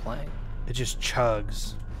 when you're playing. it just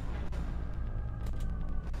chugs.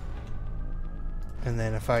 And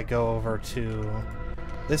then if I go over to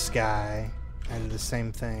this guy and do the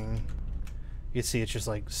same thing, you can see it's just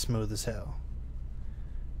like smooth as hell.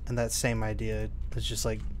 And that same idea is just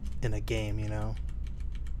like in a game, you know?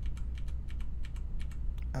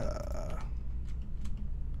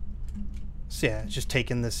 So yeah, it's just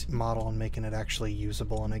taking this model and making it actually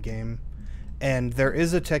usable in a game. And there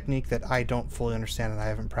is a technique that I don't fully understand and I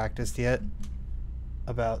haven't practiced yet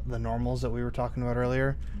about the normals that we were talking about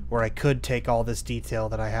earlier, where I could take all this detail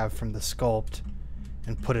that I have from the sculpt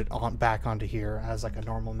and put it on back onto here as like a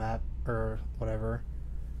normal map or whatever.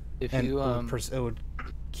 If And you it would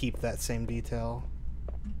keep that same detail.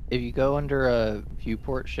 if you go under a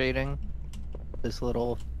viewport shading, this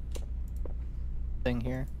little thing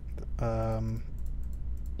here.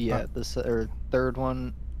 Yeah, this or third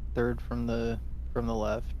from the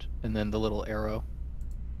left, and then the little arrow.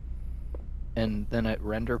 And then at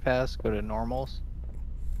render pass, go to normals.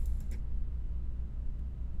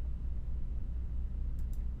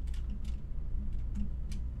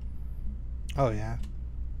 Oh yeah.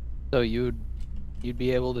 So you'd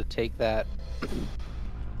be able to take that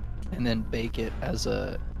and then bake it as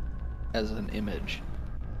an image.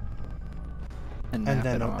 And map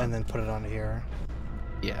it on. And then put it onto here.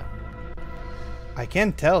 Yeah. I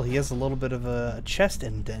can tell he has a little bit of a chest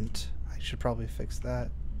indent. I should probably fix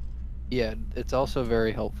that. Yeah, it's also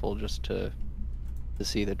very helpful just to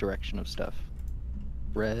see the direction of stuff.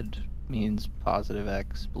 Red means positive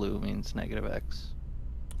X, blue means negative X.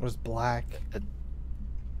 What is black?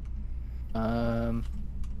 I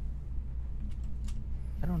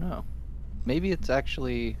don't know. Maybe it's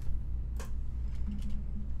actually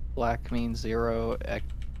black means 0,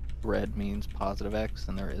 red means positive X,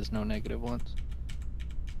 and there is no negative ones.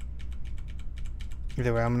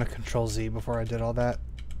 Either way, I'm gonna Control Z before I did all that.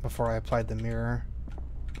 Before I applied the mirror.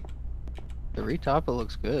 The retopo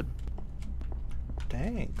looks good.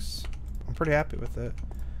 Thanks. I'm pretty happy with it.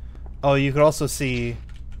 Oh, you could also see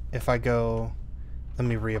if I go... Let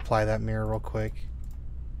me reapply that mirror real quick.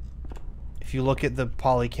 If you look at the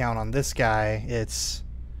poly count on this guy, it's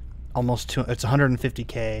almost it's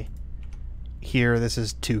 150k. Here, this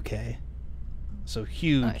is 2k. So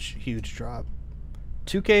huge, Nice. huge drop.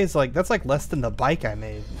 2k is like, that's like less than the bike I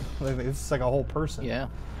made. It's like a whole person. Yeah.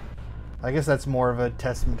 I guess that's more of a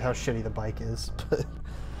testament to how shitty the bike is.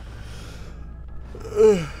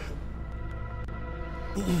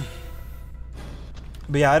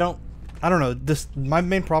 But yeah, I don't know. My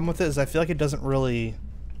main problem with it is I feel like it doesn't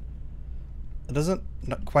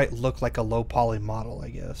quite look like a low poly model, I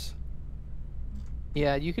guess.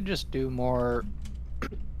 Yeah, you could just do more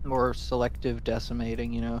selective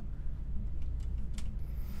decimating, you know.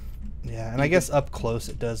 Yeah, and I guess up close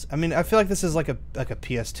it does. I mean, I feel like this is like a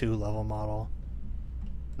PS2 level model.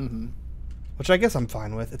 Mm-hmm. Which I guess I'm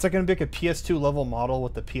fine with. It's like gonna be like a PS2 level model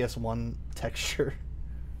with the PS1 texture.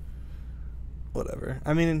 Whatever.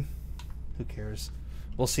 I mean, who cares?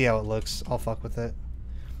 We'll see how it looks. I'll fuck with it.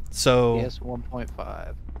 So PS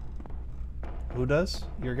 1.5. who does?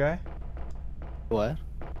 Your guy? What?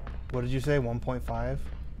 What did you say? 1.5?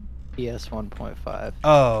 PS 1.5.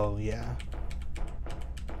 Oh, yeah.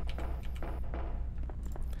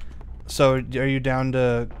 So are you down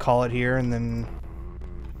to call it here and then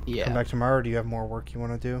Yeah. come back tomorrow, or do you have more work you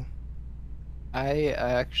want to do? I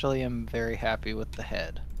actually am very happy with the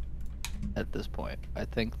head at this point. I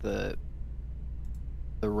think the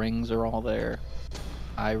rings are all there.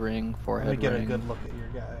 Eye ring, Let forehead me get ring. a good look at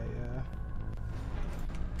your guy.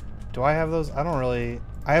 Do I have those? I don't really.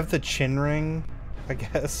 I have the chin ring, I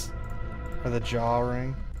guess, or the jaw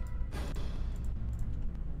ring.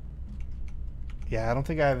 Yeah, I don't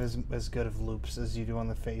think I have as good of loops as you do on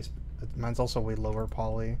the face. Mine's also way lower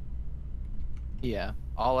poly. Yeah,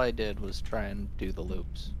 all I did was try and do the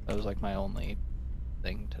loops. That was like my only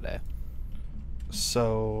thing today.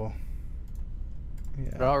 So,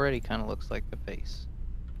 It yeah. already kind of looks like the face.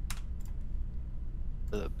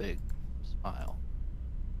 The big smile.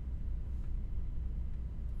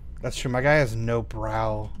 That's true. My guy has no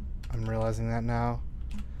brow. I'm realizing that now.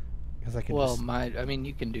 Because I can Well, just... I mean,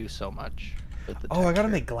 you can do so much with the Oh, I gotta texture.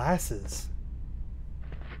 make glasses.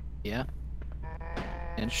 Yeah.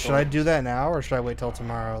 And Should I do shorts. that now or should I wait till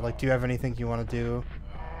tomorrow? Like, do you have anything you want to do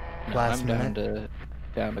No, last I'm minute?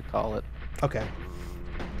 down to call it. Okay.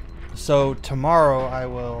 So tomorrow I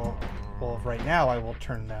will... Well, right now I will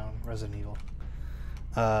turn down Resident Evil.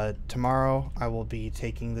 Tomorrow I will be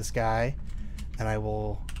taking this guy and I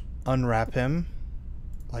will unwrap him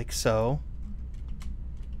like so.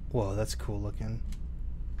 Whoa, that's cool looking.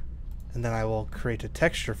 And then I will create a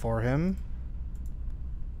texture for him.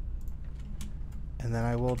 And then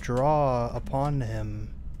I will draw upon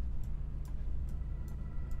him.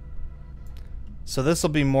 So this will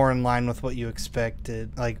be more in line with what you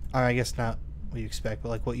expected. Like, I guess not what you expect, but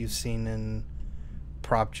like what you've seen in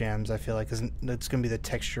prop jams, I feel like. It's going to be the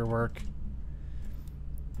texture work.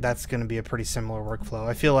 That's going to be a pretty similar workflow.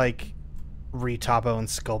 I feel like retopo and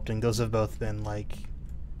sculpting, those have both been like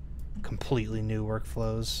completely new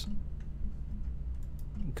workflows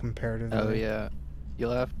comparatively. Oh yeah,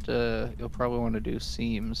 you'll probably want to do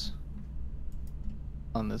seams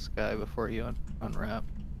on this guy before you unwrap.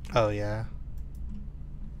 Oh yeah,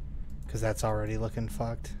 because that's already looking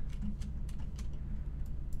fucked.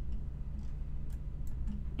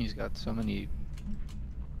 He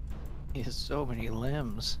has so many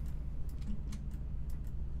limbs.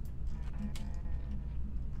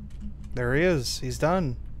 There he is. He's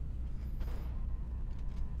done.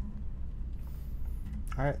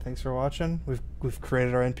 All right, thanks for watching. We've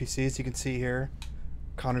created our NPCs. You can see here,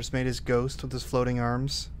 Connor's made his ghost with his floating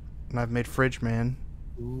arms, and I've made Fridge Man.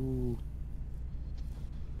 Ooh.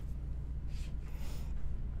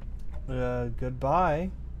 Goodbye.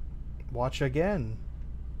 Watch again.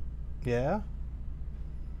 Yeah?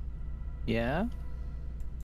 Yeah?